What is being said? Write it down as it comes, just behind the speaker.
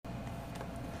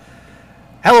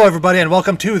Hello, everybody, and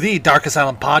welcome to the Dark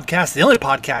Asylum podcast, the only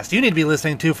podcast you need to be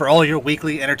listening to for all your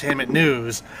weekly entertainment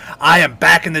news. I am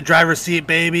back in the driver's seat,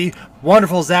 baby.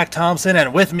 Wonderful Zach Thompson,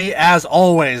 and with me, as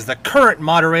always, the current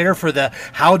moderator for the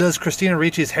How Does Christina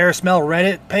Ricci's Hair Smell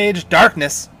Reddit page,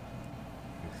 Darkness.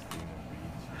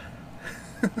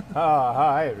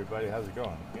 Hi, everybody. How's it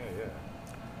going? Yeah.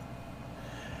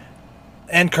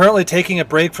 And currently taking a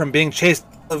break from being chased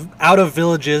out of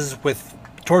villages with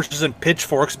torches and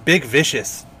pitchforks, Big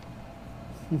Vicious.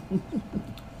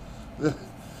 There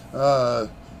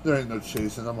ain't no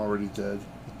chasing. I'm already dead.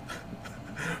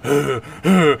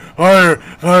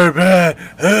 Fire bad.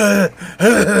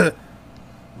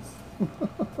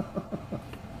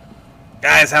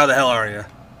 Guys, how the hell are you?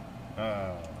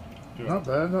 Not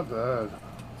bad.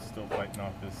 Still fighting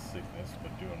off this sickness,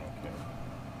 but doing okay.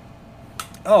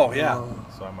 Oh, yeah.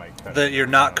 So I might cut That you're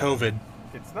not COVID.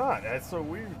 It's not. That's so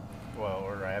weird. Well,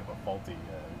 or I have a faulty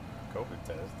COVID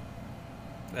test.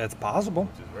 That's possible.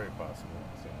 Which is very possible.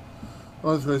 So. I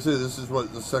was going to say, this is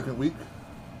what, the second week?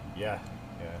 Yeah.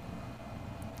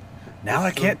 Now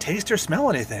I can't taste or smell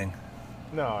anything.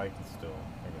 No, I can still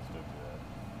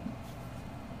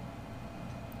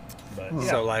do that. But,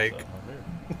 So, like,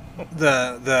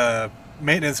 the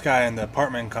maintenance guy in the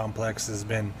apartment complex has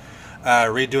been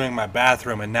redoing my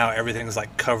bathroom, and now everything's,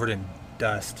 like, covered in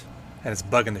dust, and it's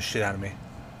bugging the shit out of me.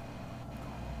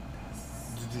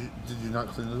 Did you not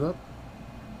clean it up?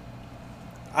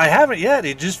 I haven't yet.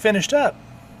 He just finished up.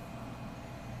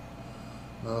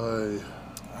 I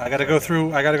gotta go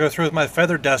through with my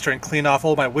feather duster and clean off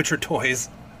all my Witcher toys.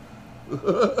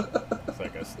 It's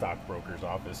like a stockbroker's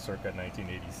office circa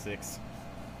 1986.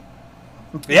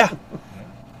 Yeah.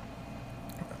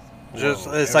 It's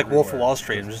everywhere. like Wolf of Wall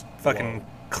Street. I'm just fucking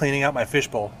cleaning out my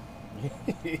fishbowl.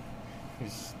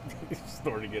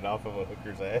 Snorting it off of a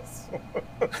hooker's ass.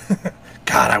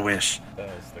 God, I wish. That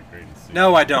was the greatest scene.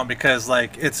 No, I don't, because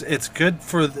like it's good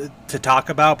to talk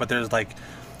about, but there's like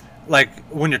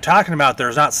when you're talking about,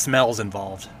 there's not smells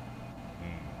involved.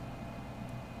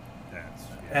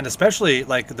 And especially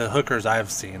like the hookers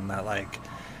I've seen, that like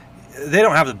they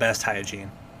don't have the best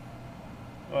hygiene.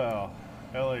 Well,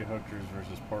 LA hookers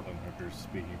versus Portland hookers,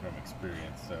 speaking from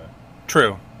experience.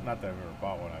 True. Not that I've ever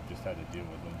bought one, I've just had to deal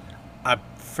with them.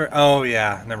 Oh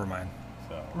yeah, never mind.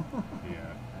 So, yeah.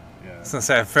 I was gonna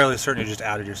say, I'm fairly certain you just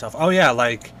outed yourself. Oh yeah,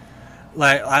 like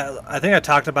I think I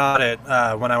talked about it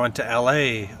when I went to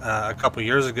LA a couple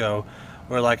years ago,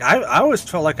 where like I always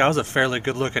felt like I was a fairly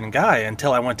good-looking guy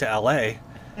until I went to LA,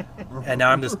 and now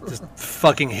I'm this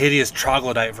fucking hideous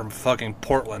troglodyte from fucking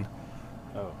Portland.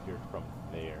 Oh, you're from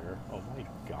there. Oh my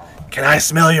god. Can I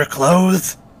smell your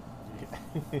clothes?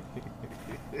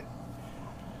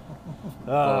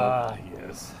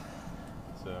 Yes.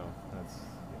 So that's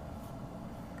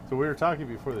So we were talking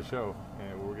before the show,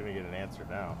 and we're gonna get an answer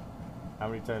now. How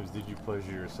many times did you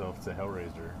pleasure yourself to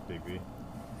Hellraiser, Big B?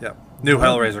 Yep. New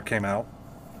Hellraiser came out.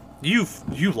 You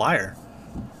liar.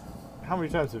 How many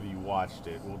times have you watched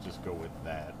it? We'll just go with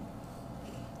that.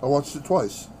 I watched it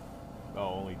twice.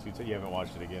 Oh, only two times. You haven't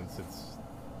watched it again since.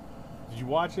 Did you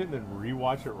watch it and then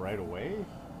rewatch it right away?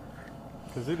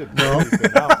 Because it had barely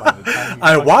been out by the time you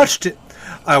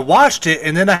I watched it,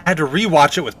 and then I had to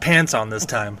rewatch it with pants on this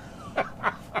time.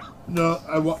 No,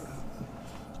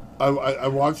 I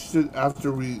watched it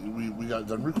after we got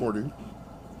done recording,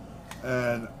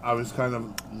 and I was kind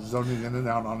of zoning in and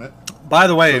out on it. By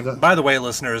the way,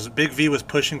 listeners, Big V was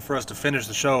pushing for us to finish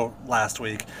the show last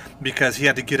week because he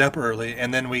had to get up early,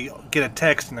 and then we get a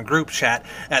text in the group chat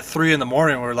at 3 a.m.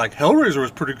 We're like, Hellraiser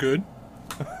was pretty good.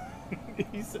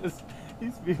 He says,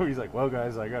 he's like, well,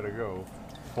 guys, I gotta go.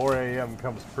 4 a.m.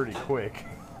 comes pretty quick.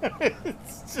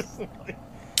 It's just like,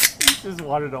 he just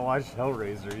wanted to watch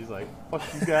Hellraiser. He's like, fuck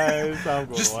you guys, I'm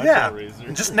going to watch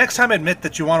Hellraiser. Just next time admit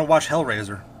that you want to watch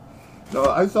Hellraiser. No,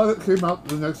 I thought it came out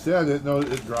the next day. I didn't know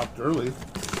it dropped early.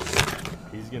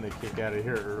 He's gonna kick out of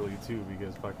here early too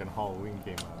because fucking Halloween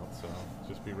came out, so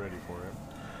just be ready for it.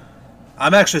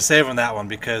 I'm actually saving that one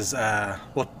because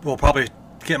we'll probably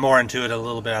get more into it a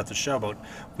little bit after the show, but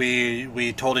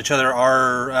we told each other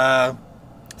our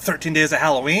 13 Days of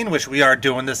Halloween, which we are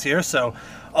doing this year, so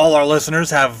all our listeners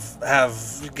have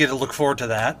get to look forward to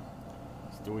that.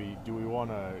 So do we want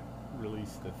to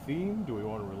release the theme? Do we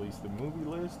want to release the movie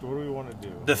list? What do we want to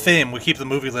do? The theme. We keep the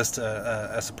movie list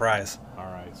a surprise. All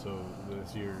right, so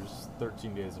this year's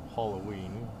 13 Days of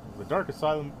Halloween, The Dark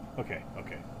Asylum. Okay.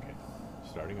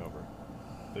 Starting over.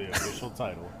 The official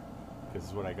title, because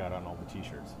it's what I got on all the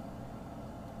t-shirts.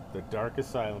 The Dark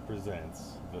Asylum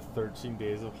presents The 13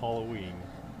 Days of Halloween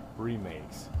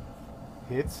remakes.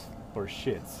 Hits or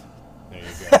shits? There you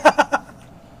go.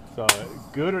 So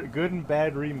good and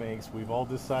bad remakes. We've all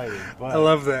decided, but I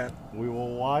love that. we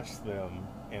will watch them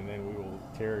and then we will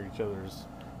tear each other's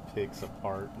picks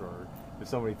apart. Or if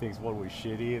somebody thinks one was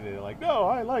shitty, they're like, "No,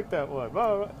 I like that one."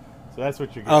 Blah, blah. So that's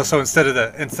what you're. Oh, so instead of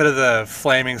the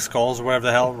flaming skulls or whatever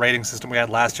the hell rating system we had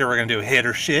last year, we're gonna do hit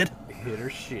or shit. Hit or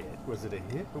shit. Was it a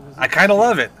hit or was it? I kind of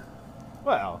love it.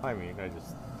 Well, I mean, I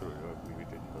just threw it. We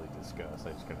didn't really discuss.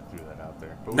 I just kind of threw that out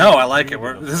there. But No, I like it.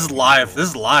 This is live. This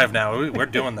is live now. We're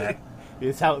doing that.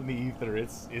 It's out in the ether.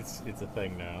 It's a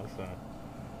thing now. So,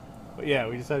 but yeah,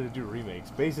 we decided to do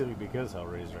remakes basically because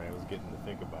Hellraiser. I was getting to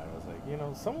think about it. I was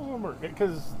like, some of them are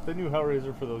because the new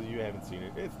Hellraiser. For those of you who haven't seen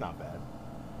it, it's not bad.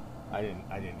 I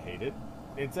didn't hate it.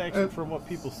 It's actually from what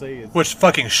people say. It's Which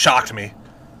fucking shocked me.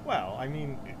 well, I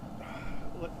mean,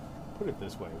 put it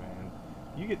this way, man.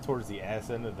 You get towards the ass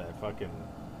end of that fucking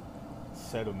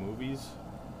set of movies.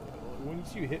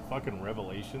 Once you hit fucking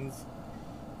Revelations,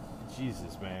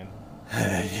 Jesus, man.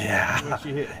 Yeah. Once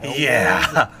you hit Hellboy,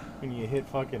 Yeah. when you hit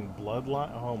fucking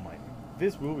Bloodline, oh my.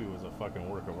 This movie was a fucking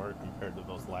work of art compared to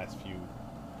those last few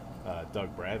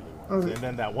Doug Bradley ones. Okay. And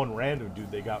then that one random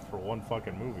dude they got for one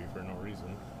fucking movie for no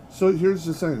reason. So here's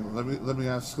the thing. Let me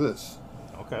ask this.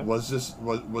 Okay. Was this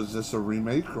a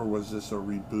remake, or was this a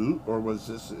reboot, or was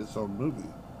this its own movie?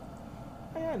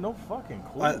 I had no fucking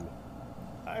clue.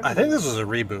 I think this was a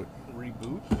reboot.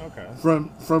 Reboot? Okay.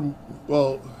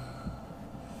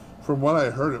 From what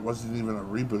I heard, it wasn't even a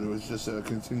reboot. It was just a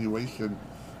continuation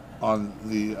on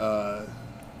the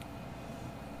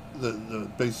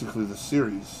basically the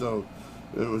series. So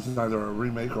it was neither a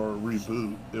remake or a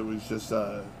reboot. It was just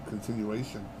a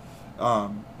continuation.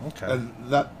 Okay. And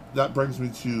that brings me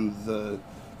to the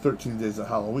 13 Days of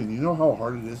Halloween. You know how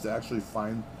hard it is to actually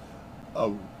find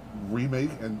a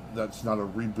remake and that's not a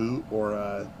reboot or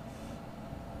a...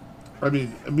 I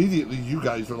mean, immediately you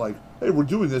guys are like, hey, we're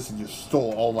doing this, and you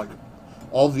stole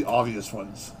all the obvious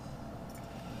ones.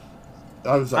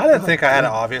 I was like, I didn't think I had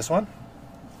an obvious one.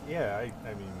 Yeah, I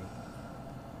mean,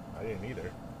 I didn't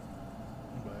either.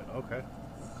 But okay.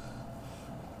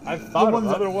 I thought of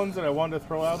other ones that I wanted to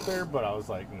throw out there, but I was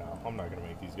like, no, I'm not gonna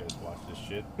make these guys watch this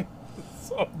shit.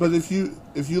 So. But if you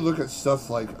look at stuff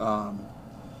like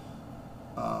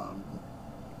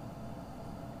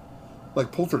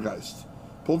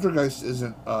Poltergeist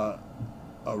isn't a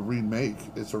remake;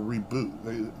 it's a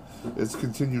reboot. It's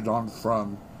continued on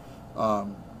from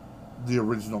the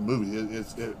original movie.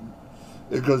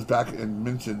 It goes back and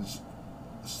mentions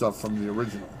stuff from the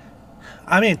original.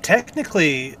 I mean,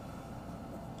 technically,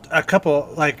 a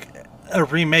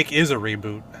remake is a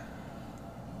reboot.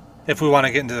 If we want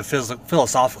to get into the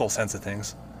philosophical sense of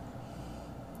things.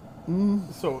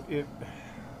 So if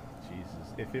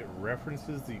it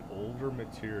references the older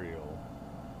material,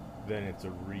 then it's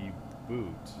a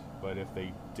reboot. But if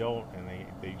they don't and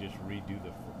they just redo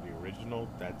the original,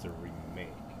 that's a remake.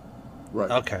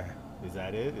 Right. Okay. Is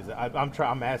that it?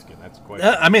 I'm asking. That's a question.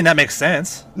 Yeah, I mean, that makes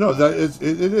sense. No, that is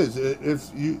it is. If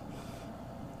you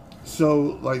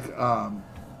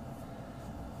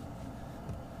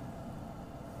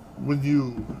when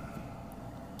you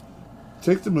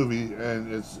take the movie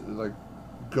and it's like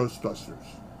Ghostbusters.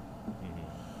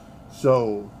 Mm-hmm.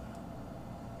 So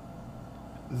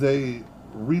they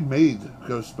remade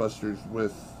Ghostbusters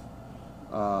with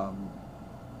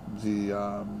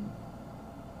the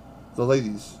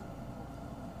ladies.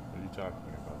 What are you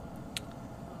talking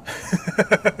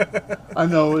about? I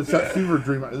know it's that fever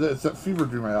dream. It's that fever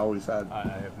dream I always had. I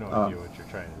have no idea what you're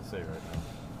trying to say right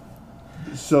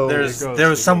now. So there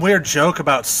was some weird joke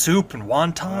about soup and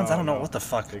wontons. I don't know what the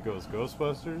fuck. It goes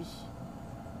Ghostbusters,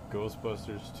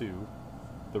 Ghostbusters 2,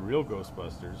 the real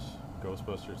Ghostbusters,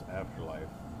 Ghostbusters Afterlife,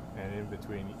 and in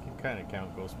between you can kind of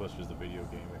count Ghostbusters the video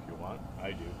game if you want.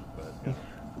 I do,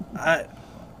 but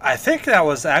I think that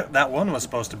one was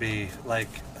supposed to be like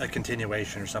a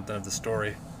continuation or something of the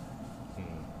story.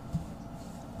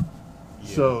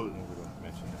 Yeah, so, we don't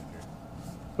mention that here.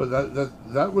 but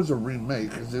that was a remake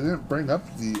because they didn't bring up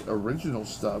the original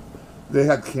stuff. They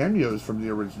had cameos from the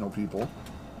original people.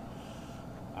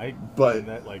 But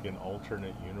that like an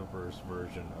alternate universe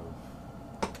version of.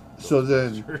 So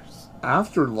then,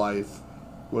 Afterlife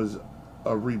was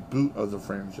a reboot of the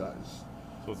franchise.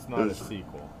 So it's not a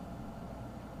sequel.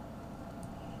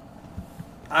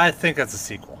 I think that's a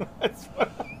sequel.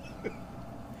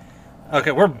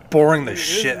 Okay, we're boring the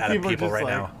shit out of people right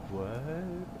now.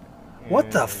 What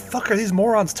the fuck are these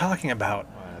morons talking about?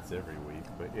 Well, that's every week,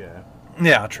 but yeah.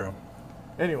 Yeah, true.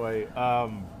 Anyway,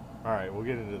 all right, we'll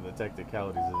get into the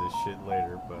technicalities of this shit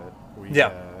later, but we've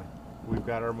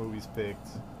got our movies picked.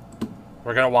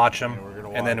 We're gonna watch them,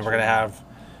 and then we're gonna have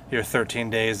your 13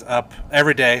 days up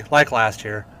every day, like last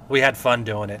year, We had fun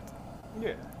doing it.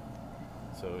 Yeah.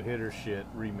 So hit or shit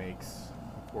remakes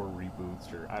or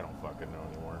reboots, or I don't fucking know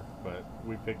anymore. But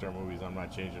we picked our movies. I'm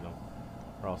not changing them.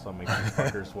 Or else I'll make these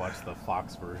fuckers watch the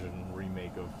Fox version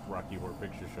remake of Rocky Horror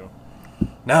Picture Show.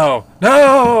 No,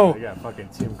 no. They got fucking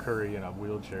Tim Curry in a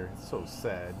wheelchair. It's so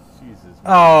sad. Jesus. Man.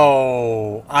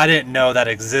 Oh, I didn't know that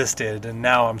existed, and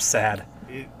now I'm sad.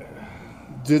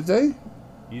 Did they?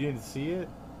 You didn't see it?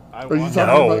 Are you talking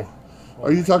No. about?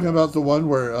 Are you talking about the one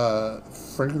where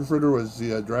Frankenfurter was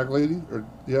the drag lady? Or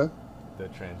yeah, The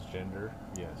transgender?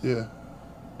 Yes. yeah.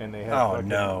 And they had Oh, fucking,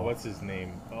 no. what's his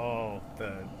name? Oh,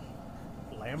 the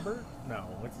Lambert? No,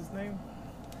 what's his name?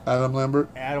 Adam Lambert.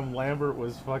 Adam Lambert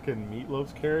was fucking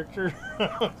Meatloaf's character.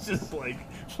 I was just like,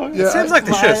 fucking, Yeah, It seems like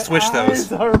they should have switched my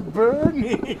those. eyes are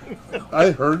burning.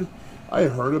 I heard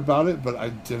about it, but I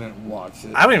didn't watch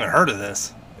it. I haven't even heard of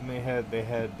this. And they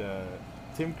had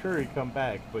Tim Curry come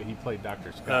back, but he played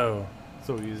Dr. Scott. Oh,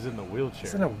 So he was in the wheelchair.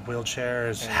 he's in a wheelchair.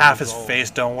 And Half it was his all-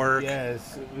 face don't work.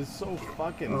 Yes, it was so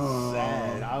fucking Oh.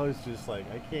 sad. I was just like,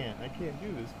 I can't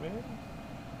do this, man.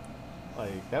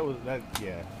 Like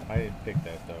yeah. I didn't pick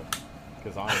that though,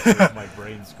 because honestly, my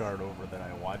brain scarred over that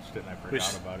I watched it and I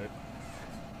forgot about it.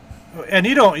 And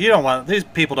you don't want these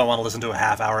people don't want to listen to a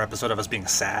half-hour episode of us being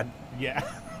sad. Yeah,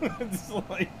 it's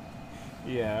like,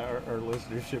 yeah, our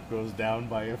listenership goes down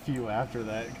by a few after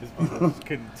that because people just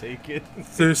couldn't take it.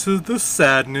 This is the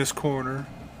sadness corner.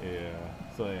 Yeah,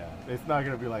 so yeah, it's not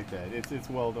gonna be like that. It's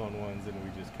well-known ones, and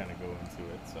we just kind of go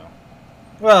into it. So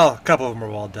Well, a couple of them are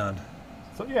well done.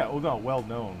 yeah, well, no,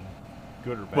 well-known,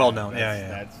 good or bad. Well-known, That's-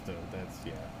 yeah. That's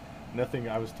yeah. Nothing.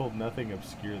 I was told nothing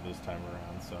obscure this time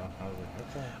around, so I was like,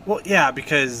 okay. Well, yeah,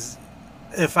 because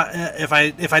if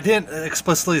I didn't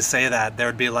explicitly say that, there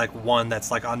would be like one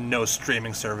that's like on no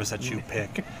streaming service that you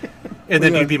pick, and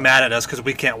then Yeah. you'd be mad at us because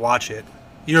we can't watch it.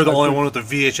 You're the I only think- one with a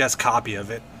VHS copy of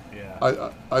it.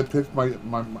 Yeah. I picked my two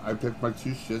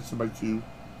shits and my two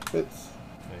hits.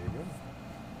 There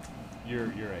you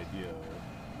go. Your idea.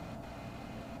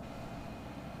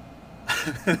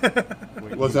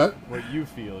 What's that? What you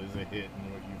feel is a hit,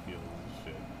 and what you feel is a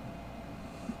shit.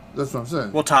 That's what I'm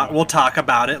saying. We'll talk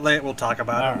about it later. We'll talk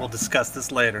about All it. right. We'll discuss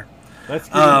this later. Let's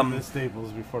get into the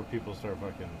staples before people start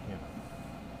fucking,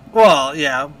 Well,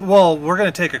 yeah. Well, we're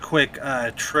gonna take a quick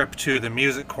trip to the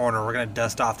music corner. We're gonna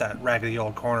dust off that raggedy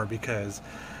old corner because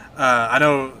I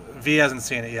know V hasn't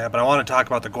seen it yet, but I want to talk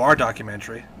about the Guar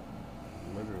documentary.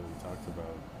 Literally talked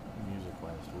about music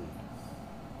last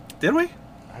week. Did we?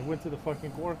 I went to the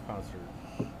fucking Gore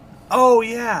concert. Oh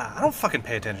yeah. I don't fucking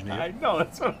pay attention to you. I know,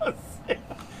 that's what I was saying.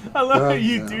 I love how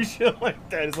you do shit like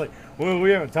that. It's like, well,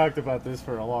 we haven't talked about this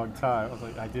for a long time. I was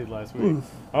like, I did last week.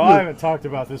 Oh, I haven't talked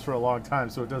about this for a long time,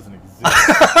 so it doesn't exist.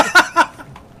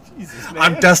 Jesus, man.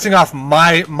 I'm dusting off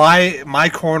my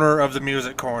corner of the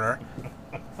music corner.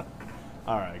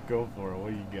 All right, go for it.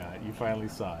 What you got? You finally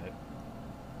saw it.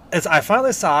 I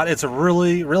finally saw it. It's a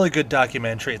really, really good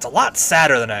documentary. It's a lot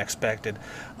sadder than I expected.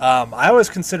 I always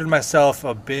considered myself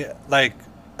a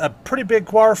pretty big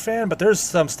Guar fan, but there's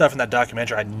some stuff in that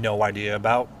documentary I had no idea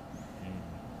about.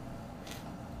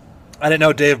 I didn't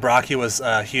know Dave Brockie was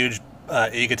a huge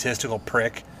egotistical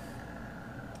prick.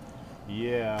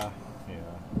 Yeah.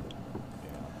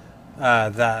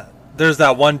 There's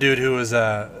that one dude who was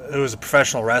a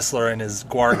professional wrestler in his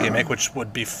Guar gimmick, which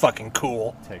would be fucking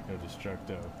cool. Techno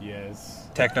Destructo. Yes.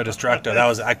 Techno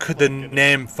Destructo. The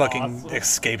name fucking awesome.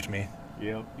 escaped me.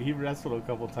 Yep. He wrestled a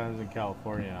couple times in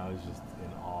California, and I was just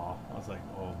in awe. I was like,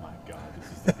 oh my god,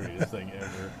 this is the greatest thing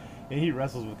ever. And he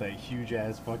wrestles with that huge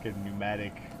ass fucking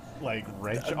pneumatic like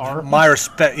wrench arm. My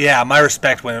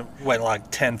respect went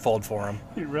like tenfold for him.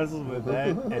 He wrestles with that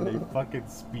and a fucking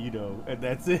Speedo, and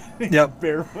that's it. Yep.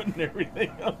 Barefoot and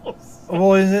everything else.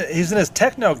 Well, he's in his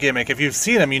techno gimmick. If you've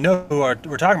seen him, you know who we're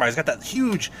talking about. He's got that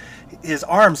huge, his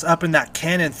arms up in that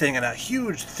cannon thing, and that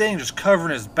huge thing just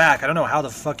covering his back. I don't know how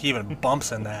the fuck he even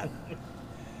bumps in that.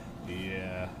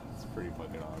 Yeah, it's pretty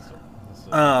fucking awesome.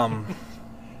 So,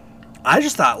 I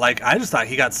just thought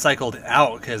he got cycled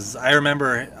out because I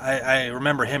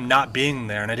remember him not being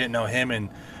there, and I didn't know him and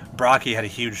Brockie had a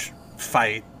huge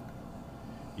fight.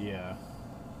 yeah.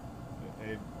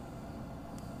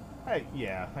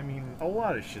 I mean, a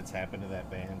lot of shit's happened to that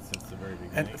band since the very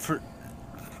beginning. And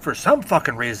for some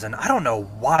fucking reason, I don't know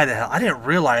why the hell, I didn't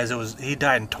realize he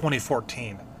died in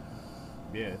 2014.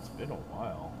 Yeah, it's been a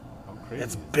while. How crazy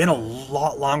It's is been a that?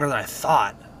 lot longer than I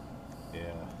thought. Yeah.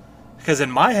 Because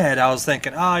in my head, I was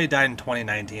thinking, oh, he died in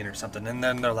 2019 or something. And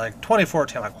then they're like,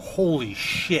 2014. I'm like, holy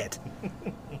shit.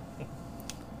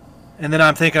 And then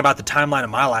I'm thinking about the timeline of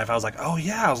my life. I was like, oh,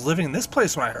 yeah, I was living in this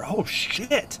place when I heard, oh,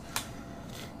 shit.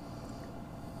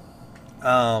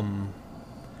 Um,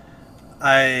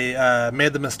 I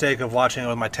made the mistake of watching it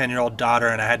with my 10-year-old daughter,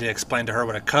 and I had to explain to her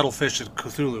what a cuttlefish of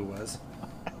Cthulhu was.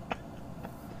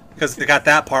 Because they got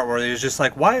that part where he was just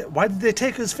like, why did they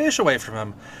take his fish away from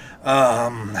him?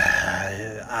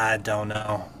 I don't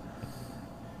know.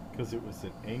 Because it was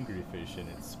an angry fish and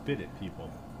it spit at people.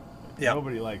 Yep.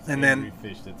 Nobody likes And angry then-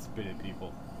 fish that spit at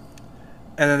people.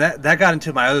 And then that got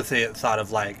into my other thought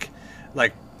of like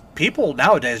people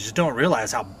nowadays just don't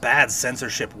realize how bad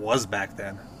censorship was back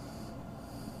then.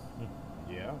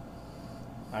 Yeah.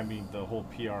 I mean, the whole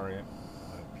PRN,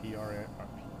 what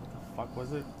the fuck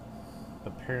was it?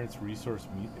 The Parents Resource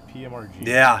PMRG.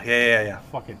 Yeah.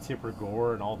 Fucking Tipper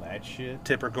Gore and all that shit.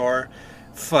 Tipper Gore,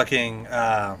 fucking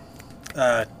why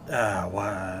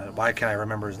can't I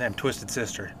remember his name? Twisted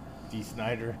Sister. D.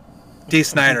 Snyder. D.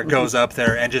 Snyder goes up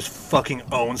there and just fucking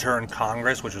owns her in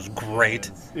Congress, which was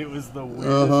great. It was the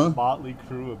weirdest motley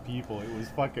crew of people. It was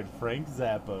fucking Frank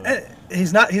Zappa.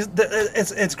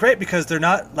 It's great because they're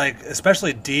not like,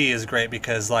 especially D is great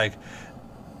because like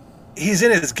he's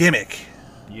in his gimmick.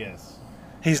 Yes.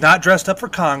 He's not dressed up for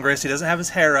Congress. He doesn't have his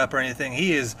hair up or anything.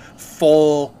 He is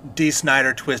full D.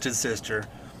 Snyder, Twisted Sister,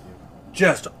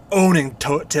 just owning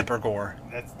Tipper Gore.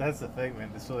 That's the thing,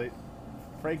 man. So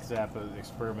Frank Zappa is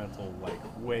experimental, like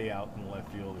way out in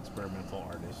left field experimental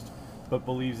artist, but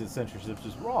believes that censorship's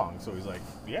just wrong. So he's like,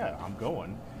 yeah, I'm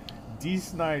going. D.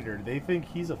 Snyder, they think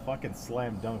he's a fucking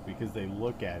slam dunk because they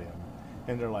look at him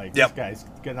and they're like, this guy's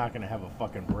not going to have a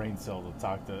fucking brain cell to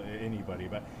talk to anybody.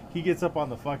 But he gets up on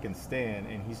the fucking stand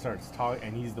and he starts talking,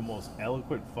 and he's the most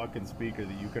eloquent fucking speaker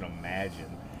that you can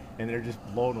imagine. And they're just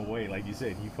blown away. Like you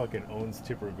said, he fucking owns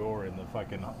Tipper Gore and the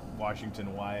fucking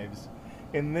Washington Wives.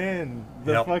 And then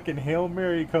the fucking Hail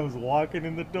Mary comes walking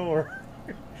in the door.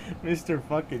 Mr.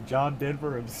 fucking John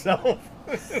Denver himself.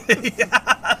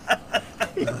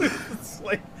 It's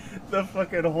like the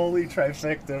fucking holy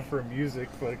trifecta for music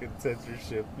fucking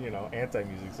censorship,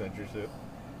 anti-music censorship.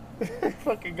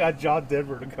 Fucking got John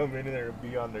Denver to come in there and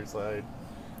be on their side.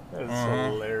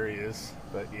 That's hilarious.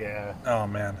 But yeah. Oh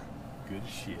man. Good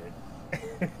shit.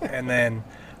 And then,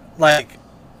 like,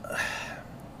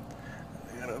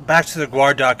 back to the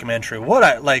Guar documentary.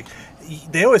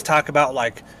 They always talk about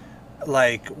like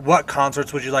what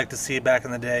concerts would you like to see back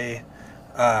in the day.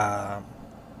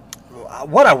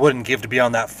 What I wouldn't give to be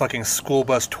on that fucking school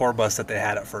bus tour bus that they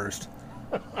had at first.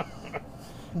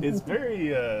 It's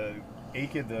very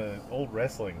akin to old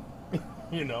wrestling,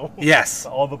 Yes.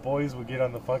 All the boys would get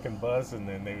on the fucking bus and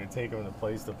then they would take them to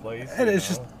place. And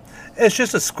it's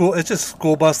just a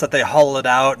school bus that they hollowed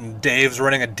out, and Dave's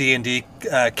running a D&D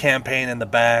campaign in the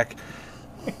back.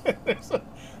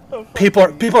 People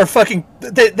are fucking.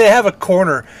 They have a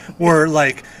corner where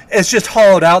like it's just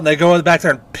hollowed out, and they go back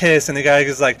there and piss. And the guy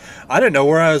is like, I didn't know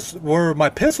where my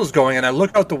piss was going, and I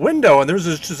looked out the window, and there's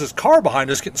just this car behind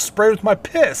us getting sprayed with my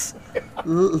piss. It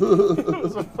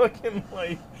was a fucking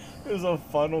it was a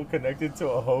funnel connected to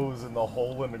a hose in the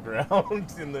hole in the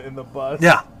ground in the bus.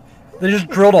 Yeah, they just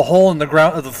drilled a hole in the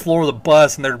ground of the floor of the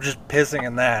bus, and they're just pissing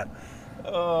in that.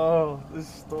 Oh, the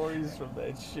stories from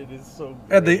that shit is so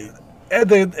great.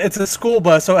 It's a school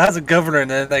bus, so it has a governor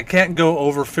in it. They can't go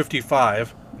over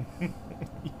 55. Yeah.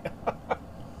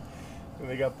 And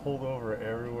they got pulled over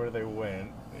everywhere they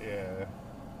went. Yeah.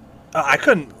 I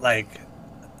couldn't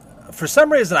for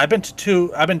some reason I've been to two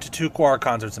Guar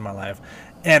concerts in my life,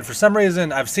 and for some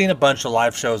reason I've seen a bunch of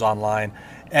live shows online,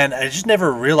 and I just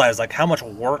never realized like how much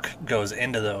work goes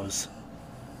into those.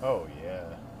 Oh yeah.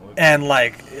 And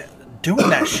doing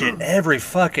that shit every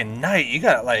fucking night, you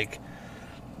got like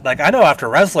I know after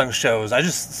wrestling shows,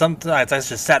 sometimes I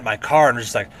just sat in my car and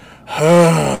was just like,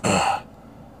 yeah.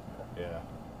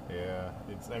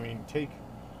 Take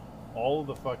all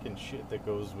the fucking shit that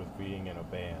goes with being in a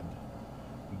band,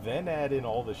 then add in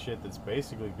all the shit that's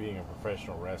basically being a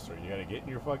professional wrestler. You gotta get in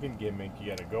your fucking gimmick, you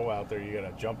gotta go out there, you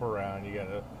gotta jump around, you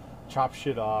gotta chop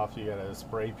shit off, you gotta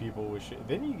spray people with shit.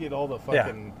 Then you get all the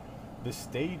fucking the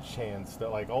stage hands that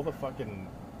all the fucking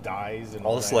dies and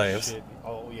all all the that slaves. Shit.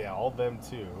 Oh yeah, all them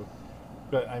too.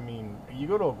 But you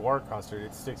go to a Guar concert,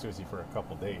 it sticks with you for a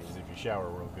couple days if you shower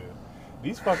real good.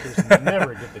 These fuckers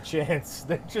never get the chance.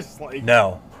 They're just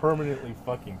permanently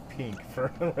fucking pink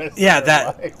for the rest of their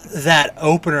lives. That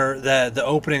opener, the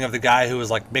opening of the guy who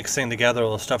was mixing together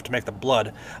all the stuff to make the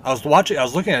blood. I was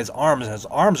looking at his arms, and his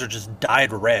arms are just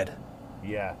dyed red.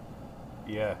 Yeah,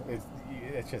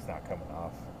 it's just not coming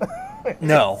off.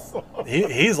 No,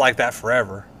 he's like that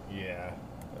forever. Yeah,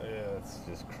 it's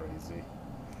just crazy.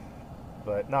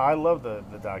 But no, I love the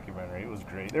documentary. It was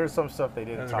great. There was some stuff they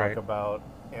didn't talk about,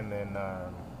 and then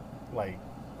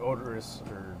Odorous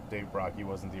or Dave Brock, he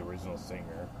wasn't the original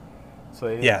singer. So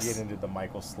they didn't Yes. get into the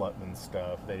Michael Slutman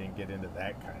stuff. They didn't get into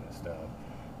that kind of stuff.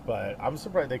 But I'm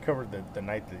surprised they covered the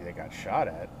night that they got shot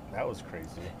at. That was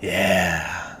crazy.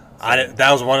 Yeah.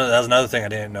 That was another thing I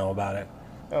didn't know about it.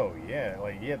 Oh yeah,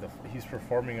 like he's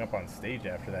performing up on stage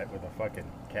after that with a fucking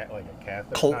cat, like a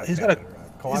catheter. He's got a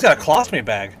colostomy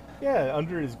bag. Yeah,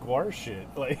 under his guar shit.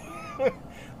 Like,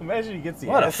 imagine he gets the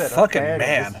What a ass at fucking fan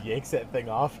man. and just yanks that thing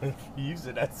off and uses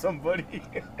it at somebody.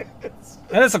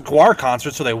 And it's a Guar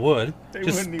concert, so they would They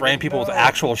just wouldn't spraying even people with know.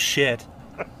 actual shit.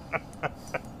 It's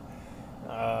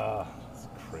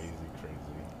crazy.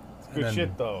 It's good then-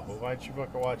 shit though. Why don't you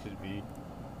fucking watch it, B?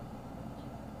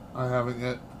 I haven't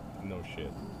yet. No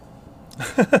shit.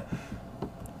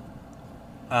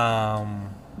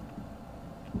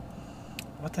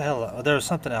 What the hell? There was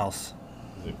something else.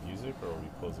 Is it music or are we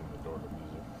closing the door to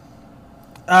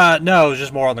music? No, it was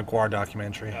just more on the Guar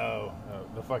documentary. Oh,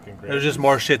 the fucking Grammys. It was just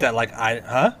more shit that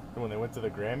When they went to the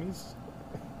Grammys,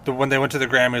 when they went to the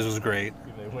Grammys was great.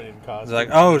 they went in costume. It's like,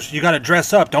 oh, you got to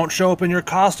dress up. Don't show up in your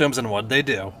costumes. And what'd they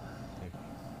do?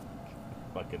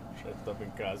 Fucking dressed up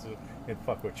in costume and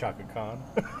fuck with Chaka Khan.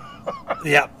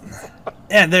 Yep.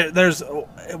 And there's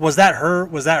was that her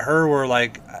where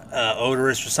like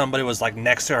Odorous or somebody was like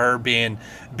next to her being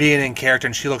in character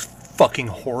and she looks fucking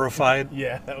horrified.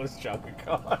 Yeah, that was Chaka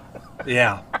Khan.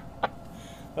 Yeah.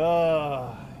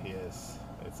 Yes,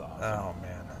 it's awesome. Oh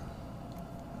man.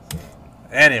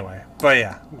 Anyway, but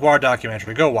yeah, Guar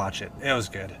documentary. Go watch it. It was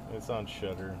good. It's on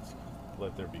Shudder.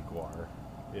 Let There Be Guar.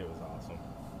 It was awesome.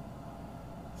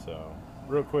 So,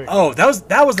 real quick. Oh, that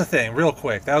was the thing. Real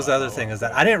quick, that was the other thing is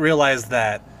that I didn't realize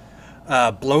that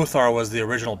Blothar was the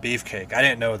original Beefcake. I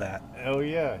didn't know that. Oh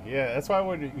yeah. That's why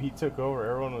when he took over,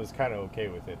 everyone was kind of okay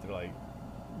with it. They're like,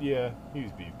 "Yeah,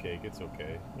 he's Beefcake. It's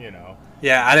okay," you know.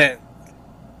 Yeah,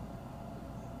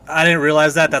 I didn't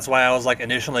realize that. That's why I was like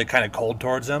initially kind of cold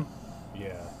towards him.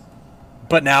 Yeah.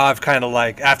 But now I've kind of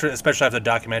like especially after the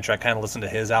documentary, I kind of listened to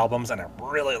his albums and I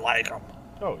really like them.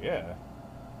 Oh yeah.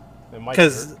 And Mike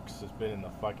 'Cause- Dirks has been in the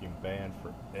fucking band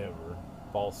forever.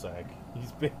 Ballsack.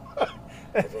 He's been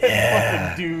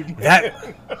Yeah. fucking dude.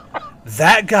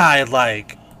 That guy,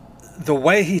 like the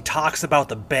way he talks about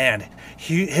the band,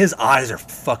 his eyes are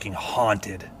fucking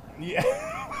haunted. Yeah.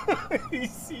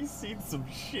 he's seen some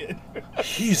shit.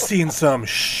 He's seen some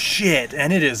shit,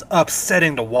 and it is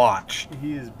upsetting to watch.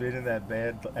 He has been in that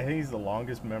band. I think he's the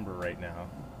longest member right now.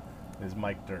 Is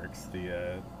Mike Dirks,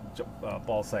 the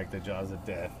Ballsack, the Jaws of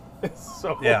Death.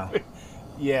 So Yeah.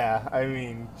 yeah. I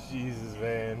mean, Jesus,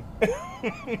 man.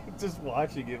 Just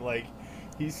watching it, like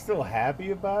he's still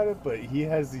happy about it, but he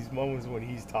has these moments when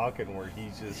he's talking where he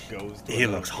just goes to He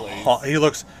another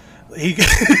looks place.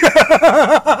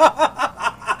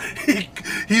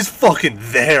 he's fucking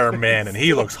there, man, and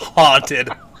he looks haunted.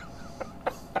 Yeah,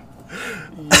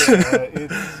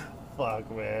 it's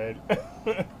fuck, man.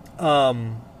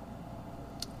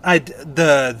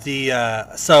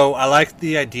 So I like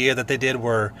the idea that they did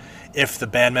where if the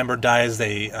band member dies,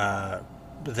 they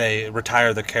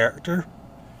retire the character.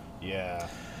 Yeah.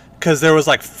 Because there was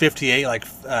like 58 like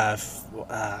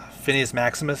Phineas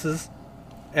Maximus's,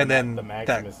 and then The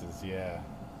Maximuses, yeah.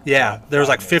 yeah, there was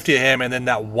like Maximus. 50 of him, and then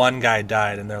that one guy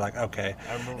died, and they're like, okay.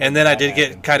 I remember And then I that did get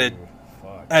happened, kind of, too.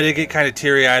 Fuck, I did get yeah. kind of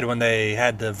teary eyed when they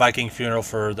had the Viking funeral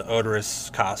for the Odorous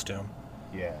costume.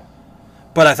 Yeah.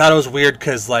 But I thought it was weird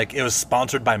because like it was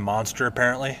sponsored by Monster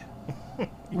apparently.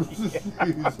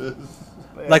 Jesus.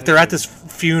 Like they're at this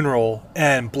funeral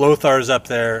and Blothar's up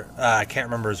there. I can't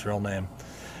remember his real name,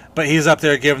 but he's up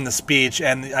there giving the speech,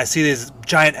 and I see these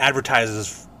giant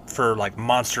advertises for like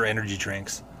Monster energy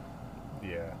drinks.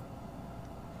 Yeah.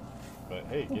 But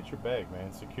hey, get your bag,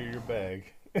 man. Secure your bag.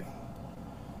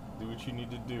 Do what you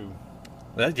need to do.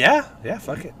 But yeah,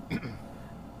 fuck it.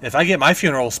 If I get my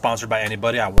funeral sponsored by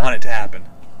anybody, I want it to happen.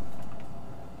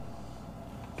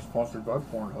 Sponsored by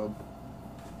Pornhub.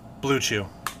 Blue Chew.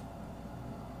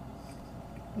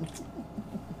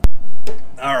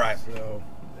 All right. So,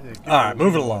 All right,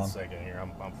 moving One along. second here.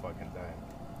 I'm fucking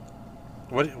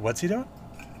dying. What's he doing?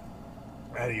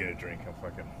 I had to get a drink.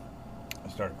 I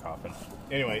started coughing.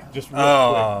 Anyway, just real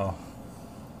Oh,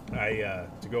 quick.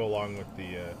 To go along with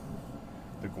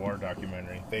the Guar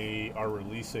documentary, they are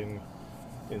releasing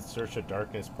In Search of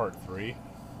Darkness Part 3.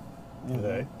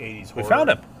 The 80s horror. we found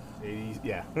him. 80s,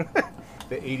 yeah.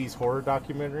 The 80s horror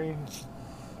documentary.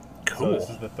 So Cool. this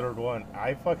is the third one.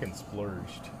 I fucking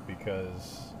splurged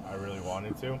because I really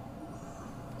wanted to.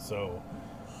 So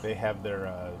they have their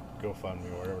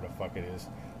GoFundMe or whatever the fuck it is.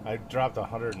 I dropped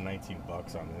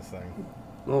 $119 on this thing.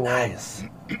 Oh, wow. Nice.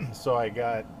 So I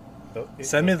got...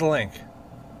 Send me the link.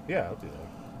 Yeah, I'll do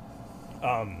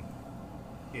that.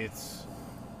 It's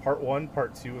Part 1,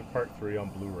 Part 2, and Part 3 on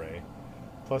Blu-ray,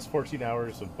 plus 14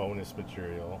 hours of bonus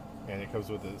material, and it comes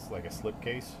with this like a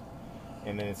slipcase.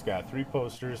 And then it's got 3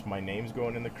 posters. My name's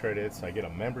going in the credits. I get a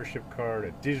membership card,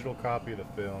 a digital copy of the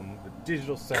film, the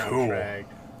digital soundtrack,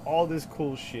 all this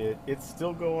cool shit. It's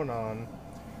still going on.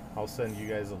 I'll send you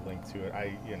guys a link to it.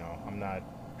 I'm not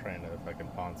trying to fucking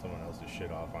pawn someone else's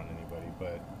shit off on anybody,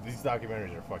 but these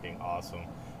documentaries are fucking awesome.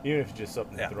 Even if it's just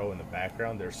something to throw in the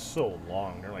background, they're so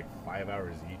long. They're like 5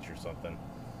 hours each or something.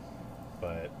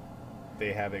 But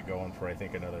they have it going for, I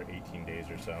think, another 18 days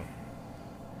or so.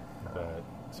 But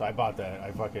so I bought that.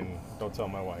 I fucking don't tell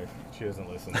my wife. She doesn't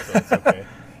listen, so it's okay.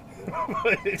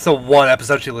 So one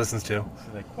episode she listens to.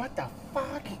 She's like, "What the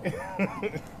fuck?"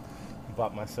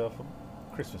 Bought myself a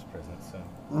Christmas present, so.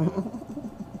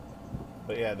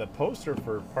 But yeah, the poster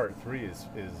for Part 3 is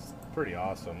pretty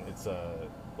awesome. It's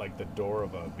like the door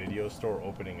of a video store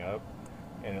opening up,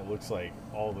 and it looks like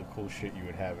all the cool shit you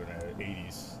would have in an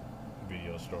 80s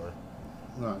video store.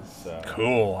 Nice. So,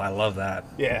 Cool. I love that.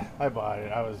 yeah, I bought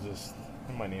it. I was just,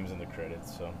 my name's in the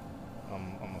credits, so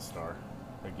I'm a star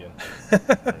again,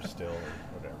 or still, or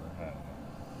whatever. I don't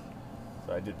know.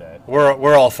 So I did that.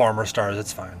 We're all former stars.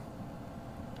 It's fine.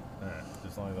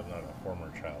 As long as I'm not a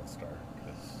former child star,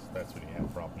 because that's when you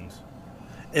have problems.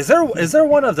 Is there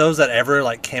one of those that ever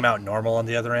like came out normal on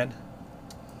the other end?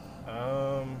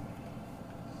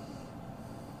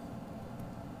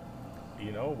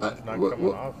 One's not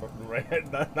coming off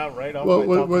right, not right off Well,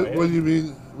 my top of my head. what do you mean?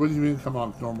 What do you mean? Come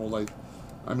off normal? Like,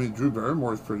 I mean, Drew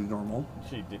Barrymore is pretty normal.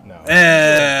 She did no.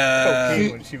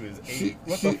 Cocaine When she was 8.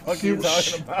 What the fuck are you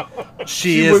talking about?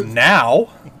 She is now.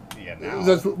 Yeah, now.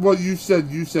 That's what you said.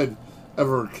 You said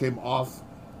ever came off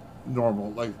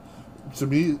normal. Like, to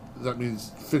me, that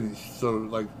means finished. So,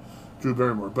 like, Drew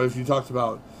Barrymore. But if you talked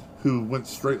about who went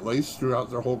straight laced throughout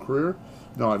their whole career,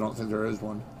 no, I don't think there is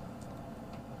one.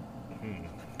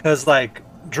 Because like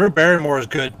Drew Barrymore is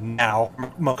good now.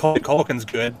 Macaulay Culkin's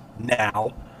good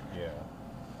now. Yeah.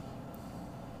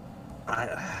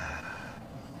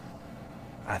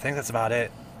 I think that's about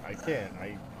it.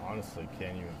 I honestly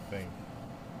can't even think.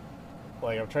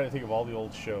 Like, I'm trying to think of all the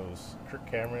old shows. Kirk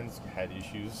Cameron's had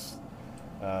issues.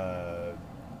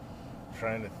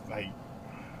 Trying to, like,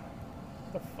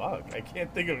 what the fuck? I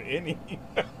can't think of any.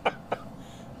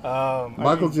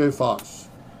 Michael J. Fox.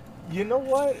 You know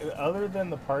what? Other than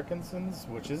the Parkinson's,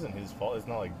 which isn't his fault, it's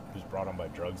not like he was brought on by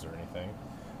drugs or anything.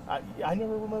 I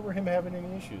never remember him having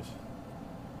any issues.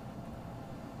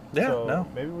 Yeah, So no.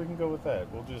 maybe we can go with that.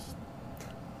 We'll just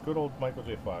good old Michael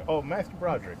J. Fox. Oh, Matthew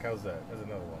Broderick. How's that? That's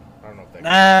another one. I don't know if that.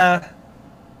 Nah,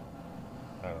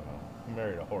 I don't know. He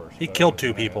married a horse. he but killed other 2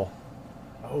 than that- people.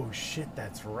 Oh shit,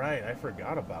 that's right. I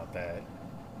forgot about that.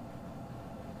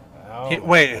 Oh,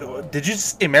 Wait, God. did you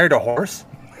say he married a horse?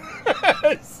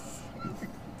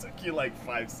 Took you like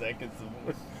 5 seconds.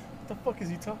 What the fuck is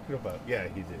he talking about? Yeah,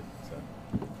 he did.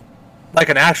 So. Like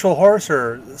an actual horse,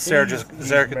 or Sarah He's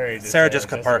married to Sarah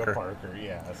Jessica Parker?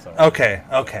 Yeah, sorry. Okay.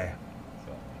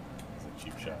 So, it's a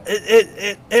cheap shot.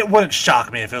 It wouldn't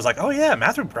shock me if it was like, oh yeah,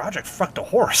 Matthew Broderick fucked a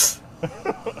horse. Wait,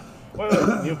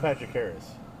 Neil Patrick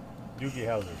Harris, Doogie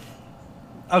Howser.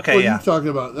 Okay, What are yeah. you talking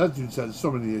about? That dude's had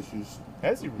so many issues.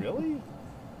 Has he really?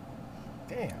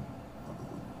 Damn.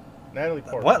 Natalie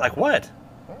Portman. What? Like what?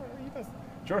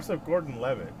 Joseph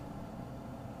Gordon-Levitt.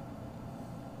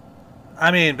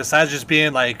 I mean, besides just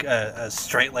being like a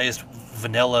straight-laced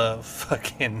vanilla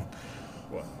fucking.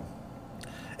 What?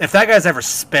 If that guy's ever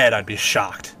sped, I'd be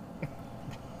shocked.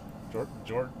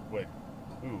 Wait,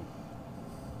 who?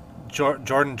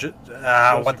 Jordan.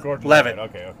 Joseph Gordon-Levitt.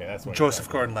 Okay, that's what. Joseph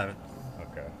Gordon-Levitt.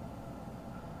 Okay.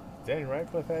 Danny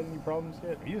Radcliffe had any problems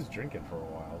yet? He was drinking for a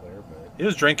while there, but He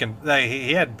was drinking. Like,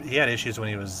 he had issues when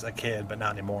he was a kid, but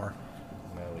not anymore.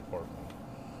 Natalie Portman.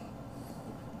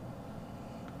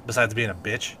 Besides being a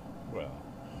bitch. Well,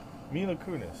 Mila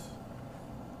Kunis.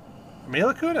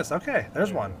 Mila Kunis. Okay, there's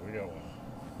Yeah, one. We got one.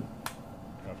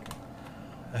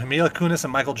 Okay. Mila Kunis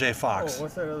and Michael J. Fox. Oh,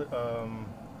 what's that other?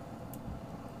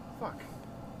 Fuck.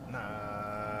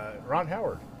 Ron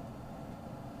Howard.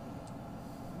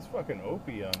 He's fucking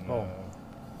Opie on.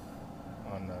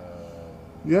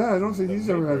 Yeah, I don't think the he's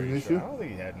ever had an Mayberry show. issue. I don't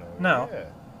think he had no. No. Yeah.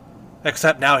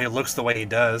 Except now he looks the way he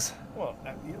does. Well,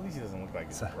 at least he doesn't look like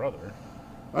his brother.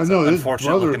 I know his Unfortunate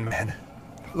brother. looking man.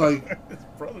 Like, His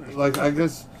brother's like I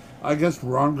guess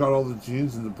Ron got all the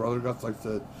genes and the brother got like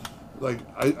the, like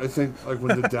I think like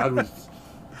when the dad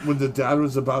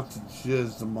was about to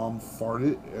jizz, the mom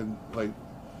farted and like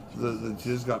the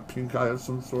jizz got pink eye of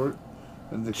some sort,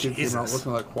 and the kid came out Jesus.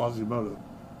 looking like Quasimodo.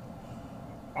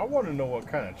 I want to know what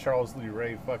kind of Charles Lee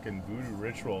Ray fucking voodoo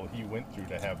ritual he went through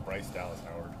to have Bryce Dallas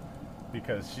Howard.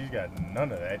 because she's got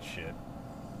none of that shit.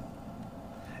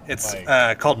 It's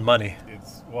Like, called money.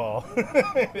 It's well,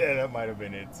 yeah, that might have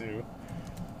been it too.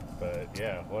 But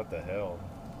yeah, what the hell?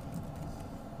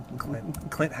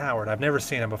 Clint Howard. I've never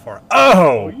seen him before.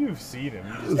 Oh, Oh, you've seen him.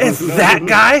 You just it's don't know. that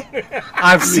guy.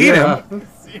 I've seen Yeah. him.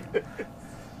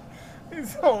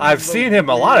 He's always I've the seen him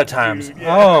a lot of weird times. dude,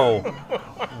 yeah. Oh,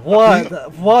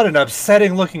 what an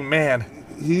upsetting looking man.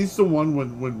 He's the one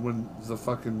when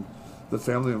the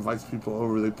family invites people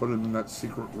over, they put him in that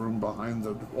secret room behind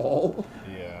the wall.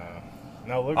 Yeah.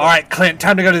 Now look. All right, Clint,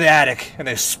 time to go to the attic, and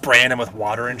they spraying him with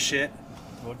water and shit.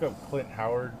 Look up Clint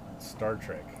Howard Star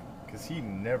Trek, because he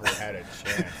never had a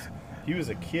chance. He was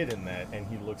a kid in that, and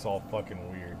he looks all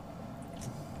fucking weird.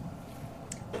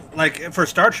 Like for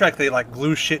Star Trek, they like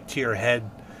glue shit to your head,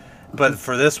 but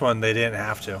for this one, they didn't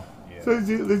have to. Yeah. So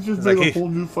they just It's made like a whole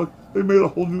new They made a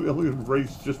whole new alien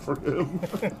race just for him.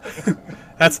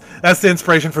 That's the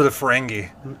inspiration for the Ferengi.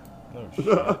 No shit,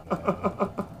 man.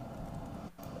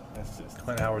 That's just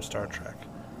Clint Howard Star Trek.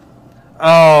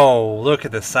 Oh, look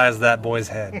at the size of that boy's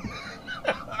head.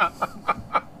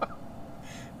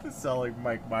 This sound like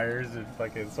Mike Myers and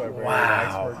fucking Sorry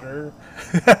Wow. Axburger.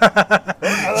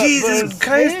 Jesus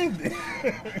Christ!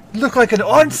 Look like an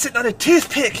orange sitting on a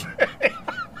toothpick.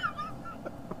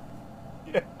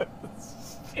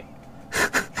 Yes.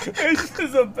 It's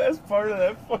just the best part of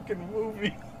that fucking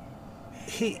movie.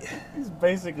 He He's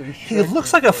basically. he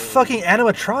looks like a fucking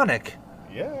animatronic.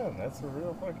 Yeah, that's a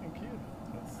real fucking kid.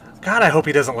 That's God, I hope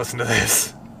he doesn't listen to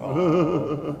this.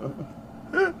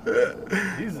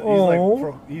 He's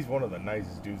one of the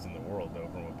nicest dudes in the world, though,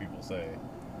 from what people say.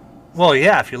 Well,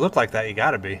 yeah, if you look like that, you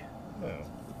gotta be. Yeah,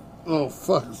 Oh,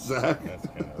 fuck, Zach. that's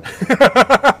kind of.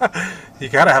 You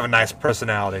gotta have a nice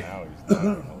personality. Now he's not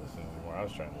going to listen anymore. I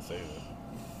was trying to say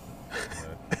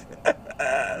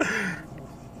that.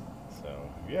 So,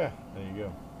 yeah, there you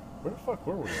go. Where the fuck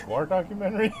were we? Guar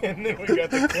documentary? And then we got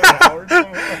the Clint Howard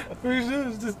one.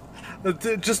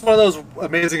 Just one of those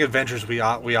amazing adventures we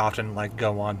often like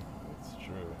go on. It's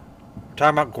true. We're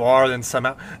talking about Guar, then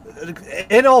somehow.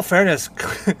 In all fairness,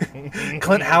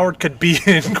 Clint Howard could be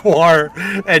in Guar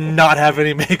and not have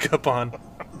any makeup on.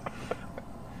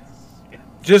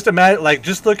 Just imagine,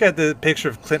 just look at the picture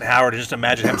of Clint Howard and just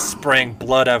imagine him spraying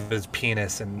blood out of his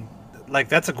penis, and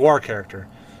that's a Guar character.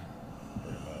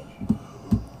 Pretty much.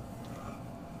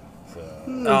 So,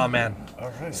 Oh man.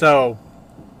 all right. So,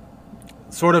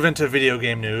 sort of into video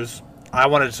game news, I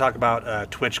wanted to talk about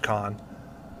TwitchCon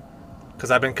because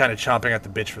I've been kind of chomping at the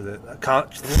bitch for this.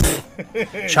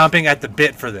 Chomping at the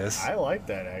bit for this. I like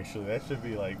that, actually. That should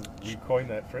be like, we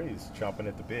coined that phrase, chomping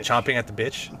at the bitch. Chomping at the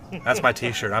bitch. That's my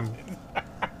T-shirt.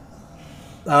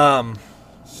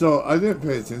 So I didn't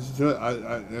pay attention to it.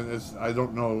 I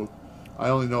don't know. I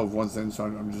only know of one thing, so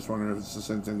I'm just wondering if it's the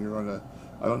same thing you're gonna.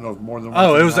 I don't know if more than one.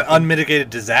 Oh, it thing was an happened. unmitigated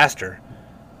disaster.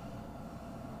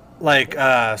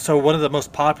 So one of the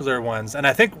most popular ones, and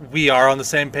I think we are on the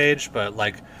same page, but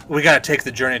we got to take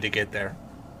the journey to get there.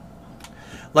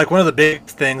 One of the big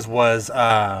things was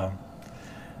the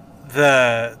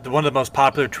one of the most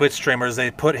popular Twitch streamers.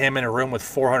 They put him in a room with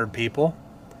 400 people,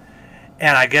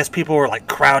 and I guess people were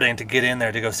crowding to get in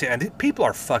there to go see it. And people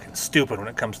are fucking stupid when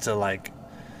it comes to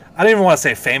I don't even want to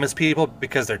say famous people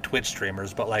because they're Twitch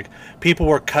streamers, but people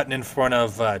were cutting in front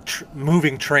of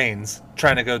moving trains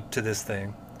trying to go to this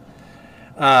thing.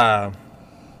 But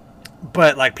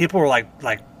people were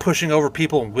pushing over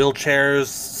people in wheelchairs.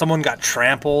 Someone got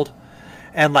trampled,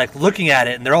 and looking at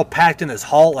it, and they're all packed in this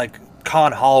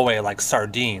con hallway like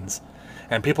sardines,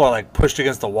 and people are pushed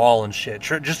against the wall and shit,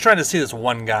 just trying to see this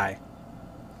one guy.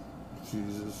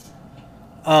 Jesus.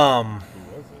 Who was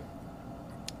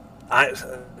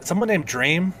it? Someone named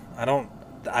Dream. I don't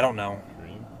know.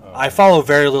 Dream? Oh, I follow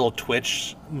very little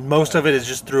Twitch. Most of it is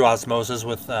just through osmosis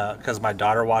with because my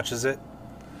daughter watches it.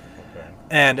 okay.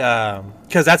 And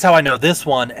because that's how I know this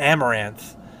one,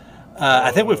 Amaranth. I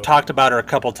think we've talked about her a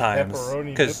couple times.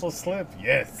 Pepperoni 'cause- nipple slip?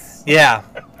 Yes. yeah.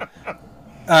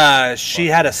 She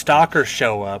had a stalker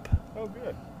show up. Oh,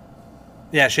 good.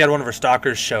 Yeah, she had one of her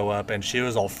stalkers show up, and she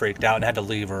was all freaked out and had to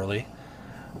leave early.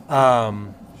 She's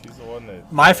the one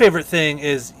that... My favorite thing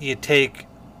is you take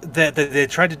that they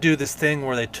tried to do this thing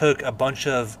where they took a bunch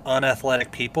of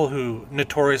unathletic people who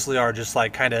notoriously are just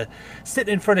kind of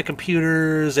sitting in front of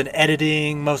computers and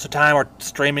editing most of the time or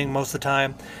streaming most of the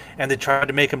time, and they tried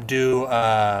to make them do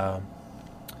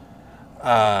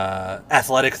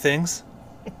athletic things.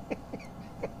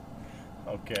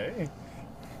 Okay.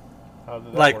 How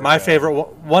did that work My out? favorite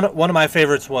one of my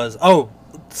favorites was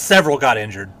several got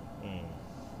injured.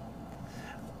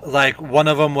 One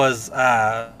of them was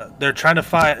they're trying to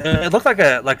find. It looked like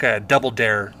a double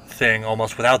dare thing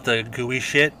almost without the gooey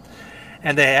shit.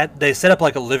 And they set up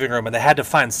like a living room, and they had to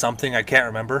find something I can't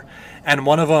remember. And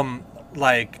one of them,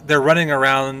 like, they're running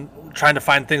around trying to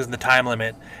find things in the time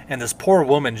limit, and this poor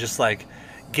woman just like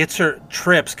gets her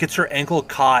ankle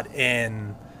caught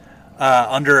in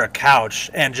under a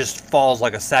couch and just falls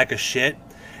like a sack of shit.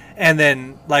 And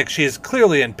then, like, she's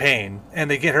clearly in pain, and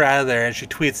they get her out of there, and she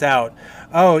tweets out,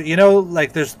 "Oh, you know,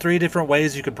 like, there's 3 different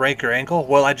ways you could break your ankle.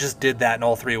 Well, I just did that in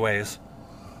all 3 ways."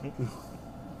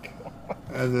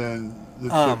 And then the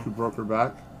chick who broke her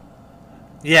back.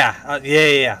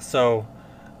 Yeah. So,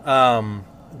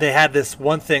 they had this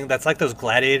one thing that's like those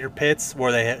gladiator pits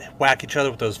where they whack each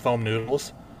other with those foam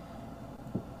noodles.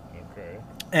 Okay.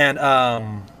 And,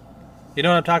 you know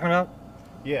what I'm talking about?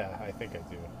 Yeah, I think I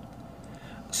do.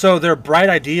 So their bright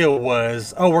idea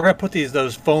was, oh, we're going to put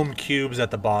those foam cubes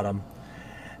at the bottom,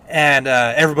 and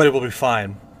everybody will be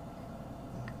fine.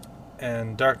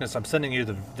 And Darkness, I'm sending you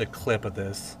the clip of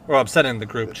this. Or I'm sending the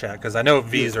group chat, because I know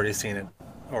V's already seen it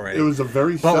already. It was a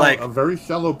very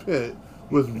shallow pit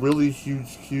with really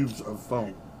huge cubes of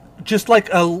foam. Just like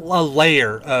a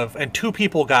layer of... And 2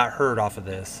 people got hurt off of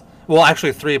this. Well,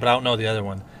 actually 3, but I don't know the other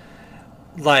one.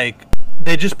 Like,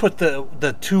 they just put the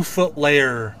 2-foot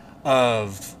layer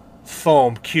of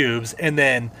foam cubes, and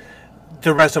then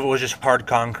the rest of it was just hard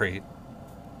concrete.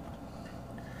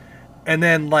 And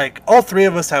then, like, all 3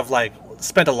 of us have, like,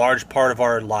 spent a large part of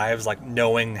our lives, like,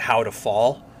 knowing how to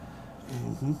fall.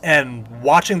 Mm-hmm. And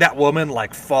watching that woman,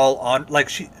 like, fall on... Like,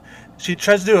 she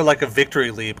tries to do, like, a victory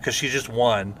leap because she just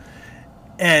won.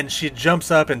 And she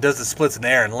jumps up and does the splits in the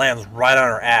air and lands right on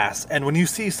her ass. And when you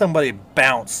see somebody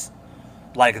bounce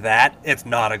like that, it's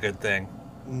not a good thing.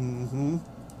 Mm-hmm.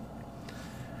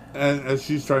 And as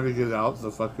she's trying to get out,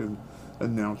 the fucking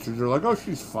announcers are like, "Oh,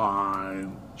 she's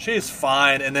fine. She's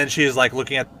fine." And then she's like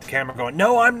looking at the camera going,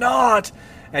 "No, I'm not."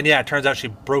 And yeah, it turns out she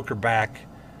broke her back.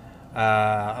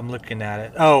 I'm looking at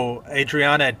it. Oh,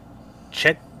 Adriana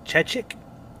Chechik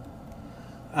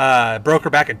broke her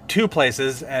back in 2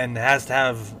 places and has to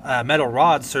have metal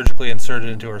rods surgically inserted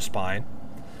into her spine.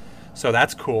 So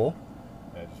that's cool.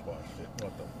 I just watched it.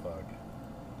 What the fuck?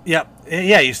 Yep.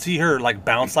 Yeah, you see her like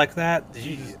bounce like that.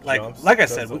 She just like jumps, I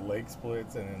does said, the leg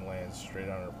splits and then lands straight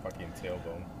on her fucking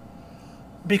tailbone.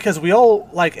 Because we all,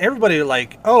 like, everybody,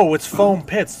 like, oh, it's foam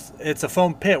pits. It's a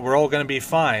foam pit. We're all going to be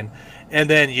fine. And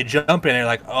then you jump in and you're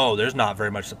like, oh, there's not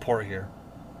very much support here.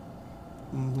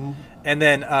 Mm-hmm. And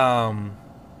then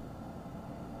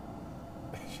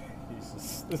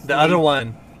Jesus. the other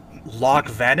one, Loch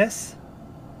Vanis.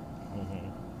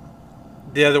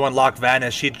 The other one, Loch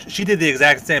Vanis, she did the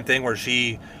exact same thing where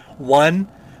she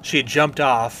jumped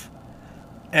off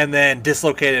and then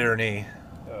dislocated her knee.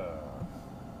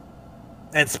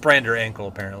 And sprained her ankle,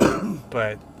 apparently.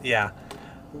 But, yeah.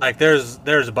 Like, there's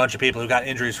a bunch of people who got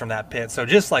injuries from that pit. So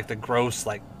just, like, the gross,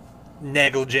 like,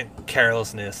 negligent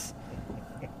carelessness.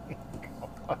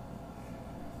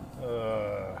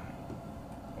 Oh,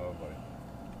 boy.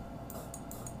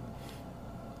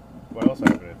 What else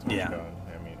happened at TwitchCon? Yeah.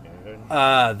 I mean, anything?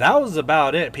 That was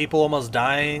about it. People almost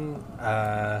dying.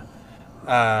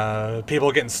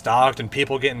 People getting stalked and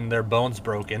people getting their bones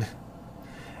broken.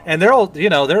 And they're all,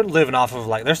 they're living off of,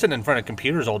 like, they're sitting in front of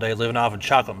computers all day living off of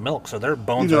chocolate milk, so their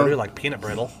bones are already like peanut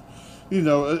brittle. A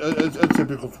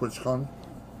typical TwitchCon.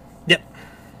 Yep.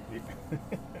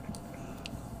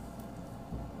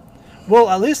 Well,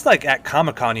 at least, like, at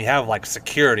Comic-Con, you have, like,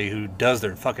 security who does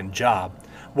their fucking job.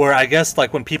 Where I guess,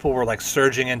 like, when people were, like,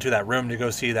 surging into that room to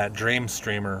go see that Dream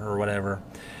streamer or whatever,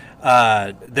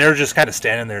 they're just kind of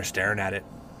standing there staring at it.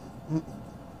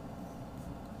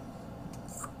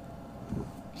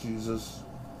 Jesus.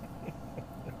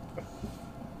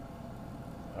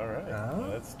 All right.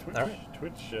 That's Twitch. All right.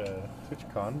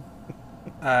 TwitchCon.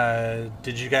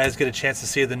 Did you guys get a chance to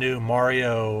see the new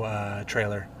Mario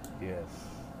trailer? Yes.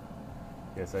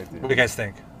 Yes, I did. What do you guys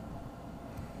think?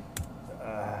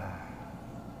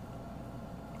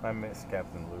 I miss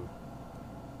Captain Lou.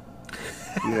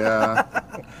 Yeah.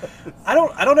 I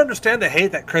don't understand the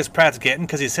hate that Chris Pratt's getting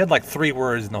because he said like 3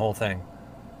 words in the whole thing.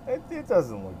 It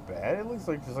doesn't look bad. It looks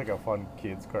like just like a fun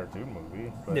kids cartoon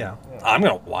movie. But, Yeah, I'm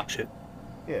gonna watch it.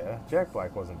 Yeah, Jack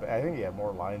Black wasn't bad. I think he had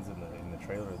more lines in the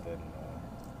trailer than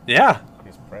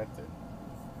Chris Pratt did.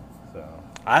 So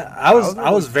I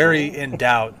was very in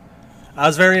doubt. I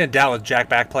was very in doubt with Jack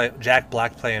Black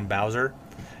playing Bowser,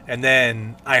 and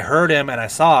then I heard him and I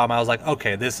saw him. I was like,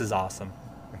 okay, this is awesome.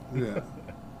 Yeah.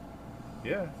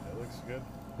 Yeah, it looks good.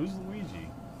 Who's Luigi?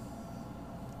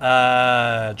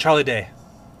 Charlie Day.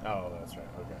 Oh, that's right.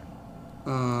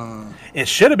 Okay. It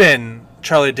should have been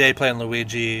Charlie Day playing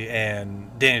Luigi and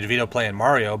Danny DeVito playing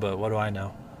Mario, but what do I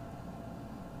know?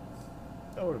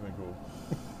 That would have been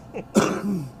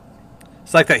cool.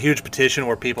 It's like that huge petition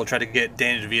where people try to get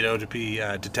Danny DeVito to be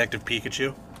Detective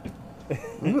Pikachu.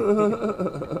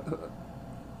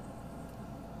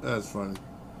 That's funny.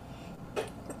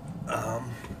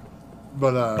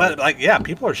 But like, yeah,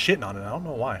 people are shitting on it. I don't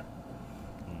know why.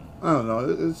 I don't know.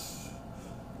 It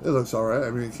looks all right. I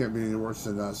mean, it can't be any worse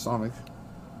than Sonic.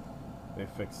 They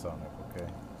fixed Sonic, okay?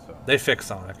 So They fixed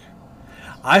Sonic.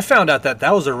 I found out that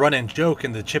was a running joke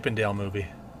in the Chippendale movie.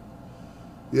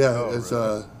 Yeah, Oh, it's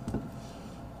really?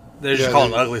 They just call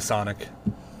him Ugly Sonic.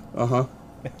 Uh-huh.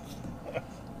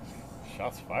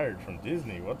 shots fired from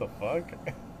Disney. What the fuck?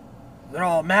 They're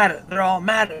all mad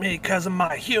at me because of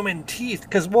my human teeth.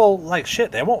 Because, well, like,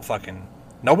 shit, they won't fucking...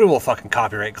 Nobody will fucking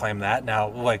copyright claim that now,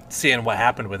 like, seeing what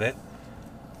happened with it.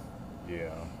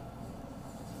 Yeah.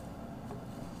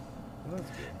 Well, that's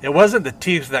good. It wasn't the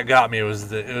teeth that got me, it was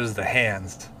the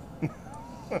hands.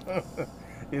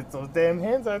 It's those damn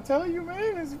hands, I tell you,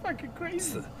 man. It's fucking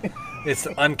crazy. It's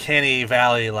the uncanny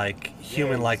valley, like,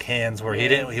 human-like hands where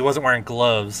he wasn't wearing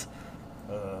gloves.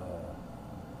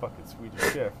 Fucking Swedish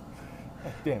chef.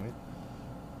 God damn it.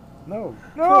 No.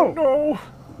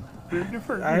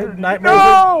 I had nightmares.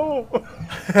 No!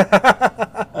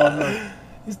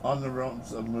 On the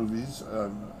realms of movies,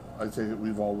 I take it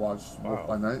we've all watched Wolf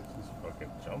by Night. Just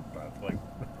fucking jumped that like.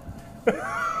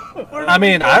 I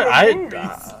mean,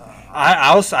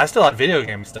 I still have video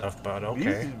game stuff, but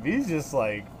okay. He's just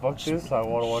like, fuck this, I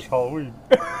want to watch Halloween.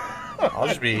 I'll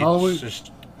just be Halloween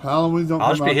don't I'll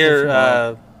just come be out here. till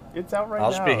tomorrow. It's out right now.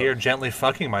 I'll just be here gently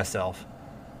fucking myself.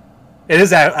 It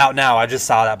is out now. I just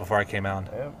saw that before I came out.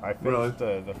 Yeah, I finished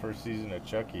the first season of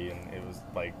Chucky, and it was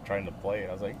like trying to play it.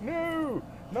 I was like, no,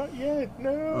 not yet,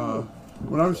 no.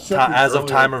 When I was checking As of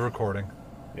earlier- time of recording.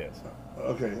 Yes,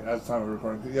 Okay, as time of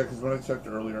recording. Yeah, because when I checked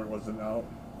earlier, it wasn't out.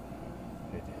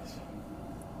 it is.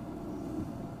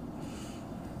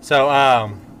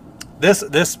 So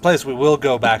this place we will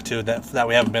go back to that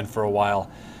we haven't been for a while,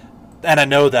 and I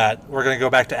know that we're gonna go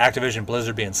back to Activision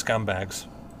Blizzard being scumbags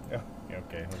Yeah,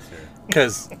 okay, let's hear it.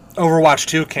 because Overwatch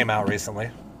 2 came out recently,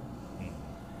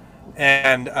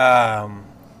 and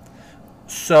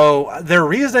so their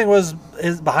reasoning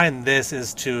behind this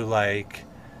is to like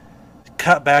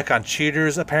cut back on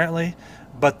cheaters apparently,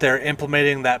 but they're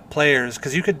implementing that players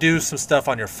because you could do some stuff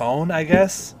on your phone, I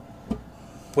guess.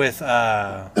 With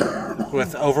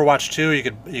Overwatch 2,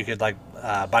 you could like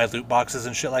buy loot boxes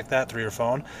and shit like that through your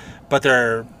phone, but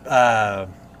they're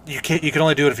you can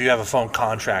only do it if you have a phone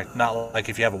contract, not like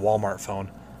if you have a Walmart phone.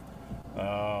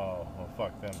 Oh, well,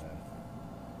 fuck them, man.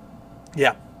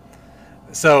 Yeah.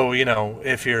 So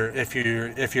if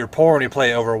you're poor and you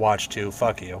play Overwatch 2,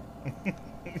 fuck you.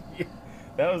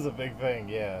 That was a big thing,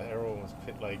 yeah. Everyone was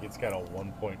like, it's got a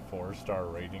 1.4 star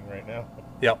rating right now.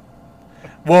 Yep.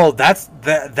 Well, that's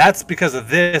because of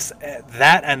this,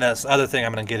 that, and this other thing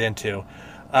I'm going to get into.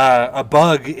 A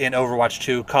bug in Overwatch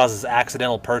 2 causes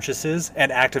accidental purchases,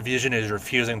 and Activision is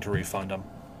refusing to refund them.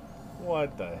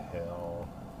 What the hell?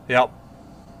 Yep.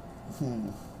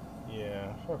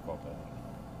 Yeah, fuck all that.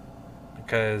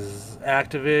 Because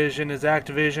Activision is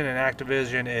Activision, and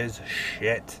Activision is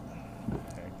shit.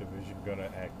 Activision gonna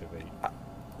activate.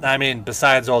 I mean,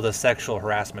 besides all the sexual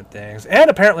harassment things,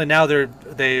 and apparently now they're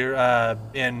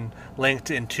been linked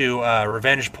into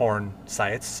revenge porn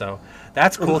sites, so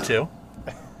that's cool too.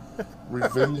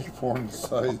 Revenge porn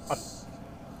sites.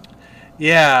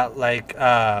 Yeah, like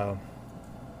one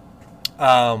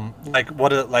of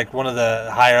the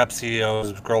higher up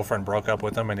CEOs' girlfriend broke up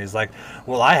with him, and he's like,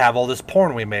 "Well, I have all this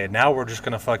porn we made. Now we're just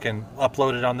gonna fucking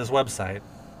upload it on this website."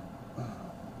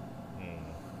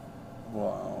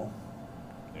 Wow.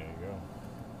 There you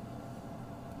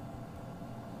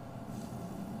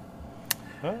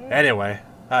go. Alright. Anyway,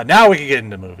 now we can get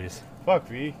into movies. Fuck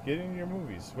V, get into your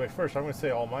movies. Wait, first I'm gonna say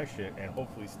all my shit and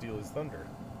hopefully steal his thunder.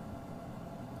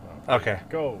 Okay.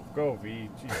 Go V.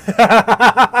 Jesus.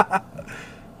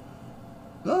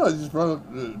 No, I just brought up.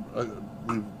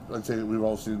 I take it we've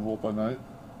all seen Wolf by Night.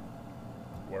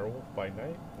 Werewolf by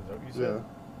Night? Is that what you said?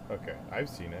 Yeah. Okay, I've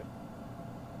seen it.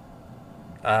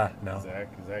 No.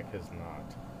 Zach has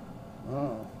not.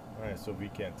 Oh. Alright, so V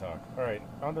can't talk. Alright,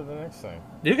 on to the next thing.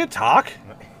 You can talk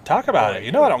about it.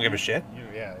 You know I don't give a shit.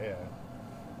 Yeah.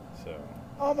 So.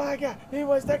 Oh my god, he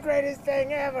was the greatest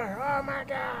thing ever! Oh my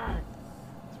god!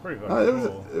 It's pretty fucking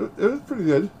cool. It was pretty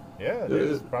good. Yeah, it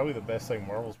is probably the best thing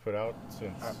Marvel's put out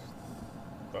since.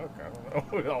 Fuck, I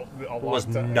don't know. a long Was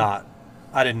time. not.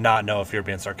 I did not know if you were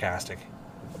being sarcastic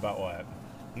About what?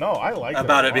 No, I liked it.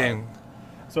 about a it lot. being.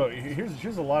 So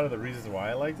here's a lot of the reasons why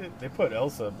I liked it. They put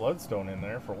Elsa Bloodstone in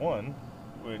there for one,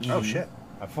 which Oh shit.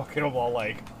 I fucking am all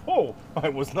like, oh, I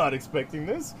was not expecting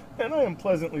this, and I am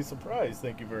pleasantly surprised.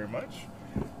 Thank you very much.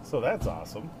 So that's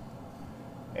awesome.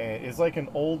 And it's like an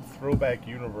old throwback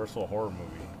Universal horror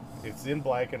movie. It's in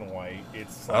black and white.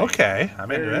 It's like Okay,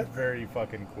 I'm into it. very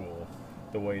fucking cool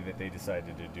the way that they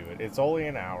decided to do it. It's only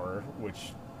an hour,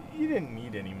 which you didn't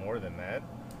need any more than that.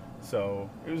 So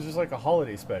it was just like a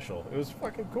holiday special. It was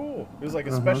fucking cool. It was like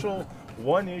a special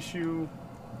one issue,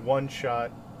 one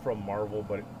shot from Marvel,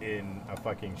 but in a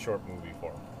fucking short movie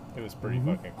form. It was pretty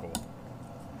fucking cool.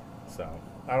 So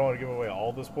I don't want to give away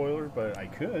all the spoilers, but I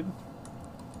could,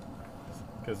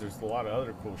 because there's a lot of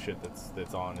other cool shit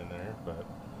that's on in there. But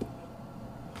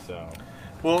so,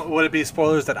 Well, would it be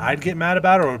spoilers that I'd get mad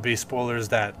about, or would it be spoilers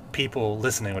that people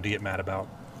listening would get mad about?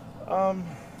 I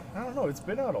don't know. It's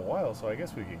been out a while, so I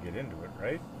guess we could get into it,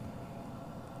 right?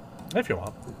 If you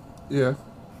want. Yeah.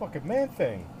 Fucking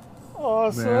Man-Thing.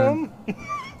 Awesome.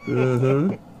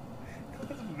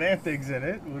 Man-Thing's in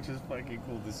it, which is fucking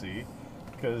cool to see,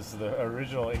 because the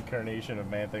original incarnation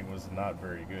of Man-Thing was not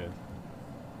very good.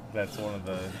 That's one of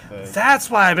the That's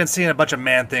why I've been seeing a bunch of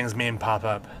Man-Things meme pop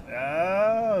up.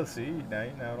 Oh, see, now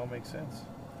it all makes sense.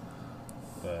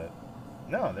 But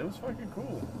no, that was fucking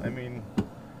cool. I mean,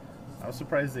 I was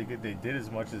surprised they did as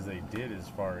much as they did as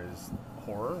far as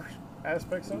horror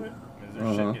aspects of it. Because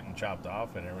there's shit getting chopped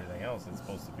off and everything else. It's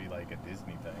supposed to be like a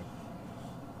Disney thing.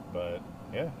 But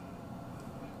yeah,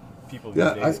 people these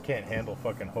days can't handle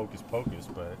fucking Hocus Pocus.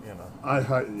 But you know,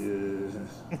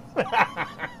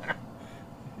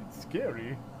 it's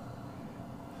scary.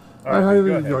 I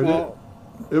highly enjoyed it.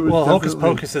 It was well, Hocus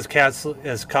Pocus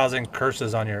is causing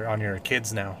curses on your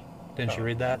kids now. Didn't you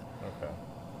read that? Okay.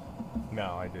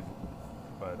 No, I didn't.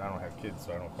 But I don't have kids,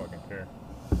 so I don't fucking care.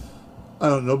 I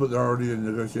don't know, but they're already in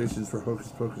negotiations for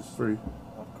Hocus Pocus 3.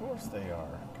 Of course they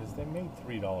are, because they made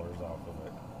 $3 off of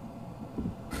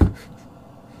it.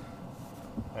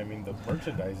 I mean, the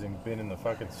merchandising been in the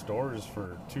fucking stores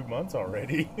for 2 months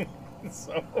already.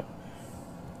 So,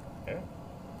 yeah.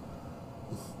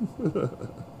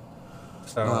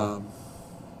 So,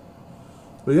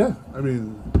 but yeah, I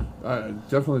mean, I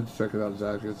definitely check it out,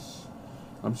 Zach.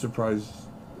 I'm surprised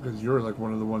because you're like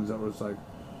one of the ones that was like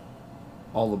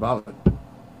all about it.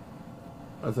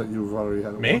 I thought you've already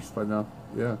had it Me? once by now.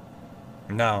 Yeah.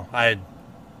 no, I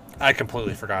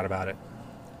completely forgot about it.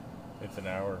 It's an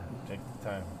hour. Take the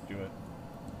time. Do it.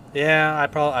 Yeah, I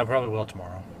probably will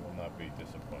tomorrow. You will not be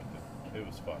disappointed. It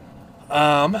was fun.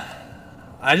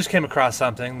 I just came across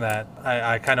something that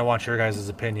I kind of want your guys'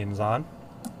 opinions on.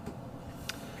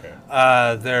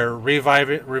 Okay. They're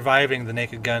reviving the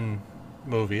Naked Gun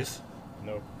movies,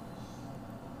 Nope.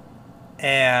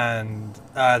 and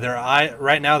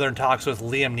right now they're in talks with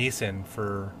Liam Neeson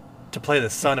to play the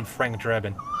son of Frank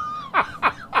Drebin.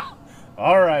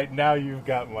 All right, now you've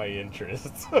got my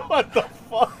interest. What the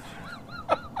fuck?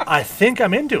 I think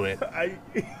I'm into it.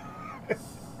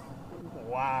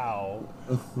 Wow.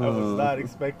 I was not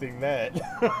expecting that.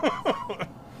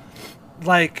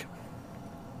 Like,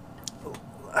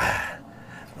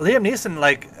 Liam Neeson,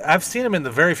 like, I've seen him in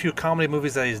the very few comedy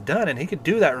movies that he's done, and he could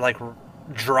do that, like,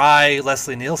 dry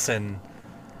Leslie Nielsen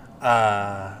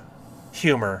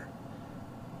humor.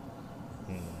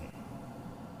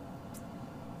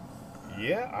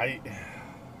 Yeah,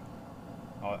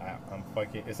 I'm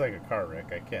fucking. It's like a car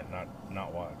wreck. I can't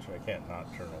not watch. I can't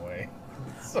not turn away.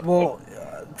 So, Well,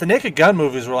 the Naked Gun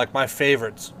movies were like my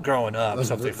favorites growing up.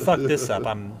 So if they fuck this up,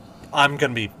 I'm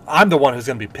the one who's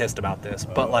gonna be pissed about this.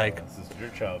 But like, this is your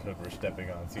childhood we're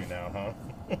stepping onto now, huh?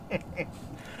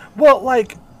 well,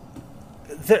 like,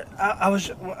 I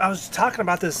was talking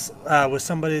about this with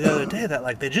somebody the other day that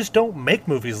like they just don't make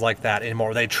movies like that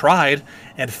anymore. They tried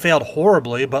and failed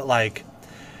horribly, but like.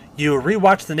 You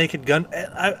rewatch the Naked Gun.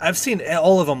 I've seen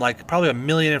all of them like probably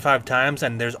 1,000,005 times,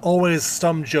 and there's always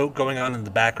some joke going on in the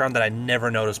background that I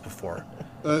never noticed before.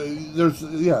 It's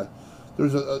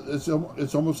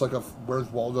almost like a Where's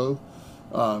Waldo.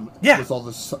 Yeah. With all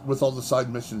the side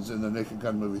missions in the Naked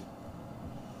Gun movie.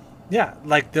 Yeah,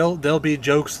 like there'll be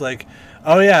jokes like,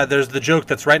 oh yeah, there's the joke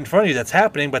that's right in front of you that's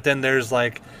happening, but then there's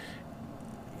like,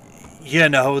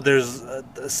 there's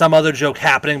some other joke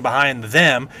happening behind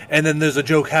them, and then there's a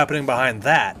joke happening behind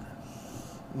that.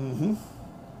 Mm-hmm.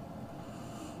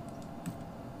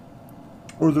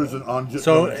 Or there's an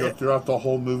joke throughout the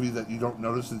whole movie that you don't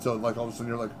notice until like all of a sudden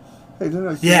you're like, hey, didn't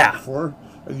I see that before?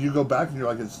 And you go back and you're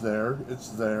like, it's there, it's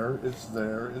there, it's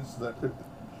there, it's there.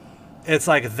 It's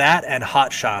like that and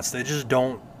Hot Shots. They just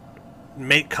don't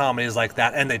make comedies like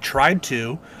that, and they tried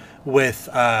to with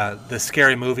the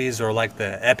scary movies or like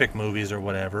the epic movies or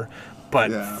whatever,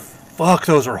 but fuck,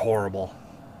 those are horrible.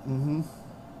 Mm-hmm.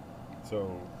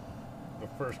 So the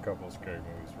first couple of scary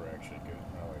movies were actually good.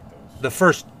 I like those. The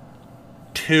first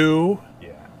two. Yeah,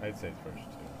 I'd say the first two.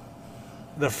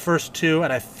 The first two,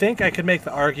 and I think I could make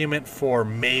the argument for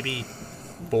maybe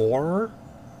 4.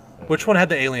 Which one had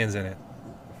the aliens in it?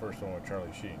 The first one with Charlie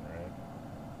Sheen, right?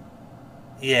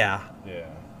 Yeah. Yeah.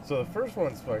 So the first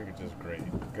one's fucking just great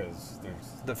because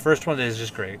there's The first one is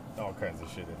just great. all kinds of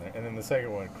shit in there, and then the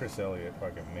second one, Chris Elliott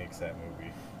fucking makes that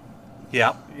movie.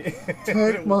 Yeah.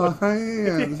 Take my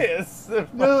hand. Yes.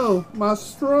 No, my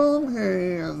strong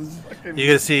hands. Fucking You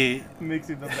gotta see.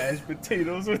 mixing the mashed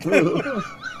potatoes with it.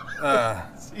 Uh,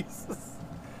 Jesus.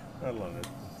 I love it.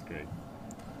 It's great.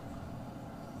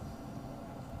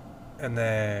 and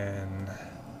then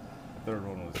The third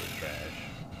one was trash.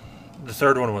 the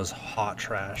third one was hot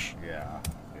trash. Yeah.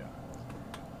 Yeah.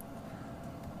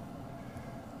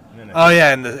 And then Oh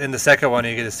yeah, and the second one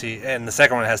you get to see, and the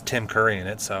second one has Tim Curry in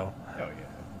it, so Oh yeah.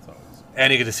 It's always.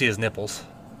 and you get to see his nipples.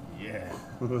 Yeah.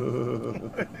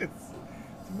 It's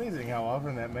amazing how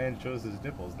often that man shows his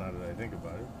nipples. Now that I think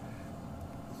about it.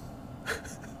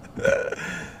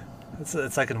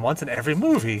 It's like in once in every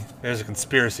movie. There's a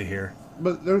conspiracy here.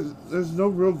 But there's no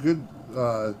real good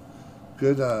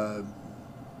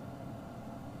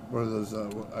what are those?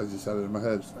 I just had it in my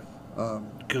head.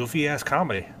 Goofy ass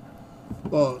comedy.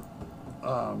 Well,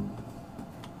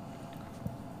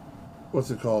 what's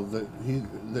it called? They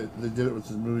did it with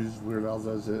his movies. Weird Al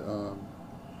does it.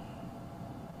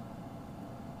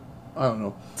 I don't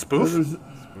know. Spoof?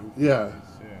 Yeah.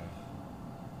 Yeah.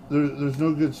 There's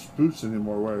no good spoofs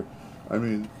anymore. Where, I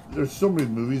mean, there's so many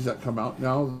movies that come out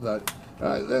now that,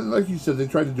 like you said, they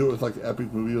tried to do it with like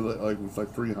epic movie, like with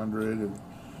like 300 and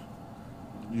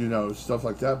stuff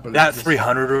like that. But That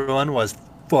 300 one was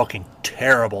fucking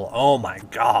terrible. Oh my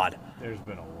god. There's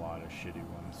been a lot of shitty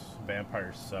ones.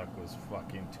 Vampire Suck was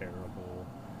fucking terrible.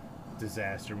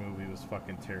 Disaster movie was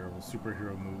fucking terrible.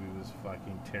 Superhero movie was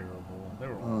fucking terrible. They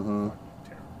were all fucking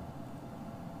terrible.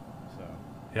 So,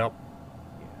 Yep.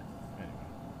 yeah.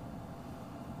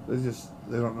 Anyway.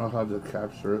 they don't know how to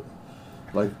capture it,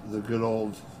 like the good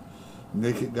old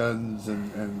Naked Guns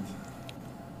and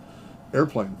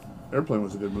Airplane. Airplane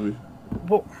was a good movie.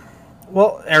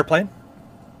 Well, Airplane.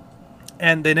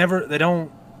 And they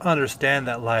don't understand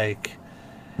that, like,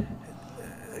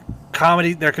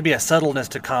 comedy, there could be a subtleness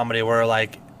to comedy where and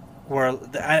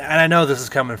I know this is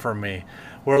coming from me,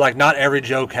 where, like, not every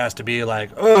joke has to be like,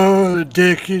 oh, the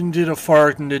dick and did a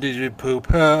fart and did a poop.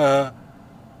 Not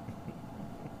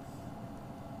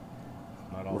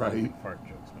all Right. fart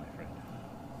jokes, my friend.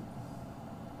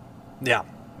 Yeah.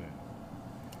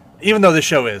 Even though this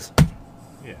show is.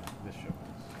 Yeah, this show is.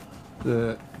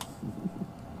 The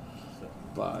So.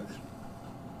 fuck.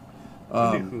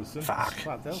 Fuck.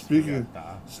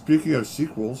 Speaking of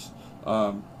sequels,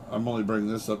 I'm only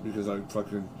bringing this up because I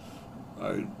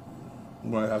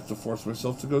have to force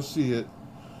myself to go see it.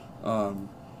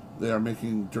 They are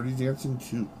making Dirty Dancing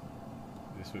 2.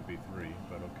 This would be 3,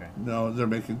 but okay. No, they're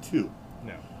making 2.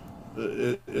 No.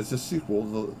 It's a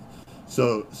sequel.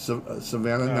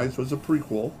 Savannah Nights was a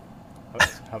prequel.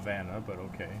 It's Havana, but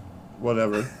okay.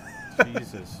 Whatever.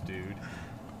 Jesus, dude.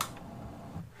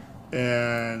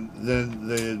 And then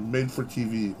the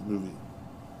made-for-TV movie.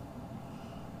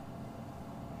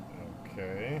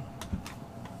 Okay.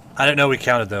 I didn't know we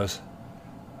counted those.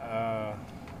 Okay.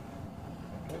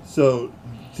 So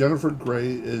Jennifer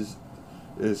Grey is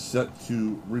set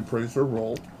to reprise her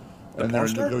role, and porn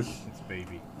star? It's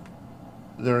baby.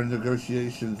 they're in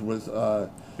negotiations with The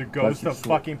ghost Patrick of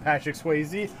fucking Patrick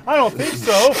Swayze? I don't think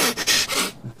so.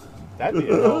 That'd be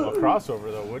a hell of a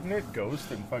crossover, though, wouldn't it?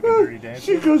 Ghost and fucking Dirty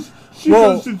Dancing. She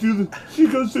goes to do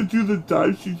the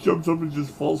dive. She jumps up and just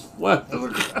falls flat to the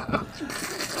ground.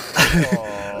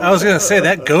 I was going to say,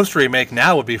 that Ghost remake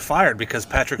now would be fired because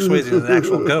Patrick Swayze is an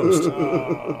actual ghost.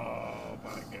 Oh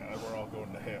my god, we're all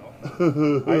going to hell.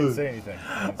 I didn't say anything.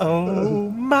 Oh,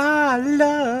 my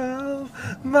love,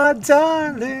 my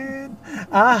darling,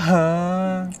 I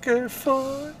hunger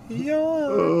for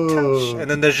your touch. And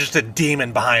then there's just a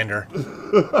demon behind her.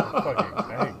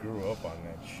 I grew up on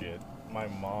that shit. My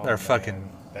mom. They're man, fucking-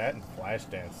 That and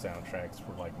Flashdance soundtracks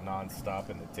were like non-stop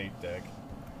in the tape deck.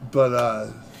 But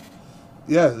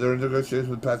yeah, they're in negotiations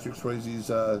with Patrick Swayze's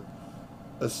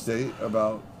estate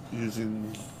about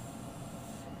using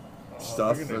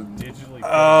stuff They're gonna and digitally.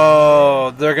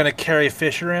 Oh, they're going to Carrie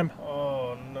Fisher him?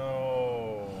 Oh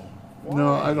no.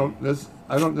 no, Why?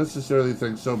 I don't necessarily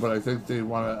think so, but I think they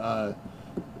want to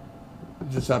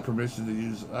just have permission to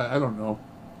use. I don't know.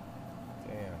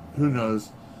 Damn. Who knows?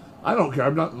 I don't care.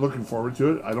 I'm not looking forward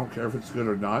to it. I don't care if it's good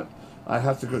or not. I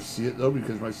have to go see it though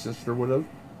because my sister would have.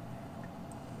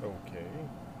 Okay.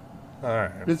 All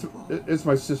right. It's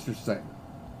my sister's thing.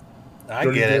 I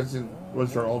Dirty get it. Dancing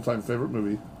was her all-time favorite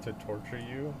movie. To torture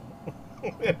you?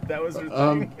 If that was her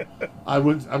Um, thing? I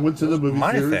went to the movie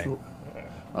my theaters. thing.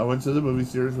 I went to the movie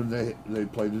theaters when they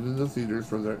played it in the theaters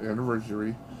for their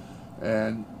anniversary,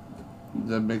 and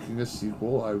them making a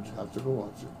sequel. I would have to go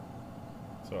watch it.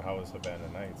 So how was Havana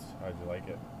Nights? How'd you like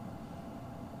it?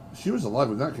 She was alive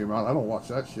when that came out. I don't watch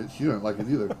that shit. She didn't like it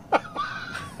either.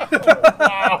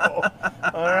 Wow!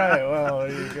 Alright, well,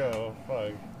 there you go.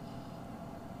 Fuck.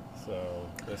 So,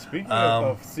 speaking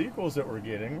of sequels that we're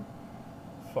getting,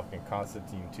 fucking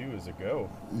Constantine 2 is a go.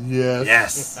 Yes.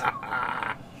 Yes.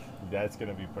 That's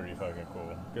gonna be pretty fucking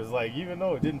cool. Because, like, even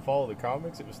though it didn't follow the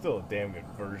comics, it was still a damn good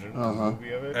version of the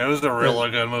movie of it. It was a really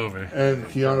good movie. And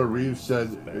Keanu Reeves said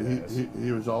Badass.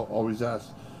 he was always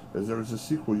asked if there was a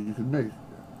sequel you could make,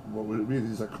 what would it be? And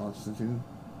he's like, Constantine.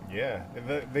 Yeah,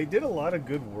 they did a lot of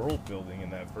good world building in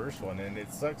that first one, and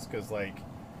it sucks because, like,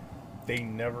 they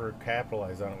never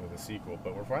capitalized on it with a sequel,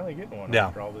 but we're finally getting one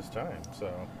after all this time,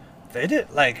 so... They did,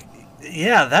 like,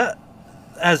 yeah, that,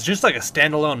 as just like a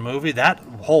standalone movie, that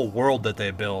whole world that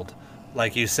they built,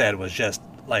 like you said, was just,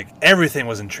 like, everything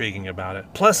was intriguing about it.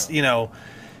 Plus, you know,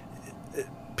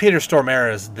 Peter Stormare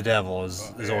as the devil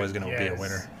is always going to be a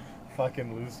winner.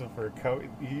 Fucking Lucifer,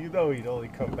 you know he'd only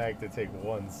come back to take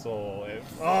one soul. And,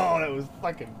 oh, that was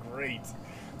fucking great.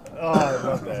 Oh, I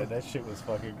love that. That shit was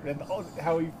fucking... And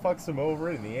how he fucks him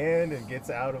over in the end and gets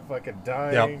out of fucking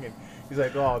dying. And he's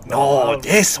like, oh, no. Oh,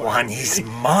 this one is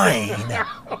mine.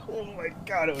 Oh, my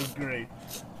God, it was great.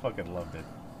 Fucking loved it.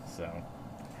 So,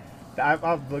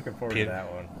 I'm looking forward to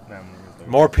that one.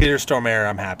 More Peter Stormare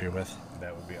I'm happy with.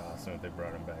 That would be awesome if they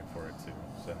brought him back for it, too.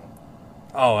 So.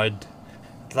 Oh,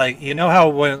 like, you know how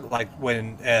when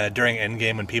during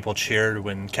Endgame when people cheered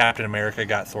when Captain America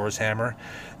got Thor's hammer,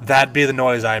 that'd be the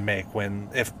noise I make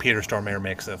if Peter Stormare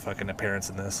makes a fucking appearance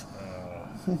in this.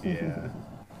 Yeah.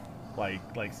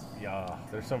 Yeah,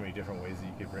 there's so many different ways that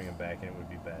you could bring him back and it would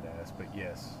be badass, but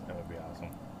yes, that would be awesome.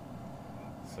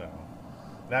 So,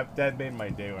 that made my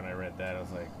day when I read that. I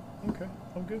was like, okay,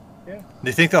 I'm good, yeah. Do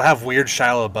you think they'll have weird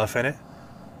Shia LaBeouf in it?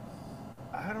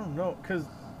 I don't know, because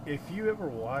if you ever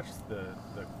watch the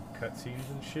cutscenes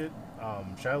and shit,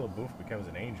 Shia LaBeouf becomes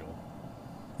an angel.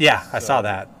 Yeah, I saw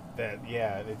that.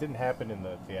 Yeah, it didn't happen in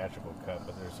the theatrical cut,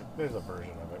 but there's a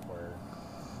version of it where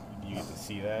you get to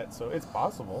see that, so it's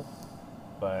possible,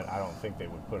 but I don't think they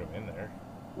would put him in there.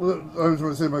 Well, I was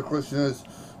going to say, my question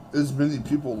is many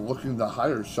people looking to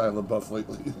hire Shia LaBeouf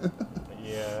lately?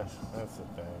 Yeah, that's the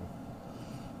thing.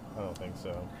 I don't think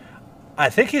so. I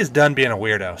think he's done being a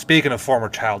weirdo. Speaking of former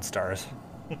child stars.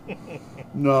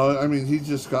 No, I mean, he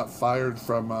just got fired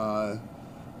from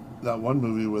that one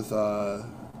movie with,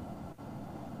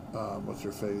 what's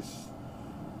her face?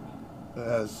 It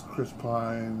has Chris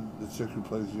Pine, the chick who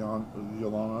plays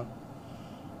Yolanda.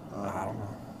 I don't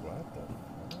know. What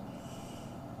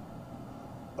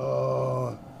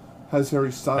the? Has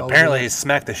Harry Styles. Apparently he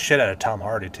smacked the shit out of Tom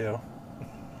Hardy, too.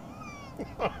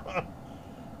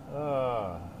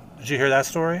 Did you hear that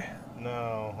story?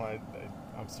 No,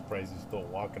 I'm surprised he's still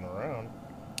walking around.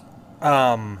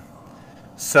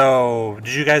 So,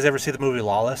 did you guys ever see the movie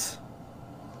Lawless?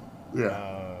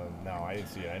 Yeah. No, I didn't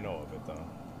see it. I know of it, though.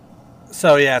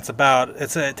 So, yeah,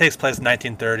 it takes place in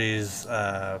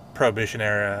 1930s Prohibition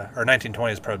era, or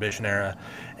 1920s Prohibition era,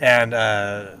 and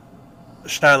Shia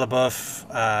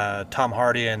LaBeouf, Tom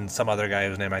Hardy, and some other guy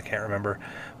whose name I can't remember,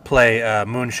 play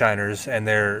moonshiners, and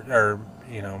they're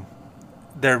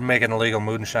making illegal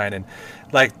moonshine, and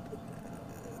like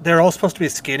they're all supposed to be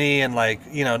skinny and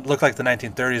look like the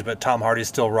 1930s, but Tom Hardy's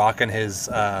still rocking his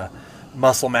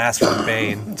muscle mass from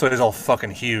Bane, so he's all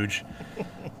fucking huge.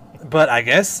 But I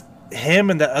guess him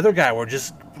and the other guy were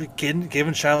just giving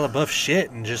Shia LaBeouf shit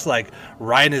and just like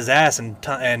riding his ass, and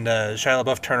Shia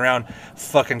LaBeouf turned around,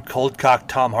 fucking cold cocked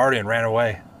Tom Hardy and ran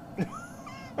away.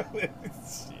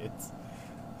 Shit.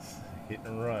 Hit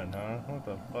and run, huh? What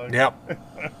the fuck?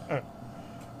 Yep.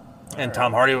 And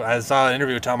Tom Hardy, I saw an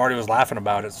interview with Tom Hardy was laughing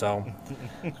about it, so.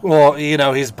 Well,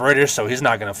 he's British, so he's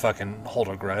not going to fucking hold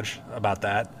a grudge about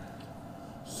that.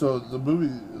 So the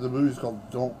movie's called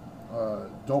Don't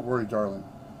Worry, Darling.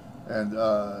 And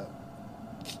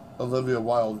Olivia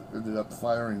Wilde ended up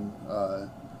firing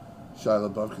Shia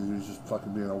LaBeouf because he was just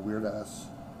fucking being a weird ass.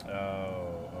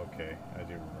 Oh, okay. I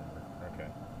do remember. Okay.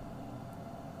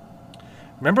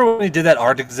 Remember when he did that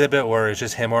art exhibit where it's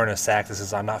just him wearing a sack that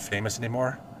says, "I'm not famous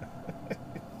anymore"?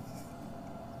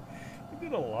 He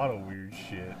did a lot of weird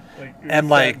shit.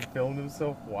 Filmed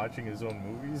himself watching his own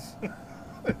movies.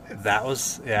 That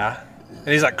was, yeah. And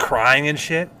he's like crying and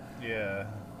shit. Yeah.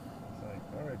 It's like,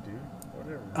 alright, dude.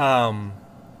 Whatever.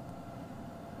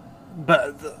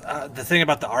 But the thing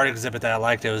about the art exhibit that I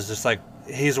liked, it was just like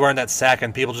he's wearing that sack,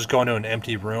 and people just go into an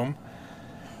empty room,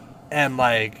 and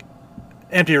like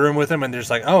empty room with him, and they're just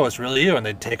like, "Oh, it's really you," and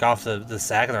they take off the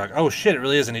sack, and they're like, "Oh shit, it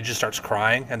really is," and he just starts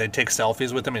crying, and they take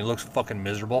selfies with him, and he looks fucking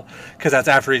miserable because that's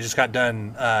after he just got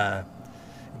done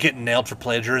getting nailed for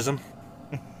plagiarism.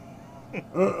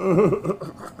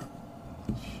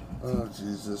 Oh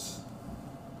Jesus!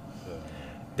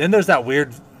 Then there's that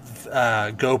weird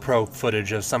GoPro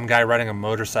footage of some guy riding a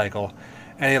motorcycle,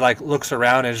 and he like looks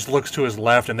around and just looks to his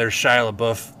left, and there's Shia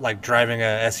LaBeouf like driving a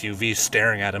SUV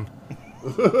staring at him.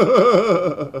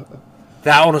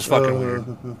 That one was fucking weird.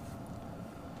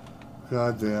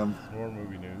 God damn. More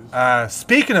movie news.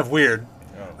 Speaking of weird,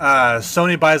 Oh.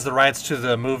 Sony buys the rights to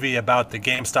the movie about the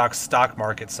GameStop stock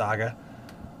market saga.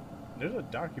 There's a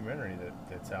documentary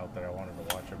that's out that I wanted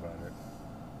to watch about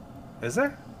it. Is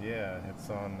there? Yeah, it's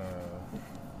on.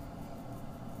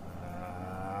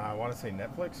 I want to say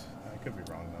Netflix. I could be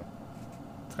wrong though.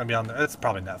 It's gonna be on there. It's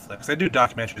probably Netflix. They do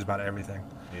documentaries about everything.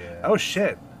 Yeah. Oh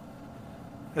shit!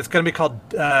 It's gonna be called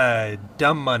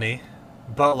Dumb Money,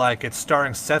 but like it's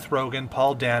starring Seth Rogen,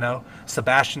 Paul Dano,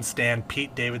 Sebastian Stan,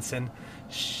 Pete Davidson,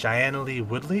 Cheyenne Lee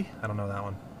Woodley. I don't know that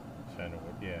one. China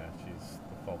Wood. Yeah, she's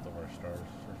the Fault of Our Stars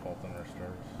or Fault in Our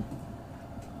Stars,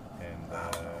 and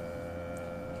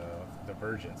the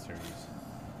Virgin series.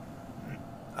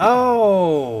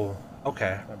 Oh,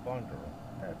 okay. That blonde girl.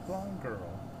 That blonde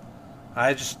girl.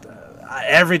 I just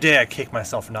every day I kick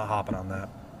myself for not hopping on that.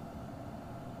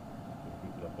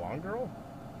 The blonde girl.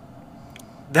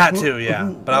 That too, yeah.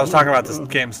 But I was talking about this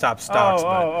GameStop stocks.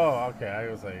 Oh, okay. I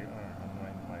was like,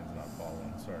 mine's not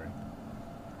following. Sorry.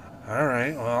 But all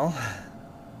right, well.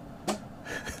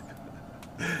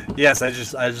 Yes, I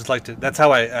just like to. That's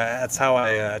how I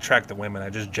attract the women. I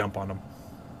just jump on them.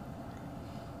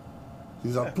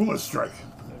 He's on Puma Strike.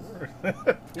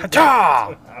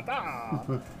 Ha-cha!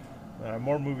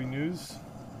 More movie news.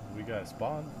 We got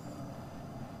Spawn.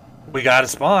 We got a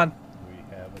Spawn. We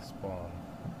have a Spawn.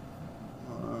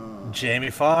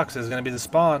 Jamie Foxx is going to be the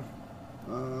Spawn.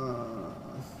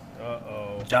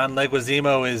 Uh-oh. John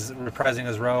Leguizamo is reprising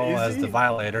his role Is as he? the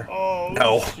Violator. Oh,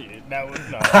 No. shit. That was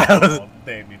I was- not.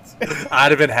 Damn it.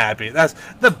 I'd have been happy. That's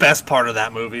the best part of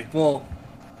that movie. Well,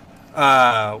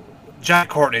 Jack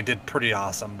Courtney did pretty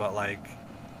awesome, but like,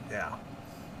 yeah.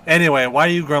 Anyway, why are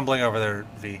you grumbling over there,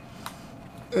 V?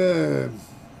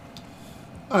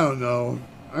 I don't know.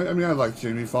 I mean, I like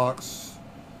Jamie Foxx.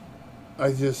 I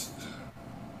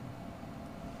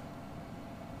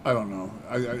don't know.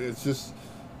 It's just,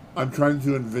 I'm trying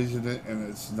to envision it, and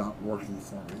it's not working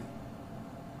for me.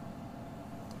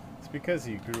 It's because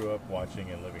he grew up watching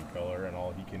In Living Color, and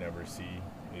all he can ever see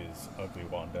is ugly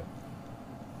Wanda.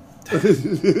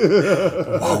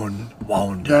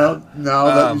 Wanda. Now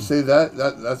that you say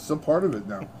that's a part of it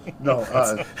now. No,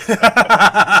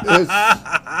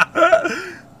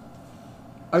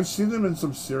 I've seen him in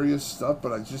some serious stuff,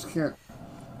 but I just can't.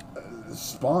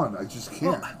 Spawn, I just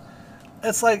can't.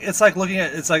 It's like looking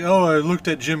at. It's like, oh, I looked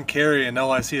at Jim Carrey and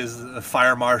all I see is a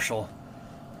fire marshal.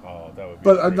 Oh, that would be.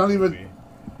 But a I'm great not movie.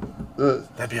 even.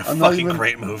 That'd be a I'm not fucking even-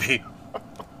 great movie.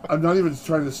 I'm not even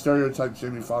trying to stereotype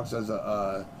Jamie Foxx as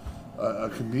a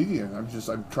comedian. I'm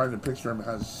trying to picture him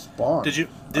as Spawn. Did you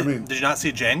I mean, did you not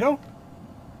see Django?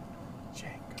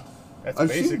 Django. That's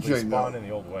I've seen basically Django. Spawn in the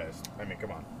Old West. I mean,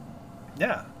 come on.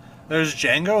 Yeah. There's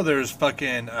Django. There's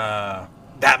fucking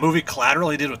that movie Collateral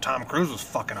he did with Tom Cruise was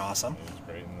fucking awesome. He was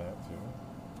great in that too.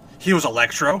 He was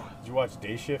Electro. Did you watch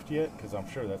Day Shift yet? Because I'm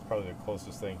sure that's probably the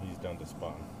closest thing he's done to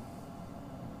Spawn,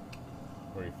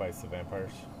 where he fights the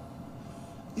vampires.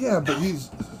 yeah, but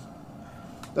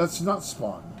that's not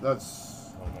Spawn. That's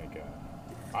Oh my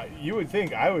god. You would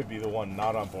think I would be the one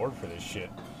not on board for this shit,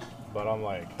 but I'm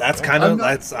like. That's yeah. kind of I'm not-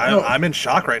 that's no. I'm in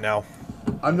shock right now.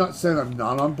 I'm not saying I'm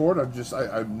not on board.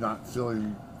 I'm not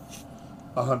feeling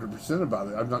 100% about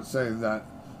it. I'm not saying that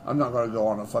I'm not going to go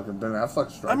on a fucking Ben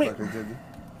Affleck strike I mean- like I did.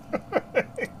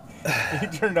 He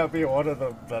turned out being one of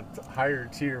the higher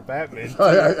tier Batman.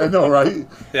 I know, right?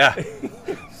 Yeah.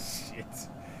 Shit.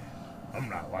 I'm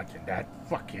not watching that.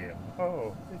 Fuck him.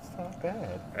 Oh, it's not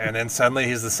bad. And then suddenly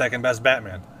he's the second best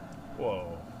Batman.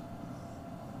 Whoa.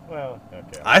 Well,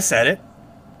 okay. I said it.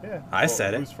 Yeah. I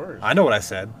said who's it. first? I know what I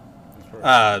said. Who's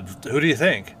first? Who do you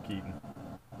think? Keaton.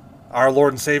 Our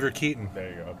Lord and Savior Keaton. There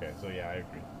you go. Okay, so yeah, I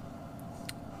agree.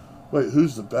 Wait,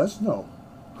 who's the best? No.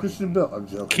 Christian Bale. I'm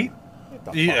joking. Keaton. Get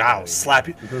the fuck Yeah, outta I'll here. slap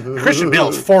you. Christian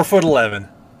Bale's 4'11".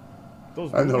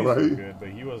 Those I movies know, were right? good, but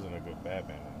he wasn't a good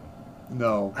Batman.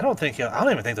 No. I don't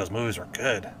even think those movies were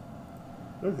good.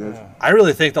 They're good. Yeah. I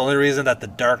really think the only reason that the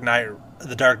Dark Knight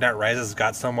The Dark Knight Rises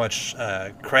got so much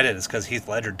credit is because Heath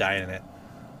Ledger died in it.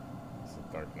 It's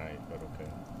a Dark Knight, but okay.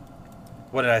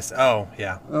 What did I say? Oh,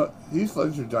 yeah. Heath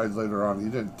Ledger died later on. He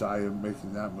didn't die in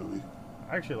making that movie.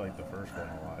 I actually like the first one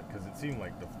a lot because it seemed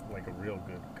like a real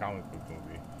good comic book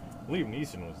movie. Liam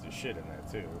Neeson was the shit in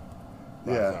that too.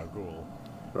 Ra's al Ghul.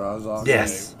 Ra's al Ghul.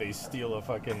 Yes. They steal a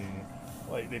fucking,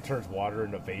 like, it turns water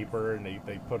into vapor and they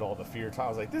put all the fear. I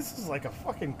was like, this is like a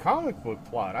fucking comic book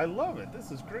plot. I love it. This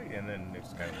is great. And then it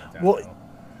just kind of went downhill. Well,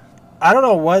 I don't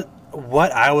know what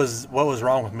was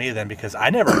wrong with me then, because I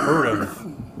never heard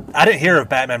of, I didn't hear of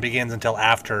Batman Begins until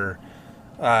after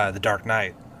The Dark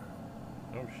Knight.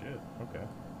 Oh shit. Okay.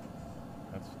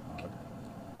 That's odd.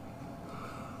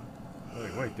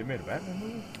 Wait, they made a Batman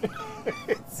movie?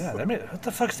 Yeah, what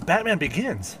the fuck is Batman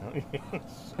Begins?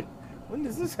 When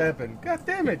does this happen? God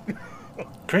damn it!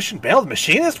 Christian Bale, the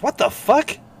Machinist? What the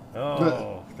fuck?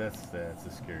 Oh, that's a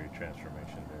scary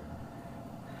transformation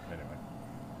there. Anyway.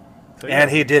 So, And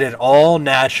he did it all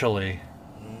naturally.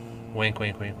 Wink,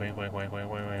 wink, wink, wink, wink, wink, wink,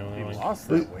 wink, He wink. lost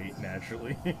that weight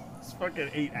naturally. He's fucking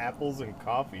ate apples and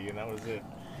coffee, and that was it.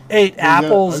 Ate Yeah,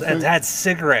 apples I and think- had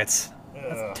cigarettes. Ugh.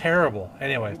 That's terrible.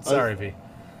 Anyway, sorry, V.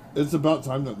 It's about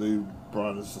time that they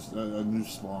brought us a new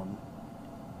Spawn.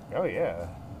 Oh yeah.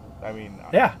 I mean,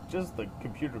 Yeah. just the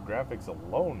computer graphics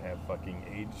alone have fucking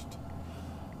aged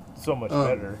so much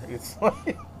better. It's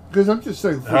like, Because I'm just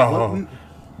saying, for Oh.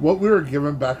 what we were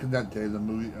given back in that day, the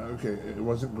movie, okay, it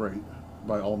wasn't great,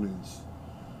 by all means.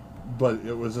 But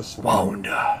it was a Spawn movie.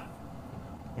 Wanda.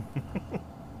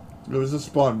 It was a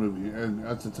Spawn movie, and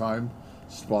at the time,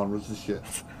 Spawn was the shit.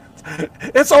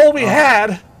 It's all we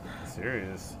had.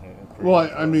 serious. Well,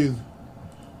 I mean,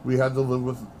 we had to live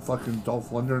with fucking Dolph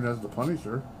Lundgren as the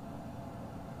Punisher.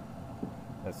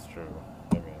 That's true.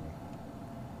 I mean,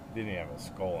 you didn't have a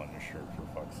skull on your shirt, for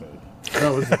fuck's sake.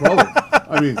 That was the problem.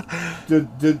 I mean, did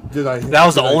I... That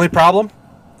was the only problem?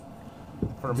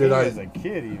 For Did me, I- as a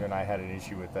kid, even I had an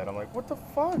issue with that. I'm like, what the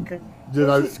fuck? Did Where's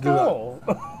I- the skull?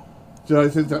 Did I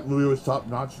think that movie was top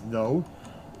notch? No.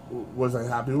 Was I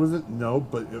happy with it? No,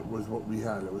 but it was what we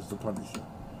had. It was the Punisher.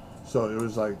 So it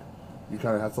was like, you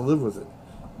kind of have to live with it.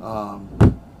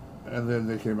 And then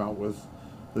they came out with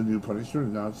the new Punisher,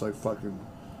 and now it's like fucking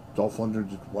Dolph Lundgren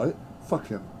did what? Fuck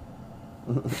him.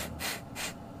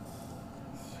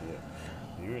 Shit.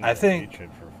 You and I your think- hatred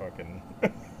for fucking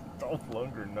Dolph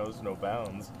Lundgren knows no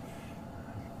bounds.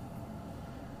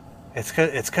 It's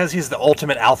cause he's the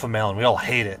ultimate alpha male, and we all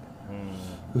hate it.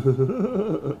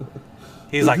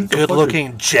 He's like He's a good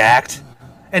looking, jacked,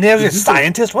 and he's a He's a-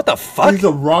 scientist. What the fuck? He's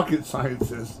a rocket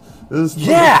scientist. This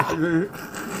Yeah. motherfucker-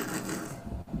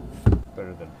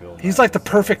 Better than Bill. He's Nye like the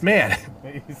perfect man.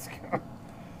 He's got-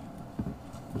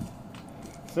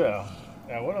 So,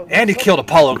 now what else? And he killed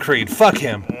Apollo Creed. Fuck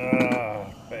him.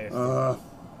 Bastard.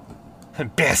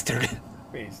 Bastard.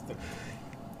 Bastard.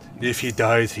 If he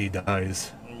dies, he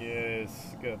dies. Yes,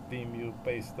 goddamn you,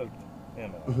 bastard. You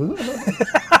know.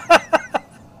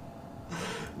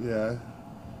 Yeah.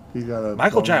 He got a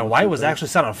Michael Jai bone White in was his actually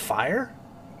set on fire?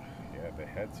 Yeah, they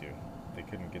had to. They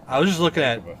couldn't get. I was just looking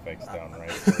at- makeup effects down right.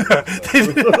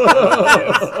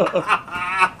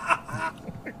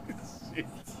 Shit.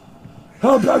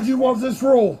 How bad do you want this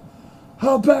role?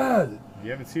 How bad?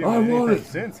 You haven't seen I him in want anything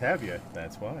it. since, have you?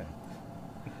 That's why.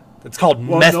 It's called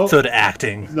Well, no. method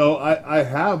acting. No, I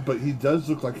have, but he does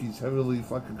look like he's heavily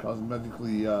fucking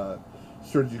cosmetically,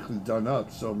 surgically done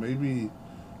up. So maybe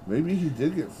he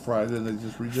did get fried and they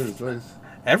just redid his face.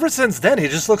 Ever since then, he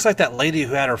just looks like that lady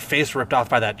who had her face ripped off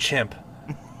by that chimp.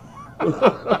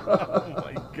 Oh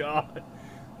my god.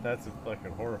 That's a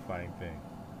fucking horrifying thing.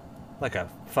 Like a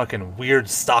fucking weird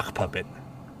stock puppet.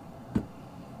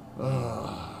 There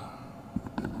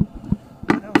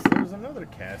was another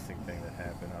casting thing that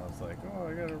happened. I was like, oh,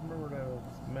 I gotta remember to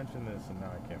mention this, and now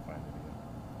I can't find it again.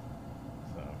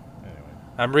 So, anyway.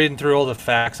 I'm reading through all the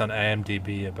facts on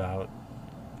IMDb about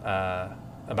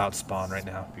Spawn right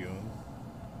now. Spune.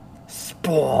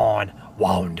 Spawn,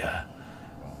 Wanda.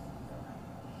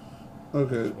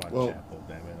 Okay, I want well, Chapel,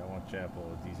 damn it. I want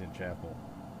Chapel, a decent Chapel.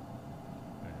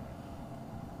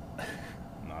 Anyway.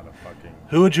 Not a fucking...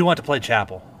 Who would you want to play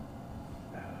Chapel?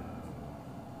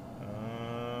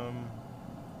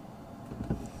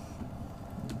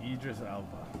 Idris Elba.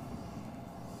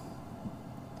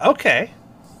 Okay,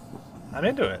 I'm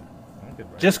into it. I could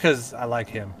write Just because I like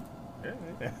him.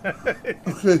 it.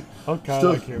 okay. I kind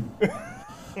So- of like him.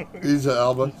 He's an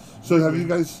Alba. So have you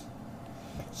guys?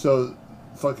 So,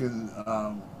 fucking,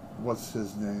 what's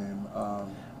his name?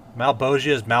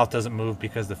 Malbosia's mouth doesn't move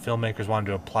because the filmmakers wanted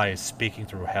to apply his speaking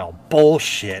through hell.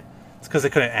 Bullshit. It's because they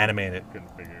couldn't animate it. Couldn't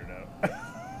figure it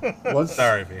out. What's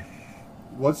Sorry, V.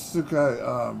 what's the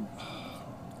guy?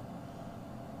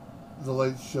 The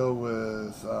Late Show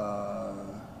with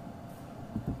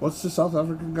what's the South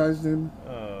African guy's name?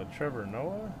 Trevor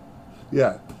Noah?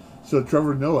 Yeah. So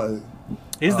Trevor Noah,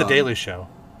 He's the Daily Show.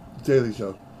 Daily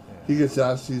Show. Yeah. He gets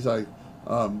asked. He's like,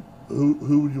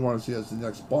 who would you want to see as the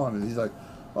next Bond? And he's like,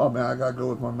 oh man, I gotta go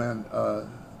with my man,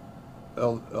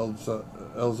 Elza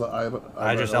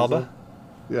Idris Elba.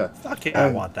 Yeah. Fuck yeah,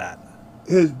 I want that.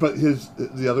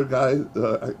 The other guy,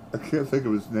 I can't think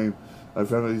of his name. I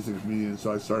found out he's a comedian,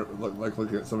 so I started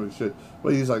looking at some of his shit.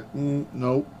 But he's like,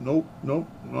 nope,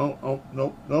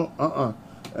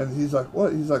 and he's like,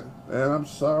 what? He's like, man, I'm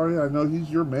sorry, I know he's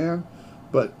your man,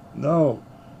 but no,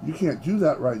 you can't do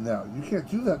that right now. You can't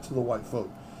do that to the white folk.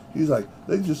 He's like,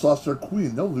 they just lost their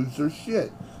queen. They'll lose their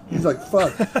shit. He's like,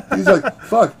 fuck. He's like,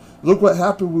 fuck. Look what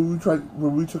happened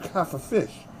when we took half a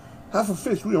fish. Half a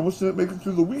fish. We almost didn't make it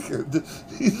through the weekend.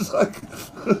 He's like,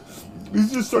 he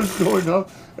just starts going up,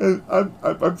 and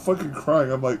I'm fucking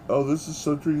crying. I'm like, oh, this is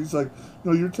so true. He's like,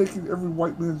 no, you're taking every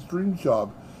white man's dream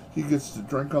job. He gets to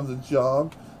drink on the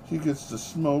job. He gets to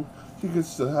smoke. He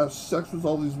gets to have sex with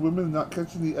all these women and not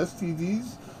catching the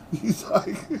STDs. He's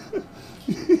like,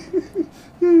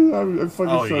 I fucking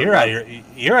Oh, you're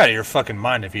out of your fucking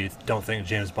mind if you don't think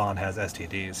James Bond has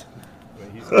STDs. But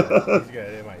he's got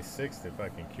MI6 to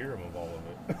fucking cure him of all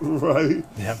of it. Right.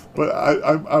 Yep. But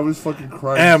I was fucking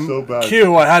crying so bad.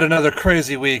 Q, I had another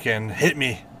crazy weekend. Hit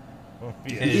me. And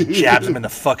he just jabs him in the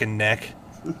fucking neck.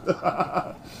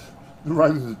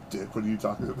 Right in his dick. What are you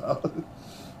talking about?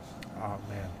 Oh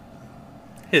man,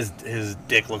 his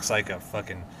dick looks like a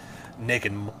fucking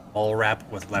naked mole wrap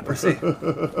with leprosy.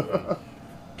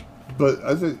 But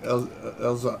I think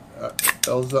Elza,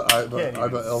 Can't even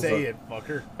Elza. say it,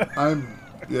 fucker.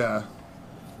 Yeah.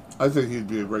 I think he'd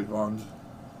be a great Bond.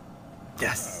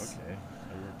 Yes. Okay.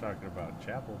 We were talking about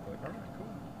Chapel, but all right, cool.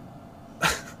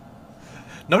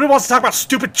 Nobody wants to talk about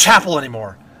stupid Chapel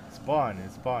anymore. It's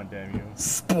Spawn, damn you.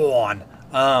 Spawn.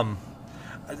 I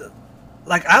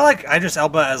like Idris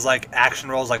Elba as like action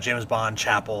roles like James Bond,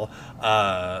 Chapel,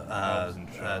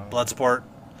 Bloodsport.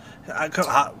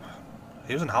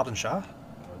 He was in Hobbs and Shaw.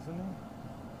 Wasn't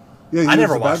Yeah, I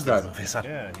never was watched the bad those guy. movies. he?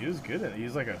 Yeah, he was good at it.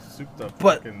 He's like a souped up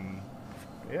But- fucking...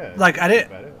 Yeah. Like, I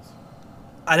didn't- badass.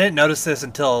 I didn't notice this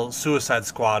until Suicide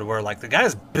Squad, where like the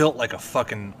guy's built like a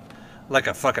fucking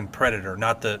predator,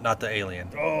 not the alien.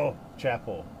 Oh,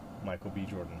 Chapel. Michael B.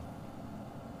 Jordan.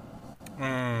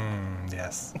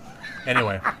 Yes.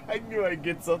 Anyway, I knew I'd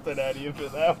get something out of you for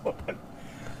that one.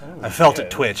 I felt it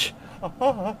twitch.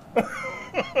 God.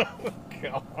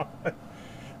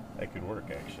 That could work,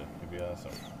 actually. It'd be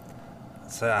awesome.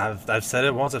 So I've said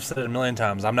it once. I've said it a million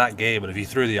times. I'm not gay, but if you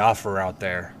threw the offer out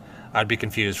there, I'd be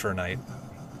confused for a night.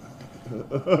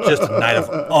 Just a night of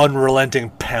unrelenting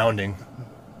pounding.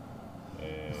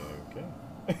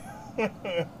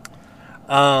 Okay.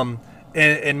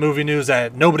 In movie news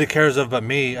that nobody cares of but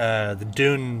me, the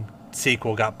Dune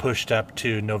sequel got pushed up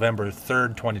to November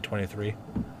 3rd, 2023.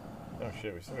 Oh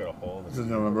shit, we still got a hole. Is it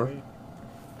November?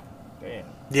 Damn.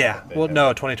 Yeah. Well,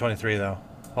 no, 2023 though.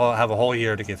 I'll have a whole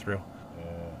year to get through. Yeah.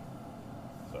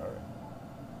 Sorry.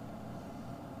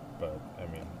 But I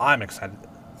mean, I'm excited.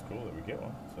 it's cool that we get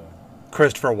one. So.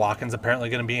 Christopher Walken's apparently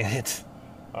going to be in it.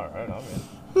 All right, I'm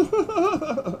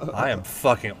in. I am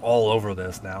fucking all over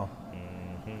this now.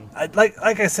 Mm-hmm.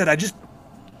 Like I said, I just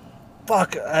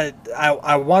I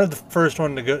wanted the first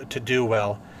one to do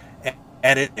well,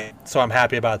 and it did, so I'm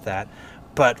happy about that.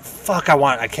 But fuck,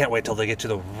 I can't wait till they get to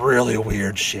the really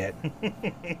weird shit. Yeah,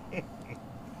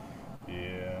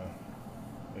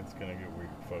 it's gonna get weird,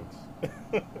 folks.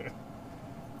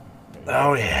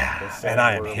 Oh yeah, and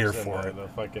I am here and for it. The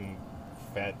fucking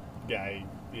fat guy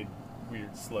in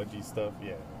weird sludgy stuff.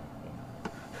 Yeah.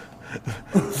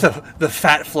 The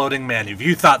fat floating man. If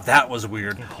you thought that was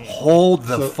weird, hold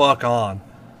the fuck on.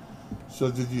 So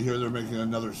did you hear they're making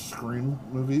another Scream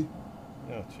movie?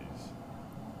 Oh jeez.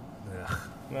 Yeah.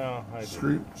 No, I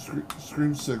didn't.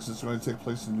 Scream 6 is going to take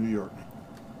place in New York.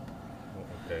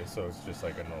 Okay, so it's just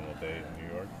like a normal day in New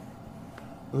York.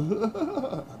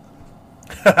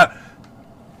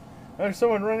 There's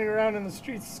someone running around in the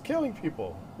streets killing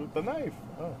people with the knife.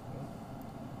 Oh,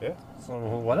 yeah. So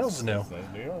what else is new?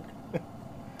 That's New York.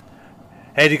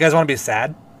 Hey, do you guys want to be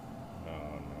sad? No.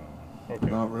 Okay.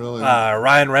 Not really.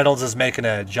 Ryan Reynolds is making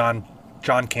a John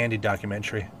Candy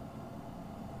documentary.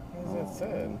 Why is that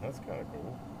sad? That's kind of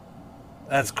cool.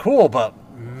 That's cool, but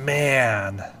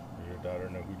man, Does your daughter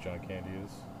know who John Candy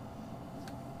is?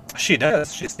 she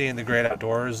does. She's seen The Great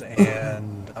Outdoors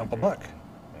and Uncle Buck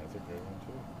That's a great one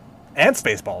too. and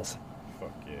Spaceballs.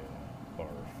 Fuck yeah. Barf.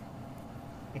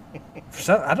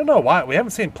 I don't know why we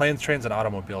haven't seen Planes, Trains, and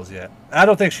Automobiles yet. I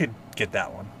don't think she'd get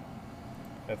that one.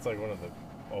 That's like one of the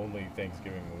only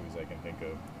Thanksgiving movies I can think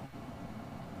of.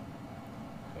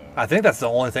 So, I think that's the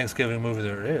only Thanksgiving movie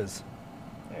there is.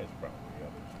 there's probably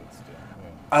others, but still. Yeah.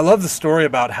 I love the story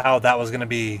about how that was going to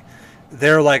be.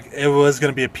 They're like it was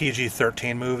going to be a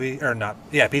PG-13 movie or not?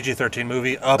 Yeah, PG-13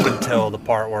 movie up until the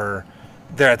part where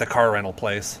they're at the car rental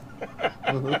place.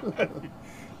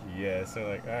 Yeah, so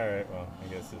like, all right, well, I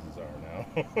guess this is our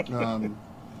now.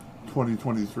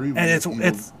 2023. And it's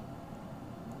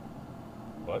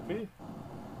What, B?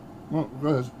 Well, go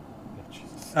ahead.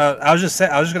 Jesus. I was just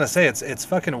gonna say it's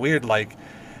fucking weird. Like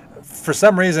for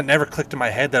some reason, it never clicked in my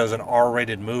head that it was an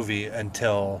R-rated movie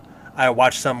until I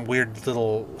watched some weird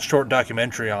little short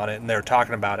documentary on it, and they were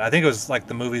talking about it. I think it was like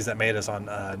the movies that made us on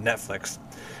Netflix,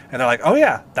 and they're like, "Oh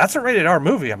yeah, that's a rated R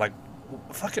movie." I'm like,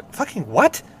 "Fucking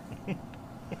what?"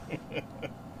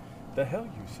 The hell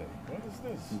you say? What is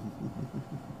this?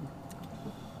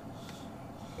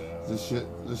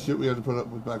 The shit we had to put up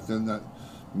with back then that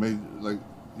made like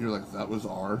you're like that was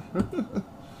R.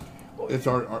 Well, It's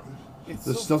R. it's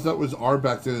The so- stuff that was R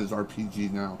back then is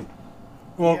RPG now.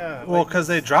 Well, Yeah, well, like- because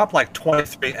they dropped like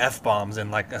 23 f bombs in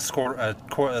like it's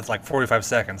like 45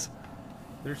 seconds.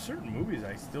 There's certain movies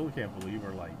I still can't believe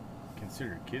are like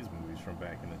considered kids movies from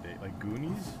back in the day, like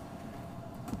Goonies.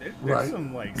 There's Right.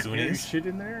 some like scary Goonies? shit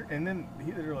in there, and then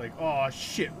they're like, "Oh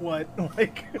shit, what?"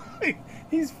 Like,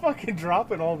 he's fucking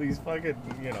dropping all these fucking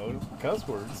cuss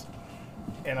words,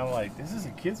 and I'm like, "This is a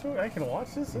kids movie. I can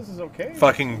watch this. This is okay."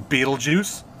 Fucking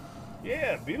Beetlejuice.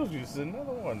 Yeah, Beetlejuice is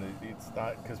another one. It's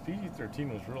not because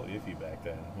PG-13 was real iffy back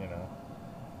then.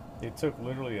 It took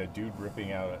literally a dude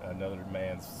ripping out another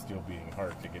man's steel beating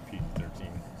heart to get PG-13.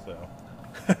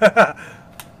 So.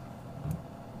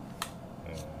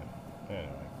 Anyway,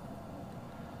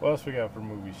 what else we got for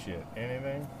movie shit?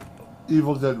 Anything?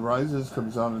 Evil Dead Rises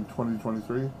comes out in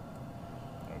 2023.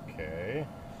 Okay.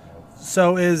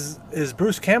 So is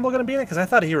Bruce Campbell going to be in it? Because I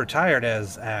thought he retired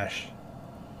as Ash.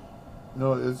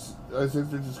 No, I think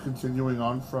they're just continuing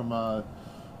on from the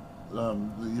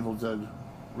Evil Dead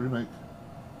remake.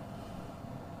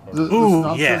 The Ooh,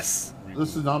 synopsis- yes. The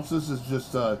synopsis is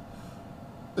just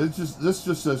this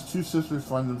just says two sisters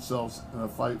find themselves in a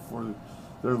fight for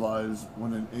their lives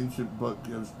when an ancient book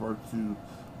gives birth to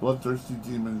bloodthirsty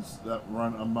demons that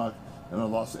run amok in a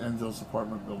Los Angeles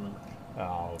apartment building.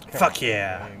 Oh, come Fuck on,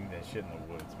 yeah. man. That shit in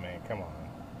the woods, man. Come on.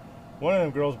 One of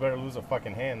them girls better lose a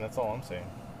fucking hand. That's all I'm saying.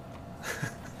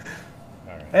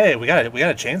 All right. Hey, we got a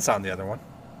chainsaw on the other one.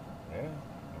 Yeah.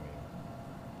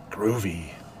 Groovy.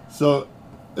 So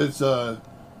it's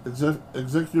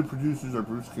executive producers are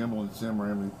Bruce Campbell and Sam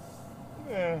Raimi.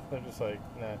 Yeah, they're just like,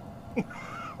 nah.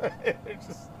 They're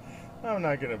just, I'm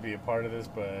not gonna be a part of this,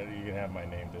 but you can have my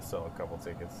name to sell a couple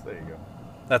tickets. There you go.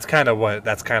 That's kind of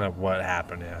what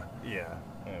happened. Yeah. Yeah,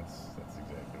 that's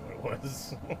exactly what it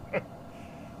was.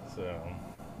 So,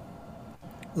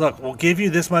 Look, we'll give you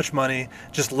this much money.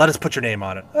 Just let us put your name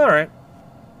on it. All right.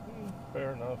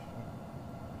 fair enough.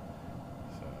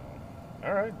 So,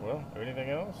 all right. Well, anything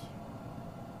else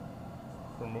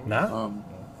for movies? Nah. I'm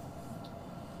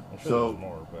sure So- there's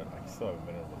more, but I still haven't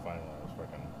been able to find one. I was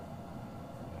fucking.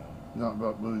 Not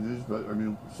about movie news, but I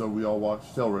mean, so we all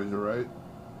watched Hellraiser, right?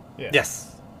 Yeah.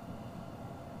 Yes.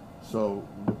 So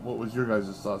what was your guys'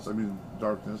 thoughts? I mean,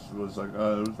 Darkness was like, it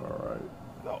was all right.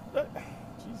 No,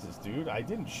 Jesus, dude, I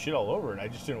didn't shit all over it. I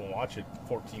just didn't watch it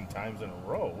 14 times in a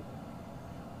row.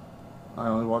 I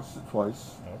only watched it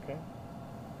twice. Okay.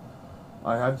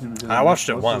 I had to. Because I watched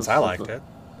it missed most of once. the I stuff liked that-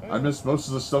 it. I missed most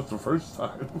of the stuff the first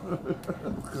time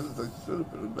because I should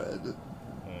have been in bed.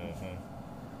 Mm-hmm.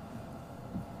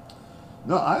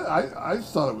 No, I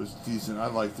thought it was decent. I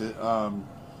liked it.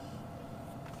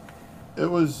 It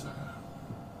was.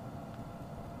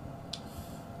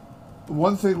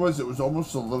 One thing was it was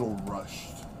almost a little rushed.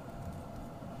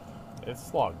 It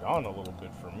slogged on a little bit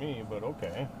for me, but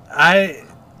okay. I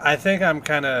think I'm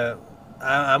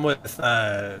with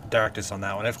Darkness on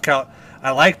that one. I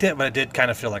liked it, but it did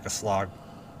kind of feel like a slog.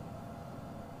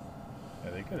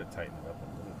 Yeah, they could have tightened it up a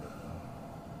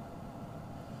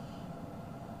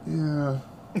little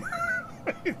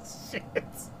bit. Yeah. Shit.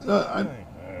 I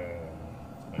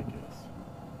guess.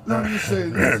 No, I'm just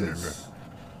saying,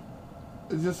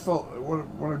 it just felt,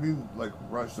 what I mean, like,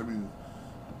 rushed. I mean,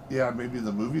 yeah, maybe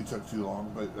the movie took too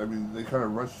long, but, I mean, they kind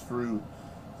of rushed through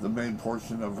the main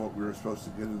portion of what we were supposed to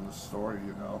get in the story,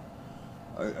 you know?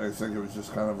 I think it was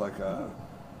just kind of like a...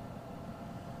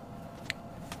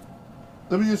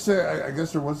 Let me just say, I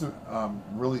guess there wasn't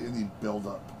really any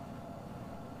build-up.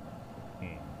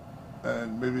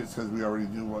 And maybe it's because we already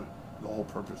knew what the whole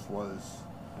purpose was.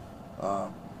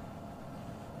 Um,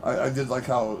 I did like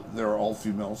how they were all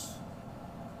females.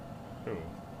 Who?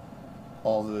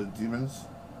 All the demons.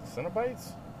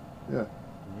 Cenobites? Yeah. You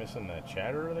missing that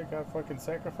chatterer that got fucking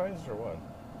sacrificed or what?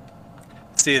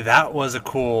 See, that was a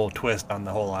cool twist on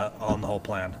the whole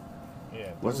plan. Yeah,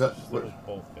 What's there that? was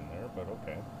both in there, but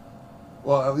okay.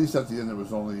 Well, at least at the end there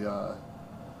was only the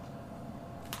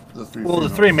three. Well, the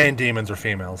females. three main demons are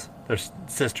females. They're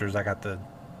sisters. I got the.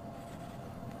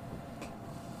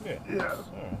 Yeah. Yeah. So,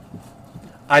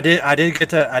 I did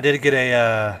get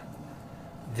a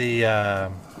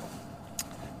the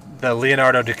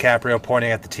Leonardo DiCaprio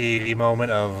pointing at the TV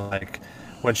moment of like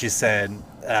when she said,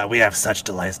 "We have such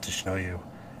delights to show you."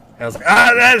 And I was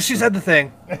like, she said the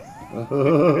thing. I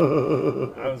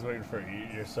was waiting for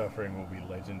your suffering will be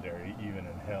legendary even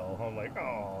in hell. I'm like,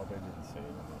 oh, they didn't say it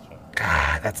in this one.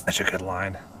 God, that's such a good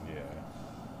line. Yeah.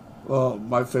 Well,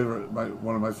 one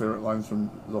of my favorite lines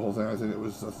from the whole thing. I think it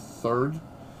was the third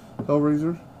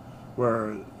Hellraiser,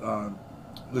 where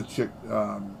the chick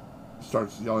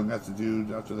starts yelling at the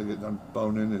dude after they get done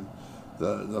boning, and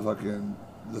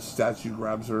the statue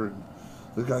grabs her, and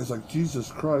the guy's like,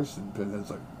 Jesus Christ, and Pinhead's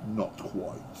like, not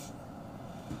quite.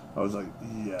 I was like,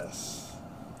 yes.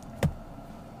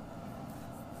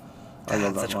 I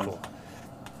love that Such line. cool.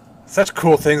 Such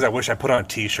cool things. I wish I put on a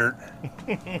T-shirt.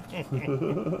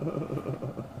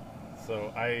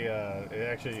 So it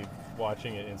actually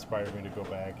watching it inspired me to go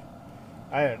back.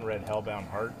 I hadn't read Hellbound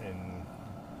Heart in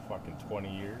fucking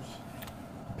 20 years.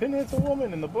 Pinhead's a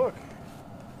woman in the book.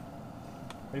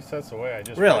 At least that's the way I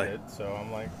just Really? read it. So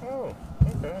I'm like, oh,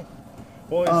 okay.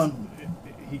 Well,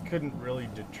 he couldn't really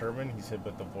determine. He said,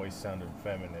 but the voice sounded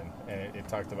feminine, and it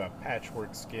talked about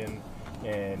patchwork skin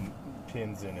and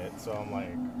pins in it. So I'm like,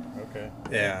 okay.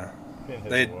 Yeah. Pinhead's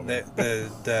They a woman.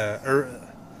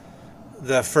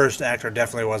 the first actor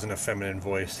definitely wasn't a feminine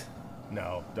voice.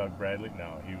 No, Doug Bradley.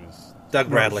 No, he was. Doug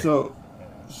Bradley. So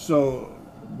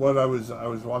what I was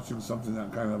watching something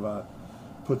that kind of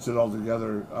puts it all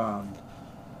together.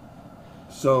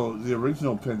 So the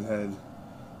original Pinhead,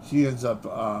 he ends up.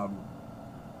 I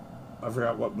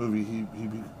forgot what movie he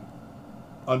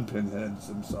unpinheads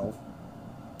himself.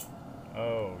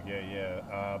 Oh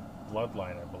yeah.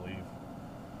 Bloodline, I believe.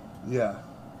 Yeah.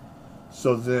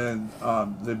 So then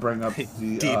they bring up the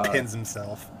Depins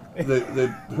himself.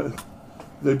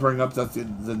 they bring up that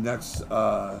the next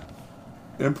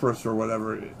Empress or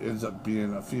whatever ends up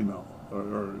being a female,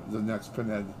 or the next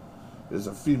Pinhead is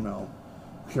a female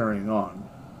carrying on.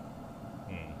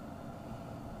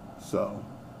 So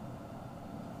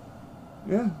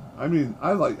yeah, I mean,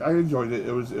 I enjoyed it.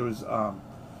 It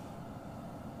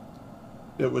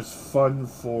was fun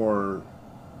for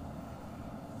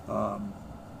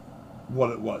what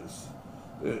it was.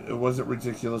 It wasn't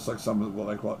ridiculous like some of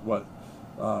what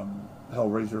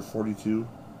Hellraiser 42.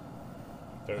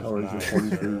 There's Hellraiser 9,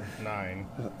 42. sir. 9.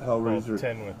 Hellraiser. Well,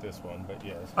 10 with this one, but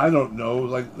yes. I don't know.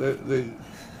 Like they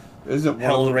isn't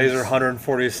one of them- Hellraiser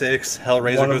 146.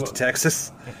 Hellraiser One of goes to them-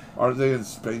 Texas. Are they in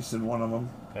space in one of them?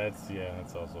 That's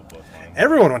also Bloodline.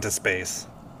 Everyone went to space.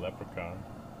 Leprechaun.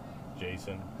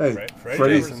 Jason. Hey,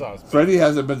 Freddy never saw space. Freddy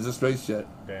hasn't been to space yet.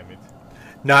 Damn it.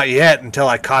 Not yet, until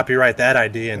I copyright that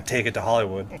idea and take it to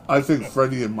Hollywood. I think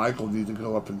Freddy and Michael need to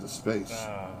go up into space.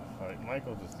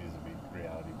 Michael just needs to be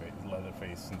reality-based,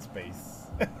 Leatherface in space.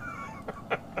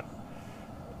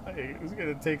 He's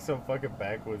gonna take some fucking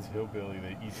backwoods hillbilly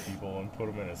that eats people and put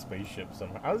him in a spaceship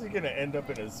somehow. How's he gonna end up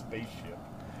in a spaceship?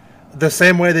 The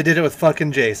same way they did it with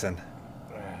fucking Jason.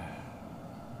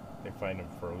 They find him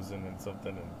frozen in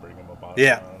something and bring him a bottle.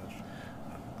 Yeah.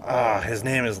 His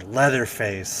name is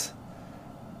Leatherface.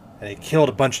 And he killed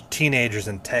a bunch of teenagers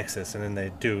in Texas, and then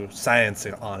they do science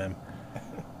on him.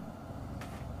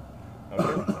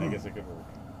 Okay, I guess it could work.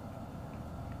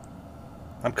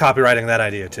 I'm copyrighting that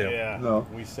idea, too. Yeah. No.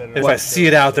 We said it If on I the see show,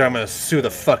 it out there, so- I'm going to sue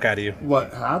the fuck out of you.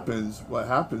 What happens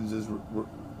is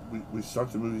we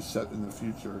start the movie set in the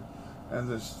future, and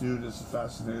this dude is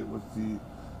fascinated with the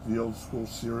old school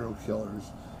serial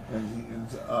killers, and he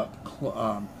ends up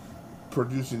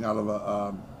producing out of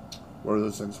a what are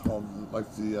those things called,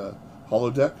 like the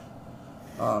holodeck,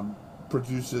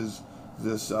 produces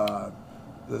this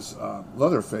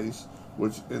Leatherface,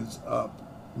 which ends up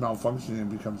malfunctioning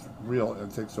and becomes real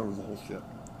and takes over the whole ship.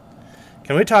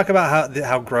 Can we talk about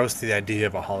how gross the idea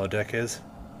of a holodeck is?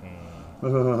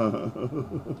 Can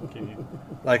you-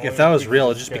 Like, Only if that was we real,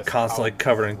 can it'd just be discuss constantly how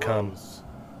covered in cum. gross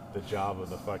the job of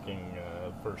the fucking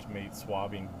first mate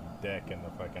swabbing deck and the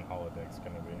fucking holodeck's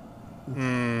gonna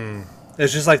be.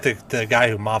 It's just like the guy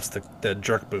who mops the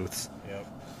jerk booths. Yep.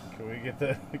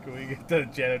 Can we get the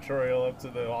janitorial up to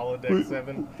the holodeck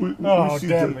 7? We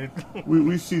Damn it!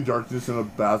 We see Darkness in a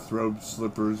bathrobe,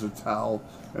 slippers, a towel,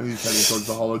 and he's heading towards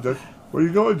the holodeck. Where are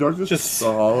you going, Darkness? Just the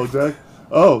holodeck.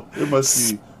 Oh, it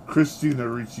must be Christina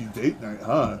Ricci date night,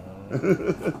 huh?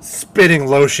 spitting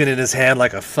lotion in his hand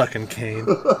like a fucking cane.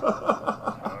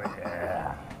 Oh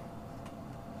yeah.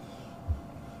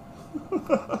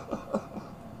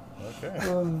 Okay.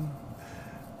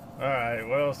 All right.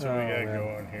 What else do we got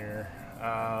going here?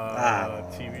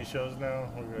 TV shows now.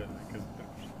 We're good because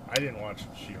I didn't watch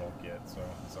She-Hulk yet, so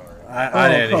sorry. I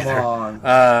didn't come either. on.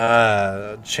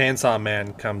 Chainsaw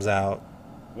Man comes out.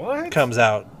 What? Comes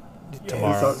out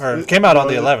tomorrow. It Came out on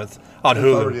the 11th on It's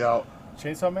Hulu. already out.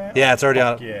 Chainsaw Man? Yeah, it's already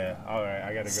out. Yeah. All right.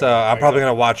 I gotta go. So I'm probably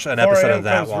gonna watch an episode of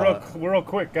that while. Real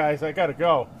quick, guys. I gotta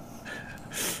go.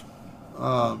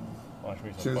 Um, Watch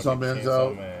me some Chainsaw fucking Man's Chainsaw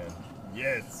out. Man.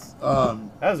 Yes.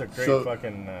 um, That was a great So-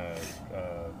 fucking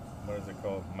what is it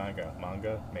called? Manga.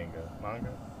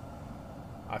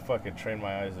 I fucking trained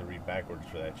my eyes to read backwards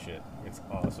for that shit. It's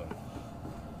awesome.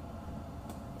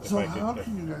 so how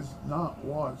can you guys not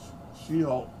watch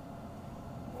She-Hulk?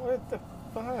 What the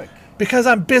fuck? Because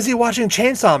I'm busy watching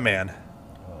Chainsaw Man.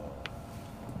 Oh,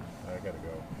 I gotta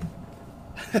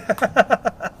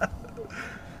go.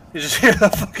 You just hear the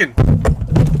fucking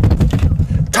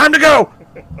time to go.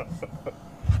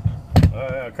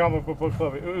 Comic Book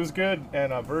Club. It was good,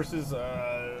 and versus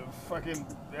fucking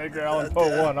Edgar Allan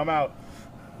Poe won. I'm out.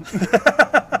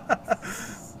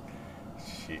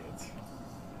 Shit.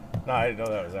 No, I didn't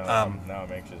know that was out. Now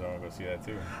I'm anxious. I want to go see that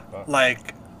too. Fuck.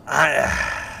 Like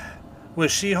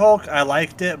with She-Hulk, I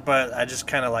liked it, but I just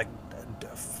kind of like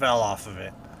fell off of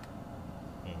it.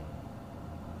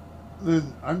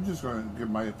 Then I'm just going to give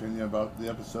my opinion about the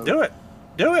episode. Do it.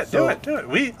 Do it. So- Do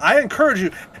it. I encourage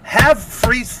you, have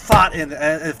free thought in.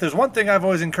 If there's one thing I've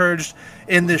always encouraged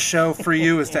in this show for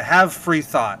you is to have free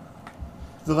thought.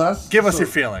 Give us your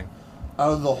feeling.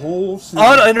 Out of the whole series,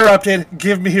 Uninterrupted.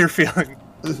 Give me your feeling.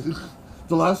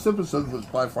 the last episode was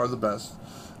by far the best.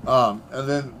 And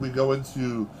then we go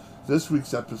into this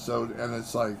week's episode, and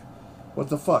it's like, what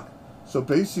the fuck? So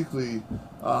basically,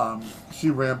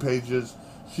 she rampages.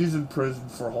 She's in prison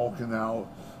for hulking out.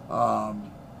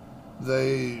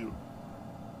 They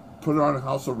put her on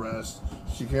house arrest.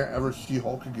 She can't ever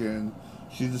She-Hulk again.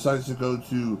 She decides to go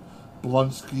to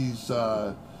Blonsky's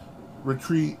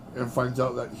retreat and finds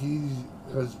out that he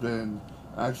has been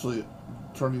actually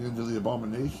turning into the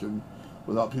Abomination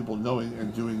without people knowing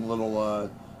and doing little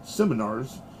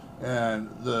seminars. And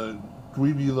the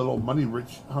dweeby little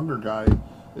money-rich hunger guy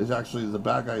is actually the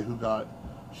bad guy who got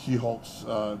She-Hulk's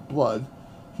blood.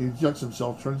 He injects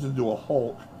himself, turns into a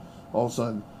Hulk. All of a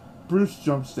sudden, Bruce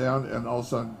jumps down, and all of a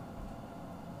sudden,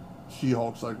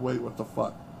 She-Hulk's like, wait, what the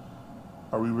fuck?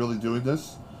 Are we really doing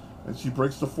this? And she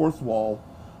breaks the fourth wall.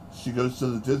 She goes to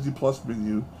the Disney Plus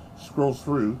menu, scrolls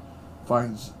through,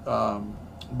 finds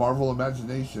Marvel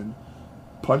Imagination,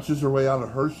 punches her way out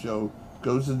of her show,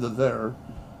 goes into there,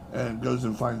 and goes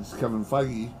and finds Kevin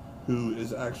Feige, who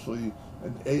is actually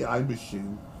an AI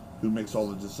machine who makes all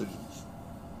the decisions.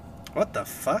 What the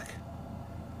fuck?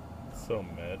 So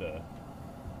meta.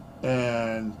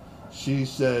 And she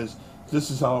says,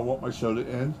 this is how I want my show to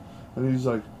end. And he's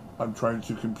like, I'm trying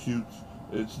to compute.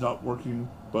 It's not working,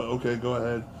 but okay, go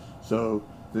ahead. So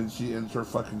then she ends her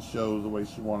fucking show the way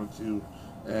she wanted to,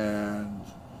 and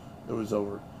it was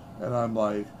over. And I'm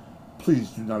like, please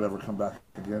do not ever come back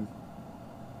again.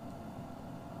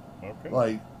 Okay.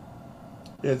 Like,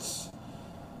 it's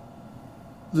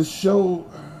the show.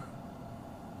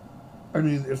 I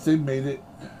mean, if they made it,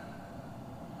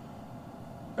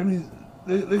 I mean,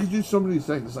 they could do so many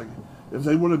things. Like, if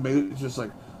they would have made it just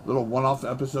like little one-off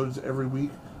episodes every week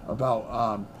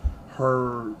about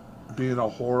her being a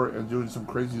whore and doing some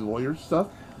crazy lawyer stuff.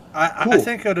 I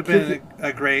think it would have been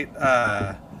a great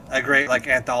like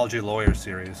anthology lawyer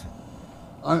series.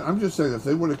 I'm just saying, if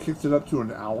they would have kicked it up to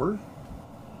an hour,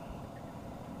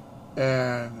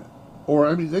 or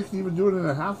I mean, they can even do it in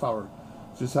a half hour.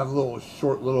 Just have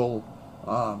short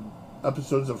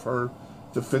episodes of her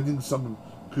defending some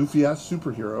goofy ass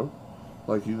superhero,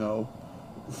 like, you know,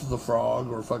 the Frog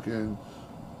or fucking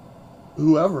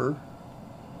whoever,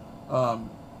 and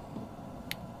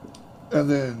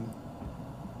then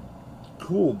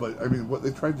cool. But I mean, what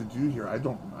they tried to do here, I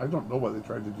don't know what they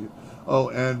tried to do. Oh,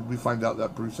 and we find out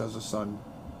that Bruce has a son.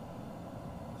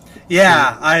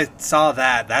 Yeah, I saw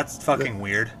that. That's fucking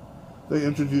weird. They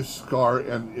introduced Scar,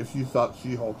 and if you thought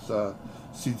She-Hulk's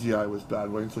CGI was bad,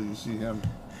 wait until you see him.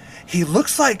 He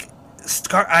looks like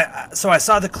Scar. So I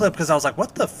saw the clip because I was like,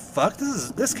 "What the fuck?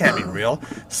 This can't be real."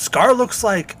 Scar looks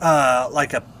like a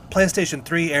PlayStation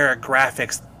 3 era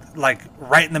graphics, like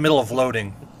right in the middle of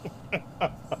loading.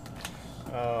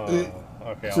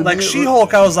 Okay. To Like me,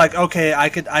 She-Hulk, I was like, okay, I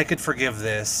could forgive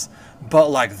this, but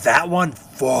like that one,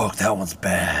 fuck, that one's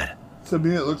bad. to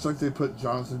me, it looks like they put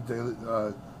Jonathan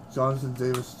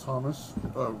Davis Thomas.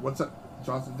 What's that?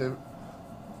 Jonathan Davis,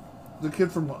 the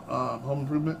kid from Home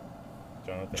Improvement.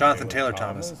 Jonathan Taylor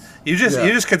Thomas. You Yeah.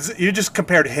 you just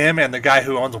compared him and the guy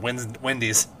who owns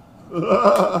Wendy's. Dave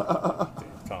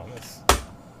Thomas.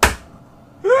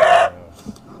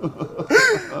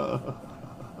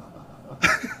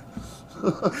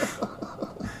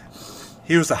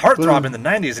 He was a heartthrob in the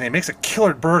 '90s, and he makes a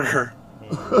killer burger.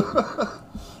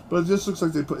 But it just looks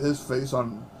like they put his face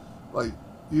on, like,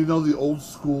 you know, the old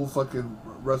school fucking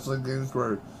wrestling games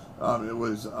where it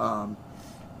was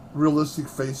realistic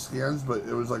face scans, but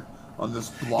it was like on this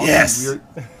blocky weird.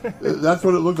 That's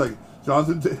what it looked like.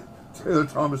 Jonathan Taylor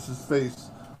Thomas's face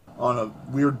on a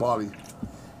weird body.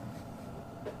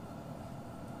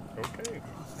 Okay.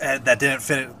 And that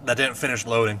didn't finish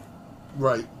loading.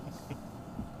 Right.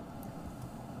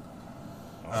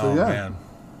 Oh yeah. man.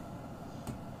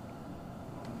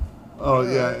 Oh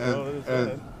yeah,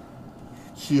 and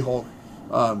She-Hulk.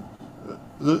 The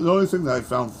only thing that I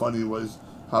found funny was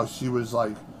how she was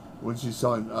like when she's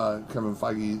telling Kevin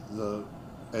Feige the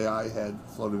AI head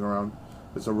floating around.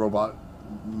 It's a robot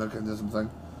mechanism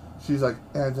thing. She's like,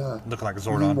 and looking like a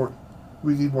Zordon.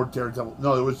 We need more Daredevil.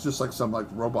 No, it was just like some like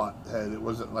robot head. It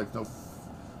wasn't like no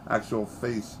actual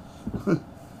face.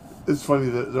 It's funny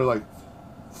that they're like,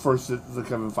 first the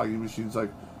Kevin Feige machine's like,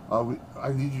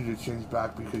 I need you to change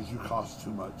back because you cost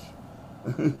too much.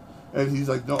 And he's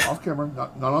like, no, off camera,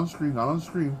 not on screen, not on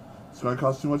screen. It's going to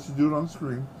cost too much to do it on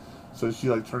screen. So she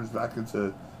like turns back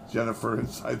into Jennifer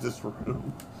inside this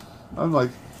room. I'm like,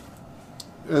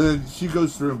 and then she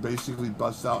goes through and basically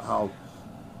busts out how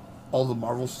all the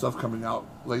Marvel stuff coming out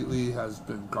lately has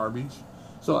been garbage.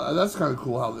 So that's kind of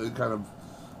cool how they kind of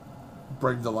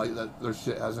bring to light that their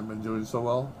shit hasn't been doing so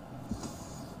well.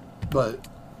 But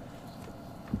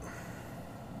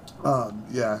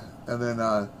yeah, and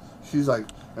then she's like,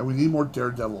 and we need more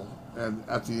Daredevil. And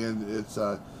at the end, it's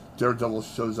Daredevil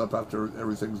shows up after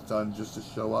everything's done just to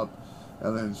show up,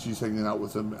 and then she's hanging out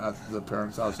with him at the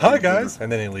parents' house. Hi guys, and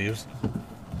then he leaves.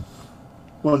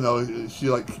 Well, no, she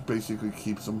like basically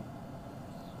keeps him.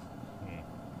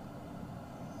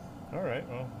 All right,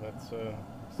 well, that's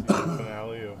season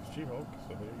finale of She-Hulk,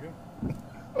 so there you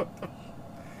go.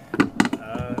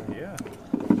 Yeah.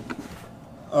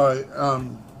 All right,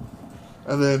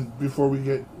 and then before we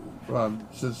get,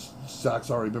 since Zach's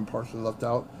already been partially left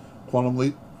out, Quantum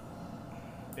Leap.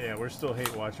 Yeah, we're still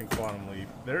hate watching Quantum Leap.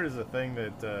 There is a thing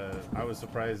that I was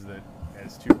surprised that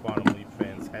as two Quantum Leap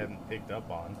fans hadn't picked up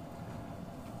on.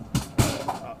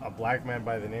 A black man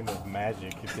by the name of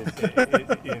Magic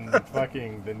in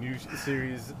fucking the new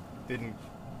series didn't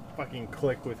fucking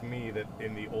click with me that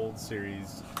in the old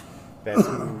series that's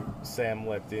who Sam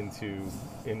leapt into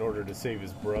in order to save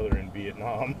his brother in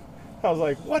Vietnam. I was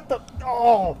like, what the?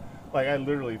 Oh! Like, I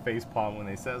literally facepalmed when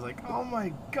they said, I was like, oh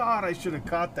my god, I should have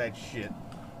caught that shit.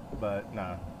 But,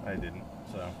 nah, I didn't,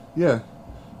 so. Yeah,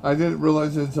 I didn't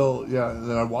realize it until, and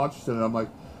then I watched it and I'm like,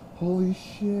 holy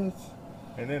shit.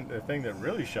 And then the thing that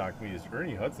really shocked me is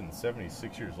Ernie Hudson's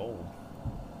 76 years old.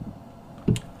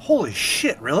 Holy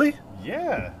shit, really?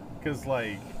 Yeah, because,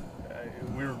 like,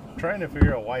 we were trying to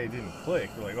figure out why it didn't click.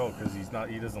 We're like, oh, because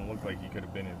he doesn't look like he could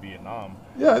have been in Vietnam.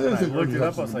 Yeah, I didn't think I looked Ernie it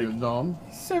up, I Hudson was was like, Vietnam.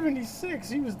 he's 76.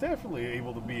 He was definitely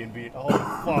able to be in Vietnam. Oh,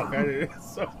 fuck. I didn't.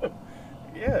 So,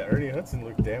 yeah, Ernie Hudson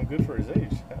looked damn good for his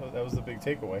age. That was the big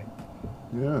takeaway.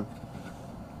 Yeah.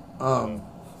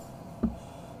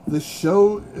 The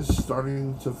show is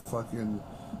starting to fucking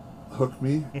hook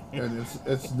me, and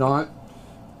it's not.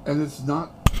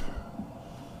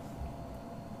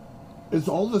 It's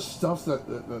all the stuff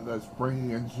that's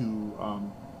bringing into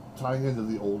tying into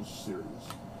the old series,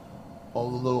 all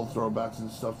the little throwbacks and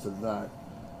stuff to that.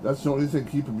 That's the only thing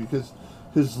keeping me, because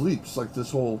his leaps, like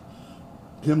this whole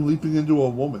him leaping into a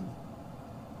woman,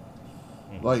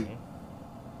 like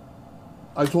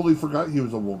I totally forgot he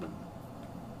was a woman.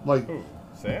 Like Who?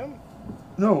 Sam?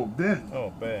 no, Ben.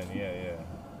 Oh, Ben. Yeah.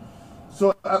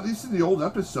 So at least in the old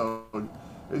episode,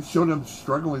 it showed him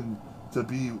struggling to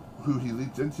be who he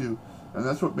leaped into, and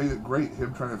that's what made it great.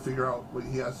 Him trying to figure out what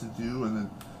he has to do, and then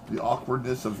the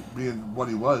awkwardness of being what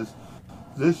he was.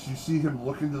 This, you see him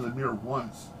look into the mirror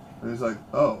once, and he's like,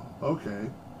 "Oh,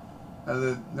 okay," and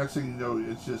then next thing you know,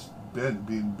 it's just Ben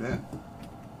being Ben.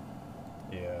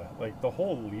 Yeah, like the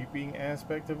whole leaping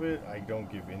aspect of it, I don't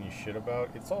give any shit about.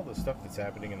 It's all the stuff that's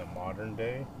happening in the modern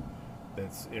day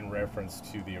that's in reference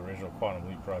to the original Quantum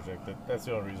Leap project. That's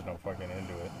the only reason I'm fucking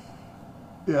into it.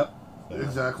 Yeah, So.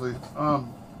 exactly.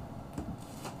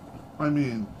 I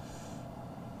mean,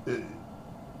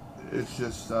 it's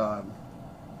just, and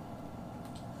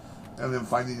then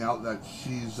finding out that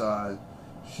she's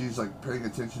like paying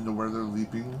attention to where they're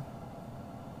leaping.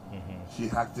 Mm-hmm. She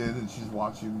hacked in and she's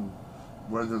watching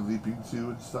where they're leaping to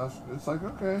and stuff. It's like,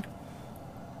 okay.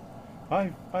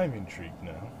 I'm intrigued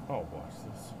now. I'll watch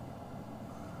this.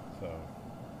 So,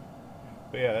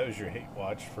 but yeah, that was your hate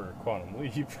watch for Quantum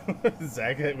Leap.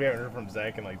 Zach, we haven't heard from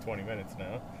Zach in like 20 minutes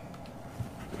now.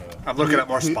 I'm looking at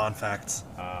more Spawn facts.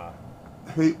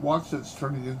 Hate watch that's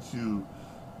turning into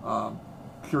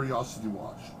curiosity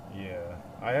watch. Yeah,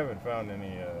 I haven't found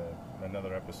any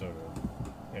another episode of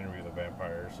Interview with the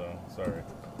Vampire, so sorry.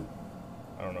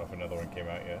 I don't know if another one came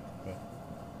out yet. But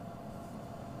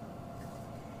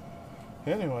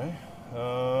anyway,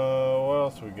 what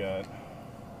else we got?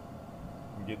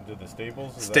 We getting to the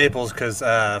staples? Staples, because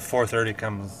 4:30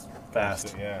 comes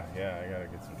fast. Yeah, I gotta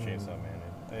get some Chainsaw Man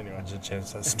in. Anyway,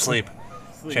 Chainsaw, some sleep.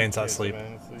 Chainsaw sleep.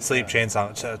 Man, Sleep, yeah.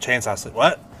 chainsaw sleep.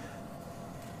 What?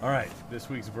 All right, this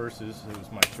week's Versus, it was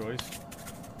my choice,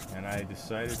 and I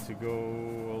decided to go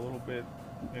a little bit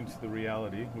into the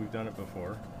reality. We've done it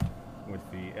before with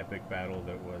the epic battle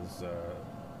that was,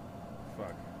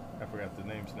 fuck, I forgot the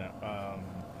names now.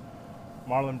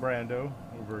 Marlon Brando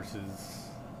versus,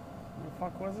 who the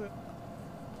fuck was it?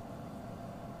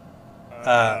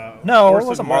 No, it Orson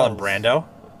wasn't Marlon Welles. Brando.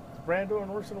 Brando and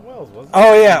Orson Welles, wasn't it?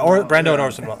 Oh yeah, or Brando and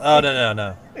Orson Welles. Oh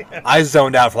no. I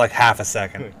zoned out for like half a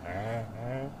second.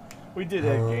 We did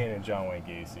Ed Gein and John Wayne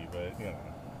Gacy, but you know,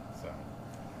 so.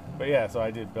 But yeah, so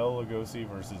I did Bela Lugosi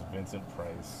versus Vincent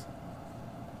Price,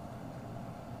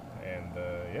 and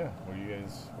yeah, what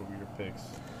were your picks?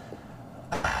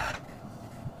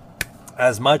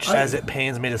 As much as it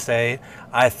pains me to say,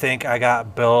 I think I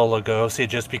got Bela Lugosi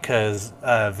just because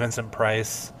Vincent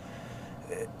Price.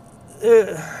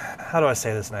 How do I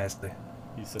say this nicely?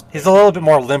 He's a little bit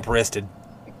more limp-wristed.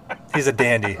 He's a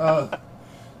dandy. I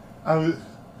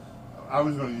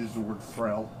was going to use the word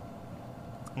frail.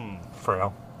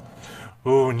 Frail.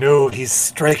 Oh no, he's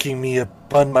striking me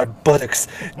upon my buttocks.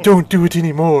 Don't do it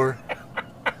anymore.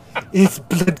 It's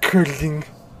blood-curdling.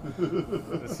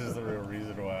 This is the real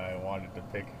reason why I wanted to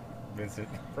pick Vincent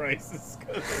Price, is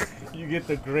 'cause you get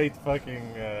the great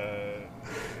fucking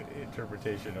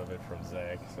interpretation of it from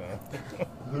Zach. So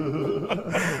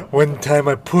One time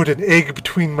I put an egg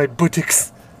between my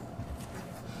buttocks.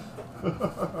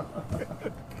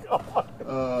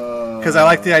 Because I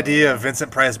like the idea of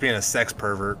Vincent Price being a sex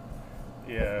pervert.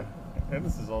 yeah, and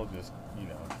this is all just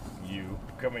you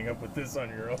coming up with this on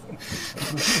your own.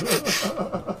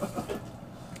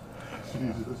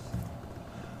 Jesus.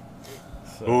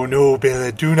 So, Oh no,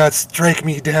 Bella, do not strike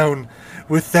me down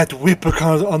with that whip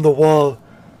on the wall.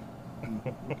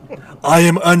 I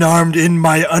am unarmed in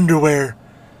my underwear.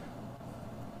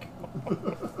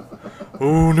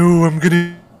 Oh no, I'm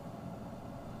gonna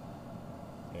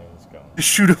yeah, he's gone.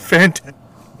 shoot a phantom.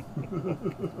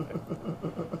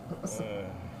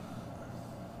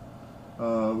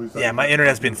 Yeah, my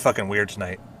internet's been fucking weird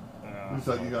tonight. We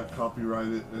thought you got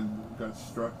copyrighted and got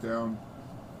struck down.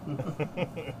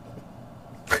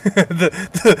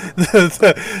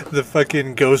 the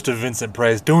fucking ghost of Vincent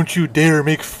Price. Don't you dare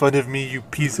make fun of me, you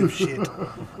piece of shit.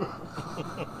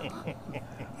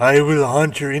 I will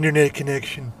haunt your internet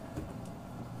connection.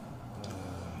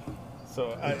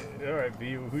 So, all right,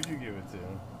 V, who'd you give it to?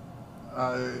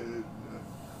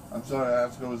 I'm sorry, I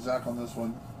have to go with Zach on this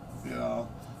one. You know,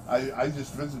 I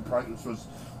just Vincent Price was.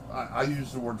 I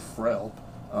use the word frail.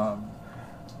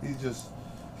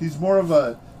 He's more of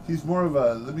a.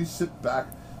 Let me sit back.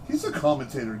 He's a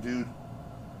commentator, dude.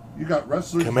 You got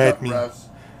wrestlers, Come you at got me. refs,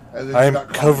 and then I you am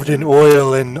got covered in commentators.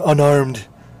 oil and unarmed.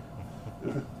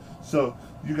 So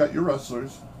you got your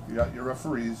wrestlers, you got your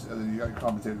referees, and then you got your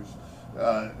commentators.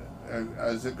 And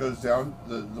as it goes down,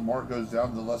 the more it goes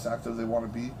down, the less active they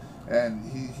want to be. And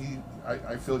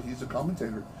I feel he's a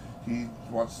commentator. He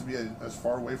wants to be as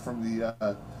far away from the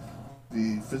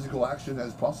physical action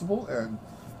as possible. And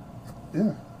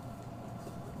yeah,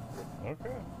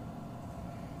 Okay.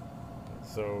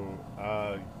 So,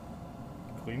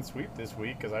 clean sweep this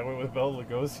week because I went with Bela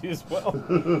Lugosi as well.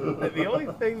 The only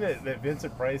thing that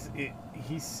Vincent Price,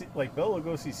 like Bela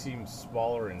Lugosi seems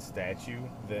smaller in stature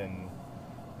than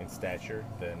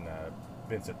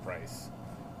Vincent Price.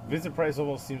 Vincent Price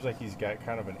almost seems like he's got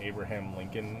kind of an Abraham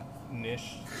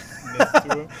Lincoln-ish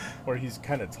to him, where he's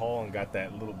kind of tall and got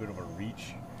that little bit of a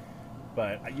reach.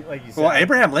 But like you said, Well,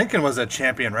 Abraham Lincoln was a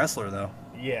champion wrestler, though.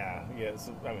 yeah.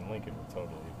 So, I mean, Lincoln would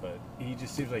totally. but he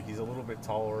just seems like he's a little bit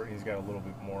taller. He's got a little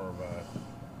bit more of a.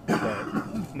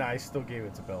 But I still gave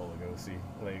it to Bela Lugosi.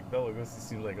 Like Bela Lugosi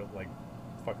seems like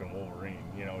fucking Wolverine.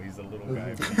 You know, he's a little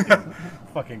guy, but he can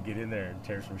fucking get in there and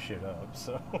tear some shit up.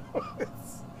 So,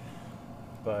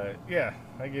 but yeah,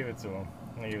 I gave it to him.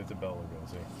 I gave it to Bela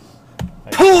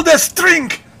Lugosi. Pull the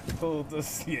string. Pull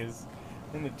this is,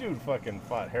 and the dude fucking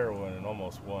fought heroin and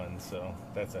almost won. So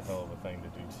that's a hell of a thing to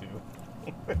do too.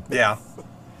 Yeah.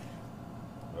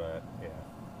 But yeah.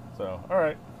 So all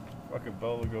right. Fucking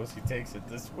Bela Lugosi takes it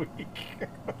this week.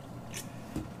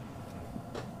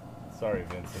 Sorry,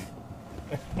 Vincent.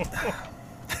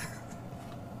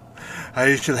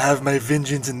 I shall have my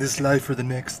vengeance in this life or the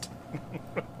next.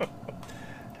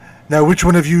 Now, which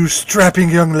one of you strapping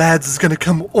young lads is gonna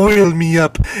come oil me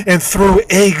up and throw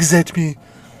eggs at me?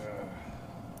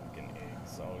 Fucking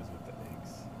eggs. Always with the eggs.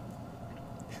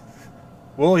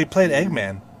 Well, he played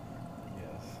Eggman.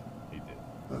 Yes, he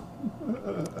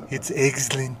did. It's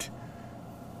excellent.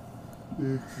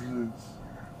 Excellent.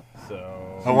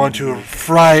 So. I want to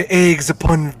fry eggs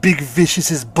upon Big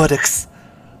Vicious's buttocks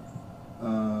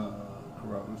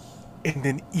Gross. and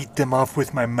then eat them off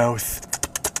with my mouth.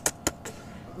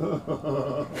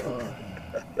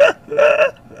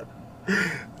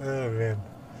 Oh, man.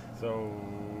 So,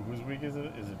 whose week is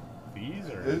it? Is it V's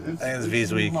or? I think it's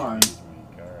V's week. Mine. V's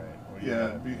week. All right. What you Yeah,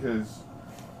 got? because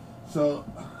so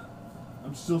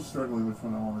I'm still struggling with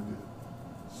what I want to do.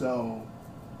 So,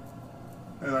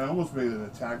 and I almost made it a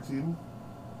tag team,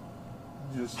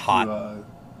 just Hot.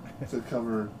 to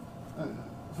cover.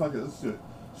 Fuck it, let's do it.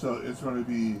 So it's going to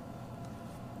be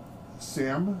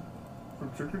Sam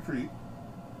from Trick or Treat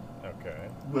Okay.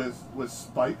 with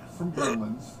Spike from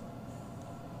Gremlins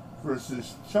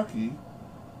versus Chucky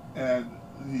and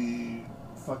the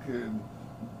fucking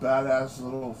badass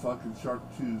little fucking shark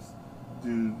tooth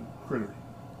dude Critter.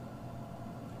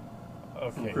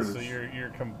 Okay. Critters. So you're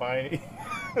combining.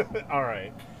 All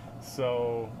right.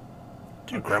 So.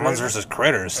 Dude, a Gremlins critter- versus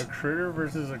Critters. A critter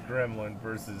versus a gremlin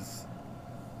versus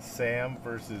Sam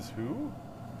versus who?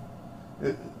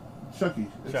 Chucky.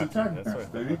 It's Chucky, a tag that's match,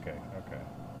 what- baby. Okay.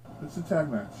 It's a tag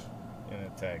match. In a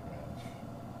tag match.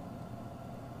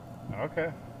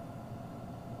 Okay.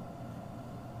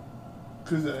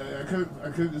 Because I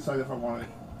couldn't decide if I wanted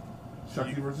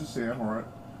Chucky versus Sam or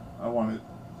I wanted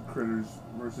Critters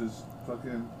versus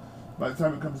fucking. By the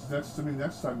time it comes next to me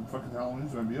next time, fucking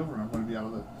Halloween's going to be over and I'm going to be out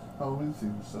of the Halloween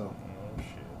theme, so Oh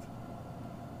shit.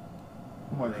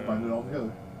 I might combine it all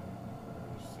together.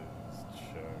 Versus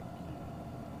Chucky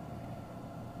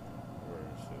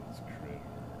versus Critter.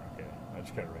 Okay, I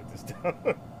just gotta write this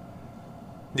down.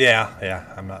 Yeah,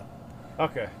 I'm not.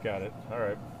 Okay, got it. All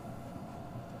right.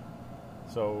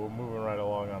 So moving right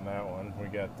along on that one, we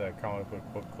got Comic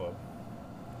Book Club.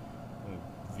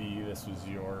 V, this was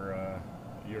your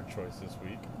choice this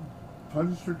week.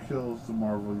 Punisher kills the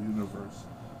Marvel Universe.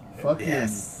 Yeah. Fucking.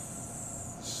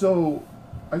 Yes. So,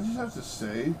 I just have to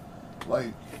say,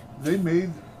 like, they made,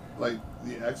 like,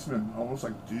 the X-Men almost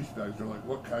like douchebags. They're like,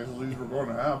 what casualties were going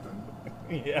to happen?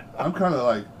 Yeah. I'm kind of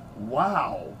like,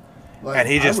 wow. Like, And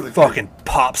he I just would've fucking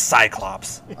pops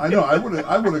Cyclops. I know, I would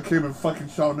have came and fucking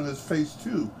shot him in his face,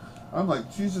 too. I'm like,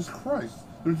 Jesus Christ.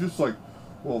 They're just like,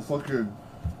 well, fucking,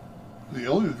 the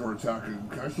aliens were attacking.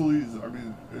 Casualties, I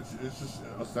mean, it's just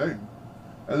a thing.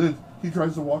 And then he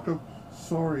tries to walk up,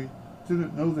 sorry,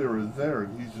 didn't know they were there.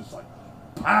 And he's just like,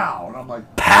 pow. And I'm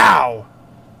like, Pow!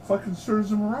 fucking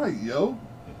serves him right, yo.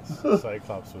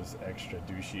 Cyclops was extra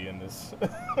douchey in this.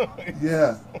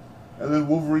 Yeah. And then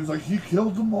Wolverine's like, he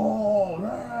killed them all.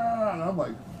 Ah! And I'm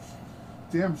like,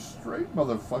 damn straight,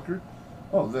 motherfucker.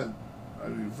 Oh, then, I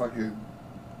mean, fucking,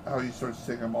 how he starts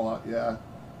taking them all out, yeah.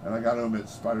 And I got to admit,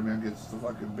 Spider-Man gets the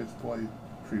fucking bitch boy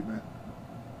treatment.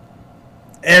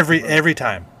 Every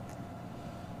time.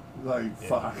 Like, Yeah.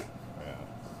 fuck.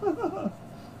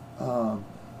 Yeah.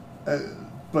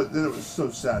 But then it was so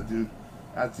sad, dude.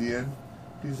 At the end,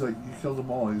 he's like, you killed them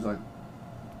all. He's like,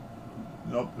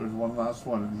 nope, there's one last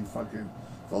one. And he fucking,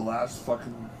 the last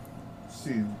fucking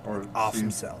scene, or Off scene,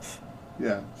 himself.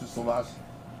 yeah, just the last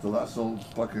little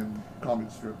fucking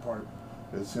comic strip part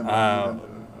is him.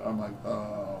 I'm like,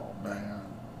 oh, man.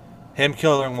 Him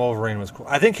killing Wolverine was cool.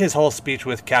 I think his whole speech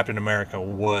with Captain America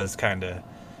was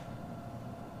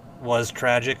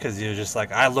tragic because he was just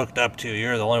like, I looked up to you.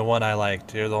 You're the only one I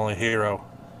liked. You're the only hero.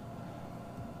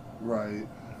 Right.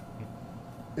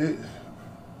 It,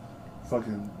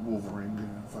 fucking Wolverine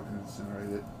getting fucking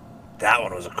incinerated. That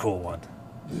one was a cool one.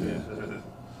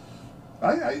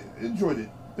 I enjoyed it.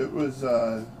 It was,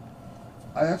 I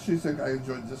actually think I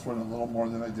enjoyed this one a little more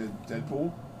than I did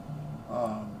Deadpool.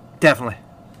 Definitely.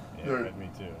 Yeah, There- me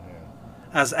too. Yeah.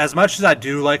 As much as I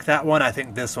do like that one, I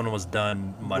think this one was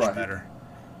done much Right. better.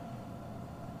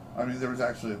 I mean, there was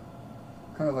actually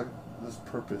kind of like this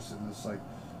purpose in this, like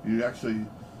you actually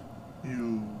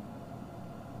you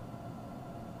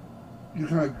you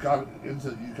kind of got into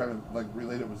you kind of like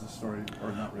related with the story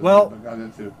or not related, Well, but got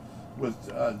into with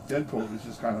Deadpool. It was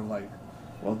just kind of like,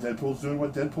 well, Deadpool's doing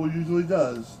what Deadpool usually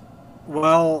does.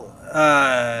 well,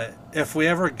 if we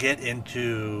ever get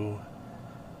into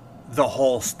that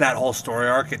whole story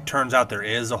arc, it turns out there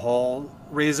is a whole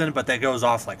reason, but that goes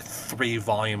off like 3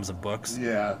 volumes of books.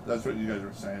 Yeah, that's what you guys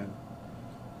were saying.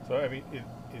 So I mean,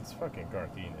 it's fucking Garth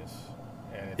Ennis,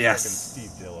 and it's Yes. fucking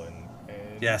Steve Dillon,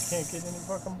 and Yes. you can't get any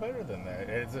fucking better than that. And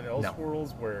it's an No.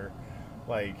 Elseworlds where,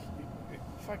 like,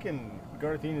 fucking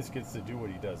Garth Ennis gets to do what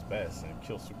he does best and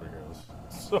kill superheroes.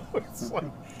 So it's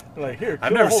like here. I've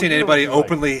kill never a whole seen hero, anybody and you're like,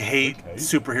 openly hate okay.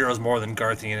 superheroes more than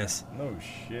Garth Ennis. No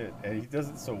shit, and he does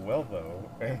it so well though.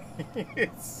 And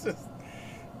it's just,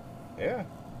 yeah.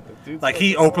 that dude's Like,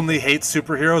 he fucking openly hates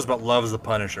superheroes but loves the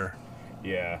Punisher. awesome.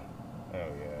 Yeah. Oh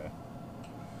yeah.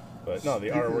 But no, the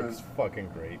Speaking artwork's of- fucking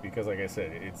great because, like I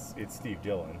said, it's Steve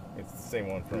Dillon. It's the same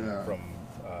one from Yeah.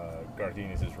 Garth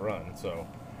Ennis' run. So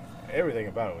everything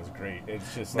about it was great.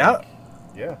 It's just Now- like,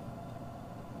 yeah.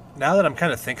 Now that I'm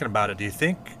kind of thinking about it, do you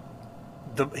think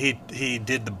he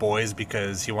did The Boys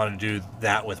because he wanted to do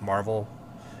that with Marvel?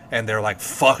 And they're like,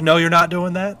 fuck no, you're not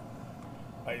doing that?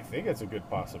 I think it's a good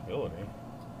possibility.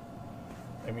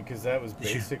 I mean, because that was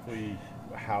basically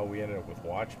how we ended up with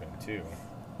Watchmen too.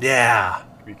 Yeah.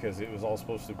 Because it was all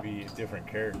supposed to be different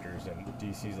characters, and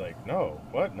DC's like, no,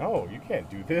 what? No, you can't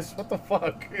do this. What the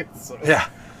fuck? So Yeah.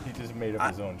 he just made up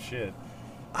his own shit.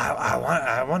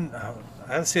 I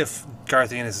gotta see if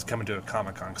Garth Ennis is coming to a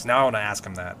Comic-Con, because now I want to ask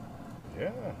him that.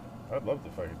 Yeah, I'd love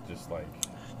if I could just like,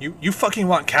 You fucking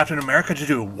want Captain America to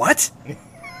do what?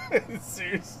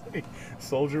 seriously,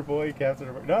 Soldier Boy, Captain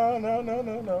America. No,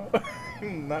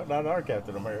 not our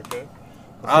Captain America.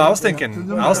 I was thinking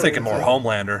Captain more America.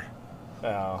 Homelander. Oh,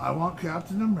 I want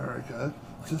Captain America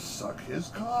to suck his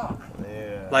cock.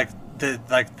 yeah. Like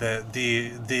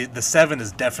the Seven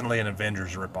is definitely an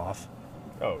Avengers ripoff.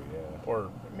 Oh yeah, or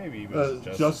maybe even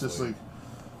Justice League.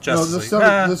 Justice No,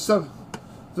 League.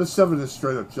 the seven is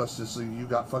straight up Justice League. You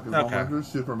got fucking Okay. Homelander,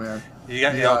 Superman. You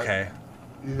got, you yeah, got- okay.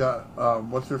 You got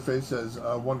what's her face as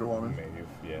Wonder Woman, Maybe,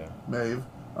 yeah. Maeve.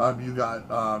 You got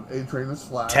A-Train as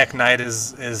Flash. Tech Knight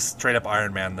is straight up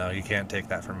Iron Man though. You can't take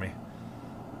that from me.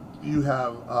 You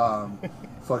have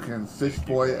fucking Fish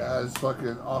Boy as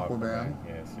fucking Aquaman.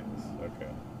 Yes.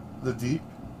 Okay. The Deep.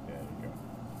 There you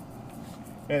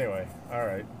go. Anyway, all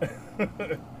right.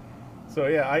 So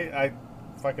yeah, I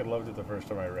fucking loved it the first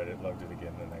time I read it. Loved it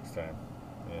again the next time.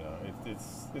 You know,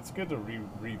 it's good to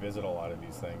revisit a lot of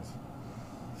these things.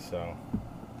 So,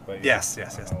 but yeah, Yes, I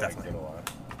liked definitely. it a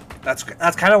lot. That's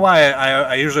kind of why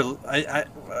I usually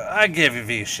I give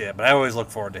V shit, but I always look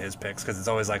forward to his picks because it's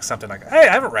always like something like, hey,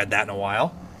 I haven't read that in a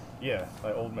while. Yeah,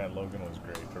 like Old Man Logan was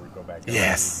great to go back and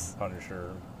Yes. read.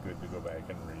 Punisher, good to go back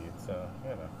and read. So, you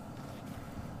know.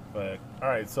 But,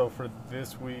 alright, so for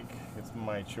this week, it's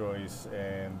my choice,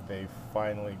 and they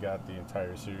finally got the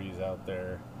entire series out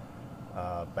there.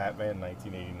 Batman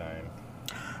 1989.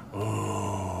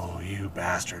 Oh, you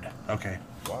bastard. Okay,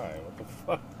 Why? What the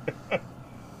fuck?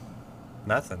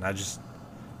 nothing.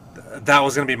 That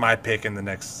was gonna be my pick in the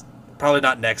next, probably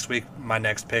not next week, my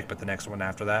next pick, but the next one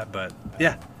after that. But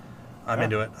yeah, I'm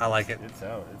into it. I like it. It's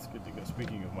out. It's good to go.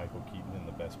 Speaking of Michael Keaton and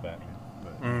the best Batman.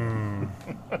 But, Mm.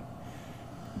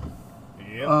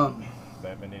 yep.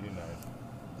 Batman 89.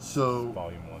 So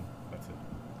Volume 1. That's it.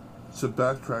 to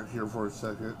backtrack here for a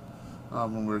second,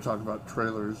 when we were talking about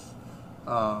trailers,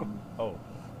 Oh.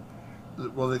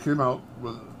 well, they came out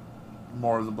with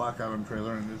more of the Black Adam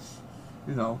trailer, and it's,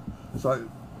 you know, so I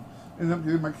ended up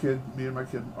getting me and my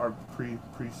kid, our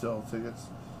pre-sale tickets,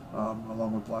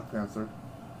 along with Black Panther.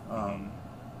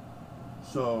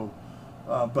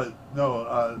 But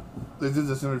no, they did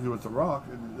this interview with The Rock,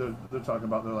 and they're talking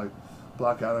about, they're like,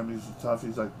 Black Adam, he's tough.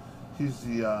 He's like, he is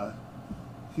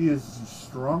the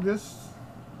strongest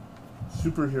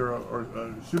superhero or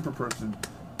super person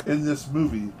in this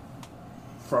movie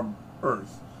from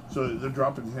Earth. So they're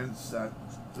dropping hints that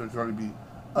there's going to be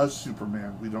a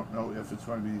Superman. We don't know if it's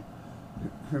going to be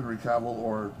Henry Cavill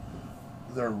or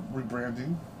they're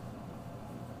rebranding.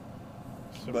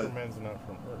 Superman's not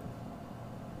from Earth.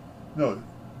 No,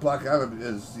 Black Adam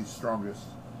is the strongest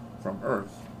from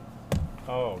Earth.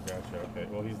 Oh, gotcha. Okay.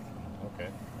 Well, he's okay.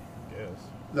 Guess.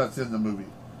 That's in the movie.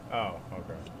 Oh,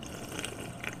 okay.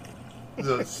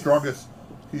 The strongest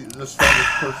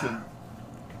person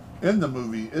in the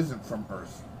movie isn't from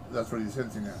Earth. that's what he's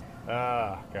hinting at.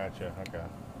 Ah, gotcha. Okay.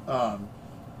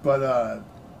 But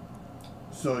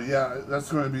so yeah,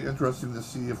 that's going to be interesting to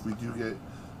see if we do get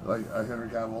like a Henry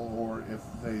Cavill or if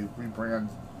they rebrand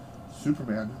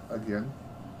Superman again.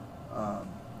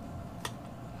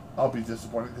 I'll be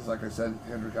disappointed because, like I said,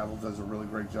 Henry Cavill does a really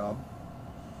great job.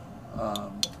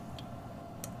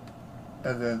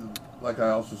 And then, like I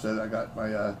also said, I got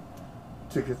my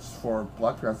tickets for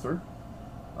Black Panther.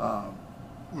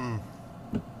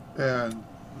 And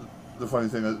the funny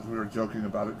thing is, we were joking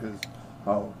about it because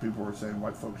how people were saying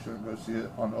white folks shouldn't go see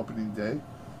it on opening day.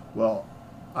 Well,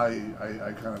 I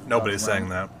kind of Nobody's saying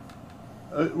that.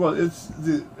 Well,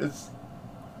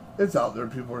 it's out there.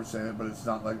 People are saying it, but it's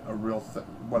not like a real thing.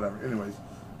 Whatever. Anyways,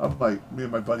 I'm like me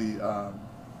and my buddy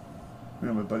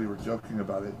were joking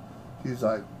about it. He's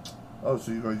like, "Oh,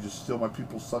 so you're going to just steal my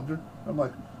people's thunder?" I'm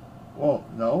like, "Well,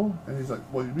 no." And he's like,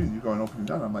 "What do you mean? You're going opening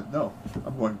night?" I'm like, "No,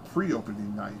 I'm going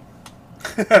pre-opening night."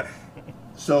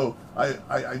 So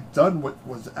I done what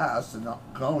was asked and not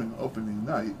going opening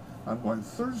night. I'm going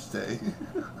Thursday.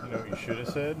 You know what you should have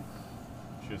said?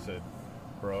 You should have said,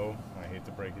 "Bro, I hate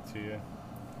to break it to you,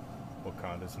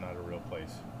 Wakanda's not a real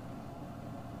place."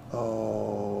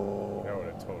 Oh. That would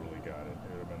have totally got it.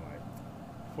 It would have been like,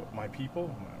 "What, my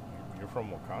people? You're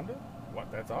from Wakanda?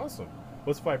 What? That's awesome.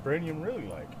 What's vibranium really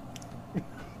like?"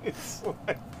 It's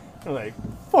like,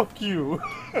 fuck you.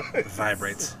 It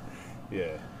vibrates.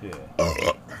 Yeah.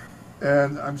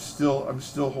 And I'm still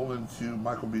holding to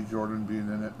Michael B. Jordan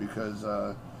being in it because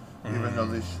even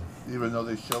though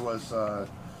they show us a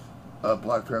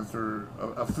Black Panther,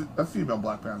 a female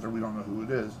Black Panther, we don't know who it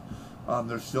is.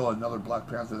 There's still another Black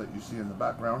Panther that you see in the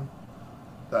background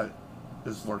that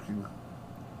is lurking.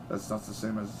 That's not the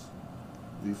same as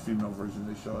the female version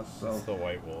they show us. So it's the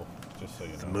White Wolf, just so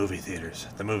you know. The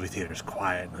movie theater's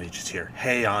quiet, and you just hear,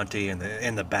 "Hey, Auntie," and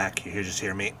in the back you just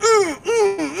hear me.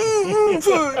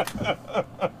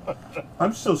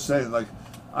 I'm still saying, like,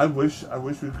 I wish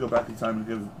we could go back in time and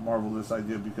give Marvel this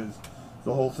idea because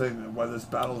the whole thing, while this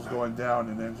battle's going down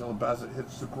and Angela Bassett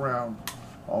hits the ground,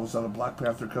 all of a sudden a Black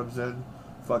Panther comes in,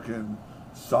 fucking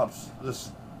stops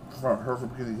her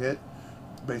from getting hit,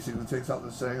 basically takes out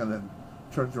this thing, and then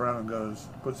turns around and goes,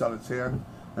 puts out its hand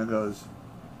and goes,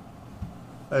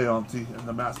 "Hey, Auntie," and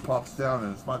the mask pops down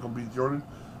and it's Michael B. Jordan.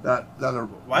 Why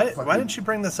didn't you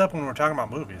bring this up when we were talking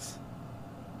about movies?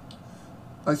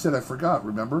 I said I forgot,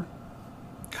 remember?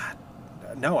 God,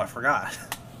 no, I forgot.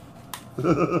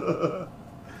 But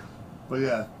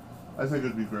yeah, I think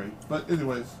it'd be great. But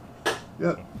anyways,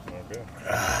 yep. Okay.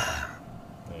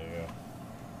 There you go.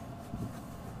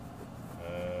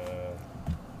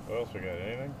 What else we got?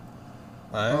 Anything?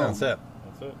 That's it.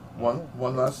 That's it.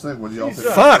 One last thing. What do y'all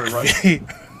think? Fuck!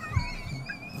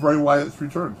 Bray Wyatt's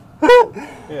return.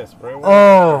 Yes, Bray Wyatt.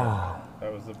 Oh,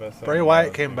 That was the best thing. Bray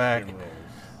Wyatt came back.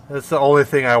 That's the only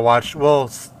thing I watched. Well,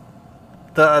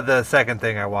 the second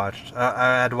thing I watched.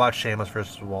 I had watched Shameless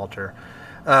versus Walter.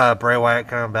 Bray Wyatt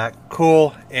coming back.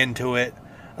 Cool. Into it.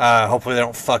 Hopefully they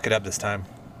don't fuck it up this time.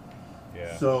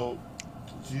 Yeah. So,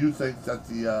 do you think that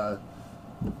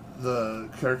the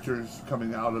characters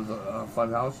coming out of the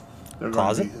Funhouse, they're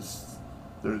going to be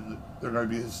they're going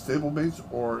to be his stablemates,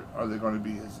 or are they going to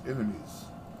be his enemies?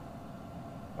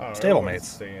 Stablemates.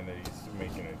 Saying that he's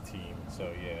making a team,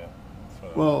 so yeah.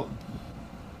 Well,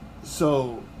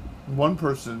 so one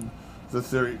person, the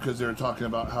theory, because they were talking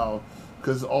about how,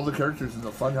 because all the characters in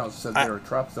the Funhouse said they were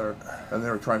trapped there and they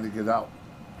were trying to get out.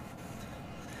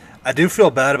 I do feel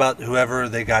bad about whoever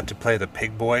they got to play the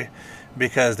pig boy,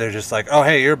 because they're just like, "Oh,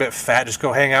 hey, you're a bit fat. Just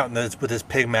go hang out with this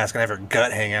pig mask and have your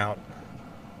gut hang out."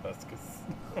 That's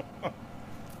I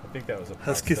think that was a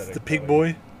Huskis the pig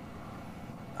belly. boy.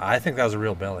 I think that was a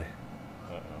real belly.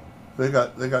 They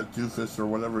got Doofus or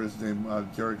whatever his name,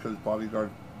 Jericho's bodyguard,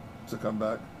 to come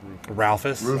back.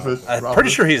 Rufus. I'm Rufus. pretty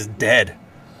sure he's dead.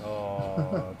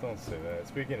 Oh, don't say that.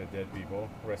 Speaking of dead people,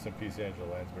 rest in peace,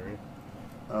 Angela Lansbury.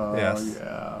 Oh, Yes.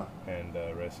 yeah. And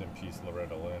rest in peace,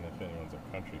 Loretta Lynn, if anyone's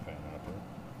a country fan out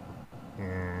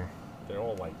there. They're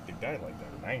all like, they died like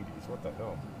their 90s. What the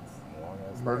hell? Long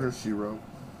ass Murder, She Wrote.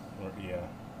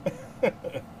 Yeah.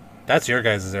 That's your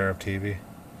guys' era of TV.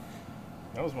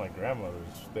 That was my grandmother's.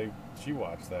 She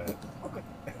watched that.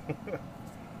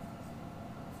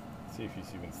 See if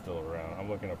he's even still around. I'm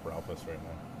looking up Ralphus right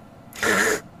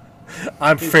now.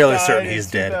 I'm fairly certain he's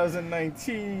dead.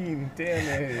 2019.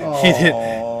 Damn it. Oh. He did.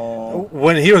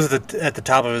 When he was at the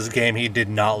top of his game, he did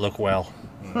not look well.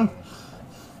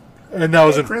 And that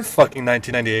was in Chris. fucking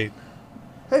 1998.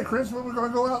 Hey, Chris, when we going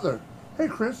to go out there? Hey,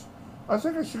 Chris, I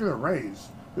think I should get a raise.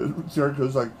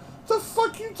 Jericho's like, "The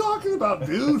fuck you talking about,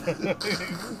 dude?"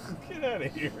 Get out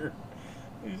of here.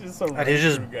 He's just some And he's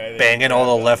just recruit guy that banging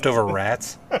all the leftover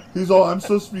rats. He's all, I'm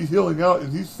supposed to be healing out,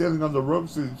 and he's standing on the rope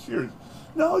saying cheers.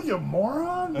 No, you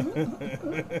moron!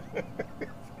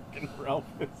 Fucking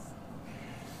Ralphus.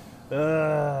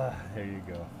 There you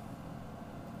go.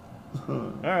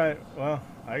 Alright, well,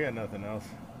 I got nothing else.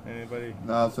 Anybody?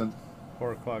 Nothing.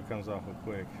 4 o'clock comes awful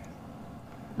quick.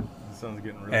 The sun's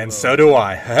getting really And low. so do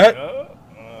I. Huh? Oh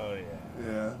yeah.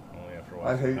 Yeah. Only after I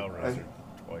watching hate- Hellraiser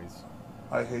twice.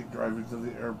 I hate driving to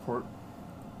the airport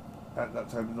at that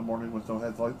time in the morning with no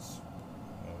headlights.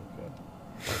 Oh god.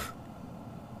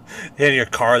 In your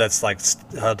car that's like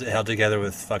held together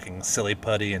with fucking silly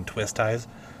putty and twist ties.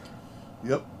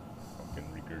 Yep. Fucking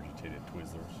regurgitated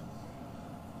Twizzlers.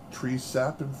 Tree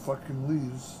sap and fucking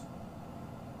leaves.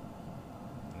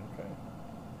 Okay.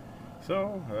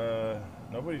 So,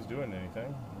 nobody's doing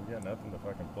anything. We got nothing to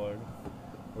fucking plug.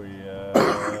 We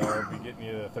will be getting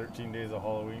you the 13 Days of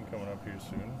Halloween coming up here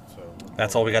soon. So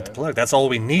That's all we got to plug. That's all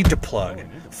we need to plug. Oh, we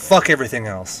need to plug. Fuck everything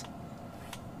else.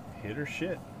 Hit or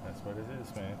shit. That's what it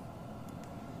is, man.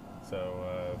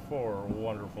 So, for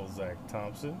wonderful Zach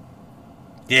Thompson.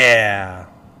 Yeah.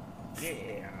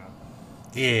 Yeah.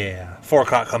 Yeah. 4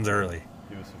 o'clock comes early.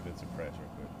 Give us a Vincent Price real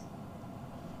quick.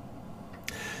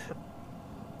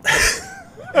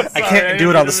 I can't do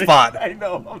it on the spot. I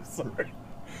know, I'm sorry.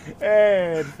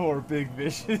 And for Big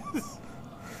Vicious.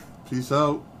 Peace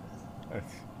out.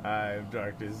 I'm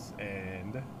Darkness,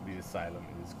 and the asylum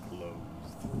is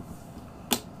closed.